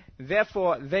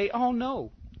 Therefore, they all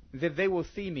know that they will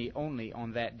see me only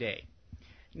on that day.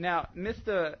 Now,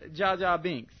 Mr. Jar Jar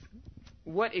Binks,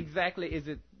 what exactly is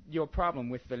it your problem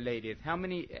with the ladies? How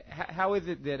is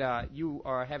it that you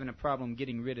are having a problem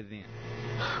getting rid of them?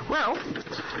 Well,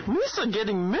 Mr.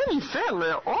 getting many family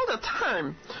all the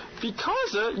time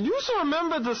because you still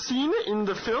remember the scene in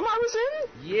the film I was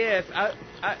in? Yes,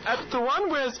 the one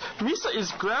where Mr.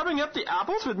 is grabbing up the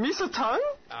apples with Mr. Tongue?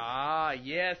 Ah,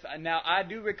 yes. Now, I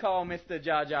do recall Mr.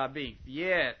 Jar Jar Binks.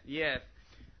 Yes.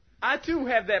 I, too,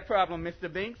 have that problem,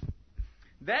 Mr. Binks.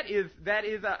 That is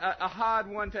a hard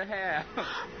one to have.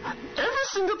 Every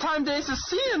single time there's a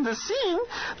scene in the scene,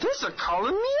 they're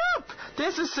calling me up.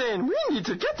 They're saying, we need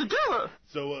to get together.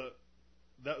 So,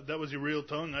 that was your real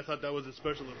tongue? I thought that was a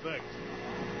special effect.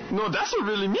 No, that's not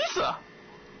really me, sir.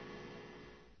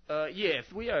 Yes,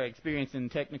 we are experiencing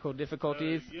technical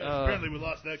difficulties. Apparently we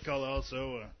lost that call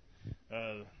also.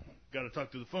 Got to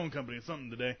talk to the phone company or something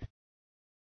today.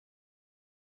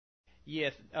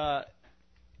 Yes,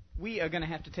 we are going to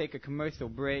have to take a commercial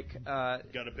break. Got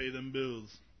to pay them bills.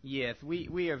 Yes,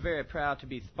 we are very proud to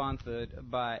be sponsored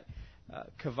by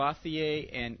Cavassier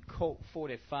and Colt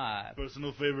 45.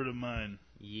 Personal favorite of mine.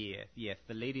 Yes,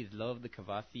 the ladies love the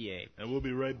Cavassier. And we'll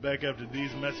be right back after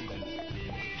these messages.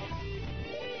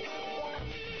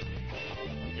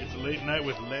 It's Late Night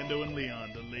with Lando and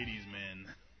Leon, the ladies'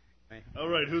 man. All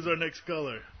right, who's our next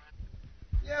caller?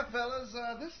 Yeah, fellas,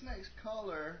 this next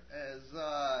caller is,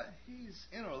 he's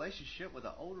in a relationship with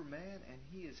an older man, and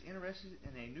he is interested in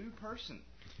a new person.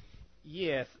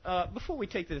 Yes, before we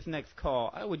take this next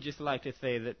call, I would just like to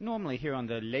say that normally here on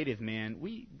the Ladies Man,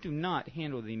 we do not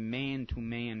handle the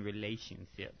man-to-man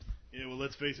relationships. Yeah, well,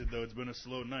 let's face it, though, it's been a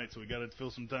slow night, so we gotta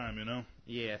fill some time, you know?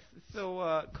 Yes,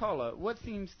 so, caller, what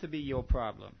seems to be your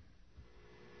problem?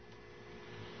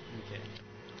 Okay.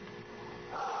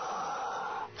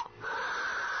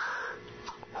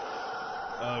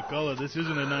 Caller, this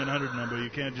isn't a 900 number. You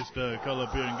can't just call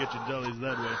up here and get your jollies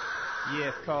that way.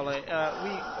 Yes, caller. We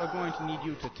are going to need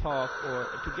you to talk or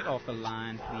to get off the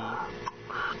line, please.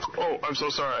 Oh, I'm so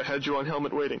sorry. I had you on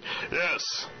helmet waiting.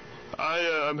 Yes.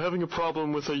 I'm having a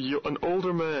problem with an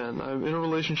older man. I'm in a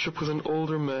relationship with an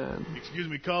older man. Excuse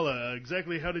me, caller.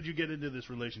 Exactly how did you get into this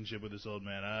relationship with this old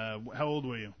man? How old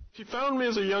were you? He found me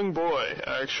as a young boy,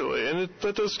 actually, and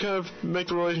that does kind of make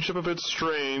the relationship a bit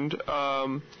strained.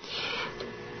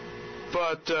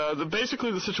 But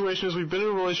basically the situation is we've been in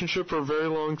a relationship for a very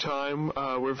long time.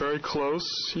 We're very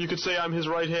close. You could say I'm his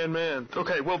right-hand man.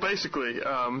 Okay, well, basically,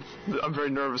 I'm very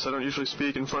nervous. I don't usually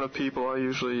speak in front of people. I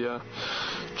usually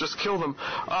just kill them.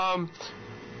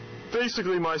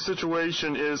 Basically, my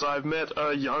situation is I've met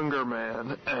a younger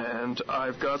man, and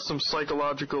I've got some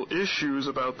psychological issues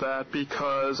about that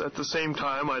because at the same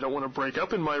time I don't want to break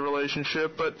up in my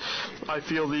relationship, but I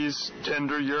feel these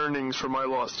tender yearnings for my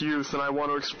lost youth, and I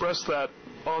want to express that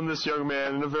on this young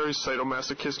man in a very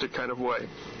sadomasochistic kind of way.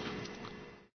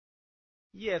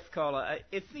 Yes, caller.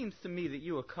 It seems to me that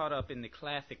you are caught up in the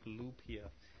classic loop here.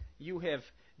 You have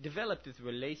developed this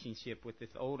relationship with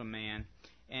this older man,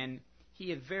 and he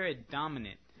is very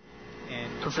dominant.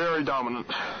 And very dominant.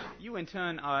 You, in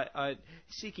turn, are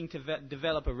seeking to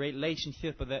develop a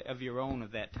relationship of your own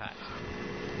of that type.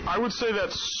 I would say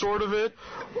that's sort of it.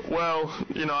 Well,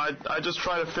 you know, I just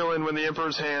try to fill in when the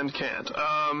emperor's hand can't.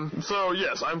 So,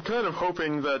 yes, I'm kind of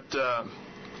hoping that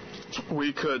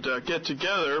we could get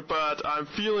together, but I'm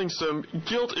feeling some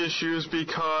guilt issues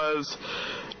because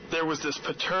there was this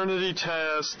paternity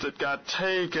test that got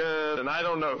taken, and I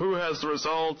don't know who has the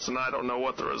results, and I don't know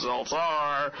what the results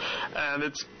are, and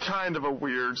it's kind of a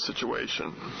weird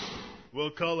situation. Well,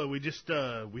 caller, we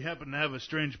happen to have a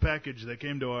strange package that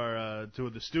came to our to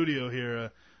the studio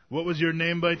here. What was your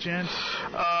name by chance?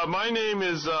 My name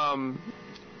is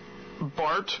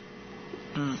Bart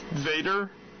Vader.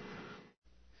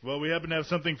 Well, we happen to have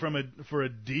something for a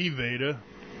D Vader.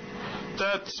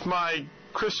 That's my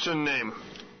Christian name.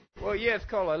 Well, yes,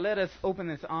 caller, let us open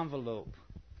this envelope.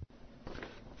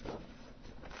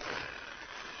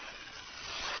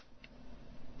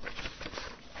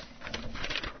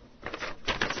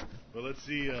 Well, let's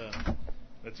see what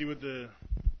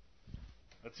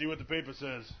the paper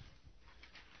says.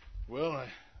 Well,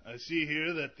 I see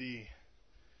here that the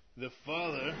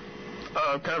father.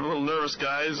 I'm kind of a little nervous,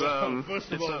 guys.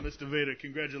 First of all, Mr. Vader,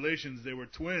 congratulations, they were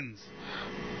twins.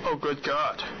 Oh, good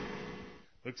God.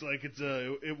 Looks like it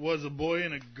was a boy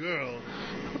and a girl.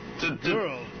 Did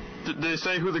they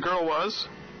say who the girl was?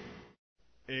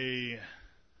 It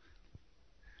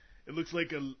looks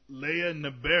like a Leia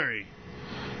Naberry.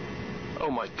 Oh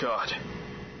my God.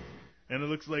 And it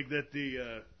looks like that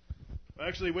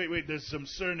actually, wait, there's some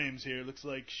surnames here. It looks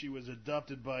like she was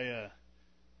adopted by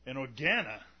an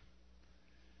Organa.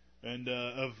 And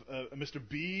of Mr.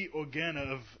 B.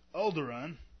 Organa of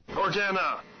Alderaan.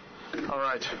 Organa!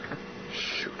 Alright.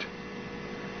 Shoot.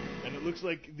 And it looks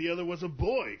like the other was a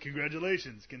boy.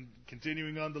 Congratulations.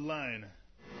 Continuing on the line.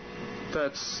 It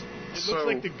looks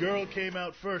like the girl came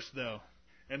out first, though.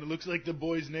 And it looks like the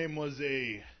boy's name was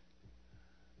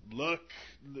Luke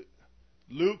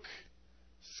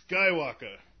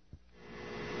Skywalker.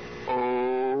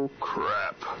 Oh,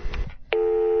 crap.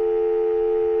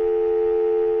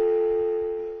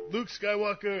 Luke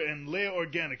Skywalker and Leia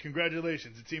Organa,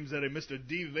 congratulations. It seems that a Mr.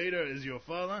 D. Vader is your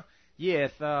father.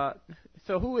 Yes,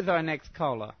 so who is our next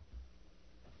caller?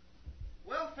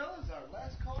 Well, fellas, our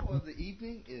last caller of the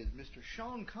evening is Mr.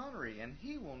 Sean Connery, and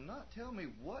he will not tell me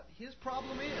what his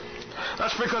problem is.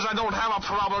 That's because I don't have a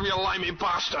problem, you limey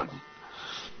bastard.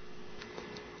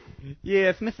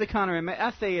 Yes, Mr. Connery, may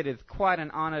I say it is quite an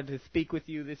honor to speak with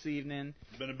you this evening.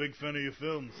 Been a big fan of your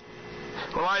films.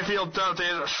 Well, I feel dirty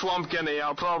as a swamp guinea.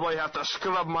 I'll probably have to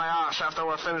scrub my ass after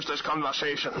we're finished this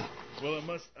conversation. Well,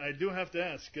 I do have to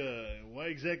ask, why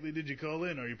exactly did you call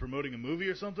in? Are you promoting a movie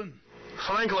or something?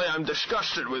 Frankly, I'm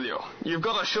disgusted with you. You've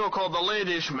got a show called The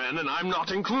Ladies' Men, and I'm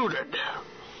not included.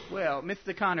 Well,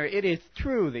 Mr. Connery, it is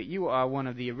true that you are one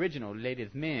of the original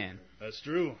Ladies' Men. That's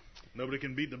true. Nobody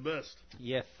can beat the best.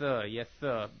 Yes, sir. Yes,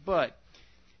 sir. But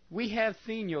we have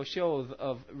seen your shows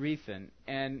of recent,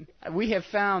 and we have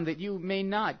found that you may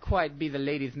not quite be the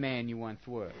ladies' man you once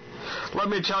were. Let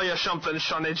me tell you something,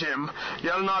 Sonny Jim.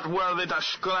 You're not worthy to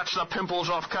scratch the pimples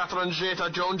off Catherine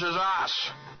Zeta-Jones's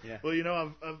ass. Yeah. Well, you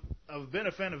know, I've been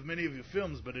a fan of many of your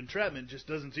films, but Entrapment just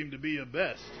doesn't seem to be your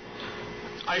best.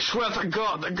 I swear to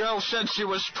God, the girl said she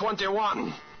was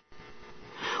 21.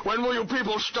 When will you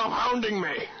people stop hounding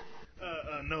me?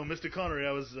 No, Mr.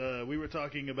 Connery, we were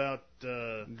talking about,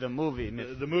 the movie.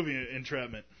 The movie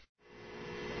Entrapment.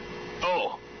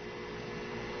 Oh.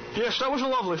 Yes, that was a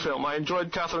lovely film. I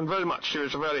enjoyed Catherine very much. She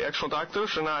was a very excellent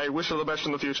actress, and I wish her the best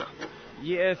in the future.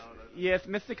 Yes,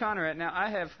 Mr. Connery. Now,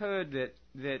 I have heard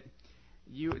that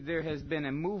there has been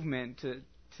a movement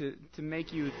to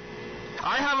make you...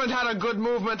 I haven't had a good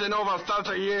movement in over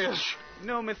 30 years.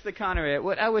 No, Mr. Connery.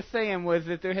 What I was saying was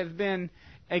that there has been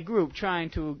a group trying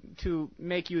to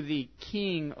make you the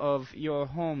king of your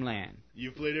homeland.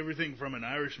 You've played everything from an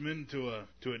Irishman to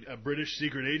a British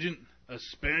secret agent, a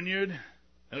Spaniard.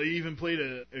 You even played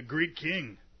a Greek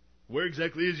king. Where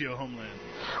exactly is your homeland?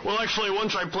 Well, actually,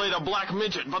 once I played a black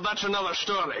midget, but that's another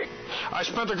story. I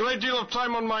spent a great deal of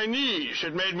time on my knees.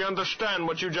 It made me understand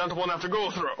what you gentlemen have to go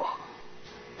through.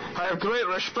 I have great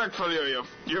respect for you.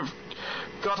 You've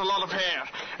got a lot of hair.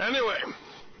 Anyway...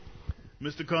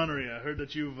 Mr. Connery, I heard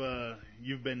that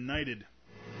you've been knighted.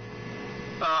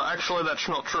 Actually, that's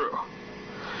not true.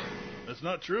 That's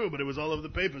not true, but it was all over the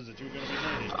papers that you were going to be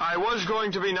knighted. I was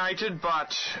going to be knighted,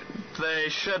 but they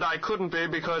said I couldn't be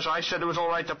because I said it was all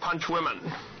right to punch women.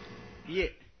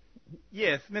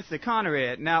 Yes, Mr.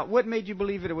 Connery. Now, what made you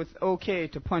believe that it was okay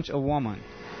to punch a woman?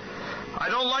 I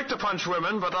don't like to punch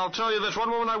women, but I'll tell you there's one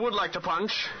woman I would like to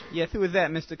punch. Yes, who is that,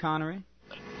 Mr. Connery?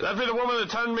 That'd be the woman that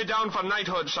turned me down for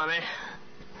knighthood, Sonny.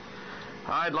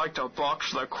 I'd like to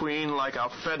box the Queen like a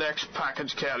FedEx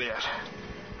package carrier.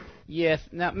 Yes.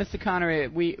 Now, Mr. Connery,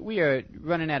 we are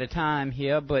running out of time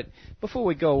here, but before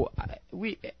we go,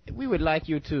 we would like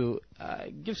you to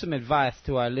give some advice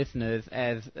to our listeners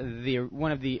as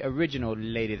one of the original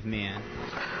ladies' men.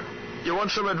 You want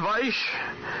some advice?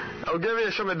 I'll give you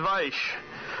some advice.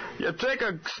 You take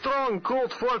a strong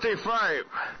Colt 45,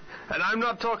 and I'm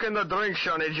not talking the drink,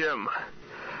 Sonny Jim.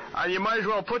 And you might as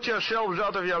well put yourselves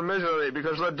out of your misery,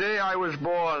 because the day I was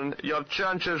born, your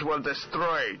chances were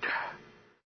destroyed.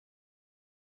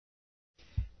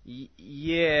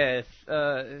 Yes,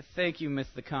 thank you,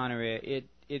 Mr. Connery.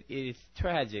 It is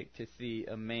tragic to see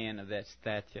a man of that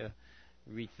stature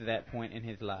reach that point in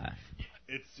his life.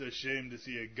 It's a shame to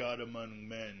see a god among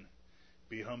men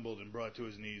be humbled and brought to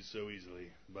his knees so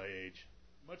easily by age.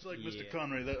 Much like Mr.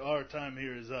 Connery, that our time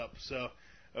here is up, so...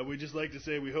 we'd just like to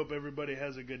say we hope everybody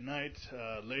has a good night.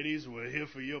 Ladies, we're here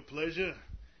for your pleasure.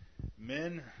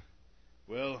 Men,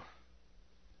 well,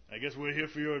 I guess we're here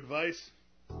for your advice.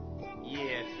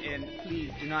 Yes, and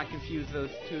please do not confuse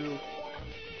those two.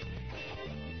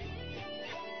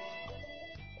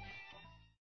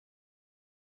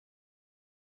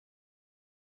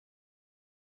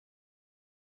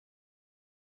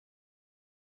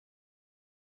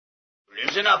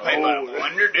 Lives in a pipe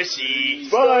under the sea.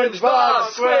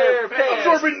 SpongeBob SquarePants.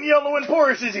 Absorbent yellow and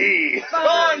porous is he.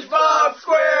 SpongeBob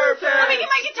SquarePants. Let me get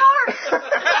my guitar.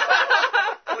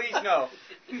 Please no.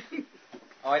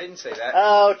 Oh, I didn't say that.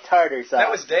 Oh, tartar sauce.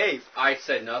 That was Dave. I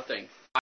said nothing.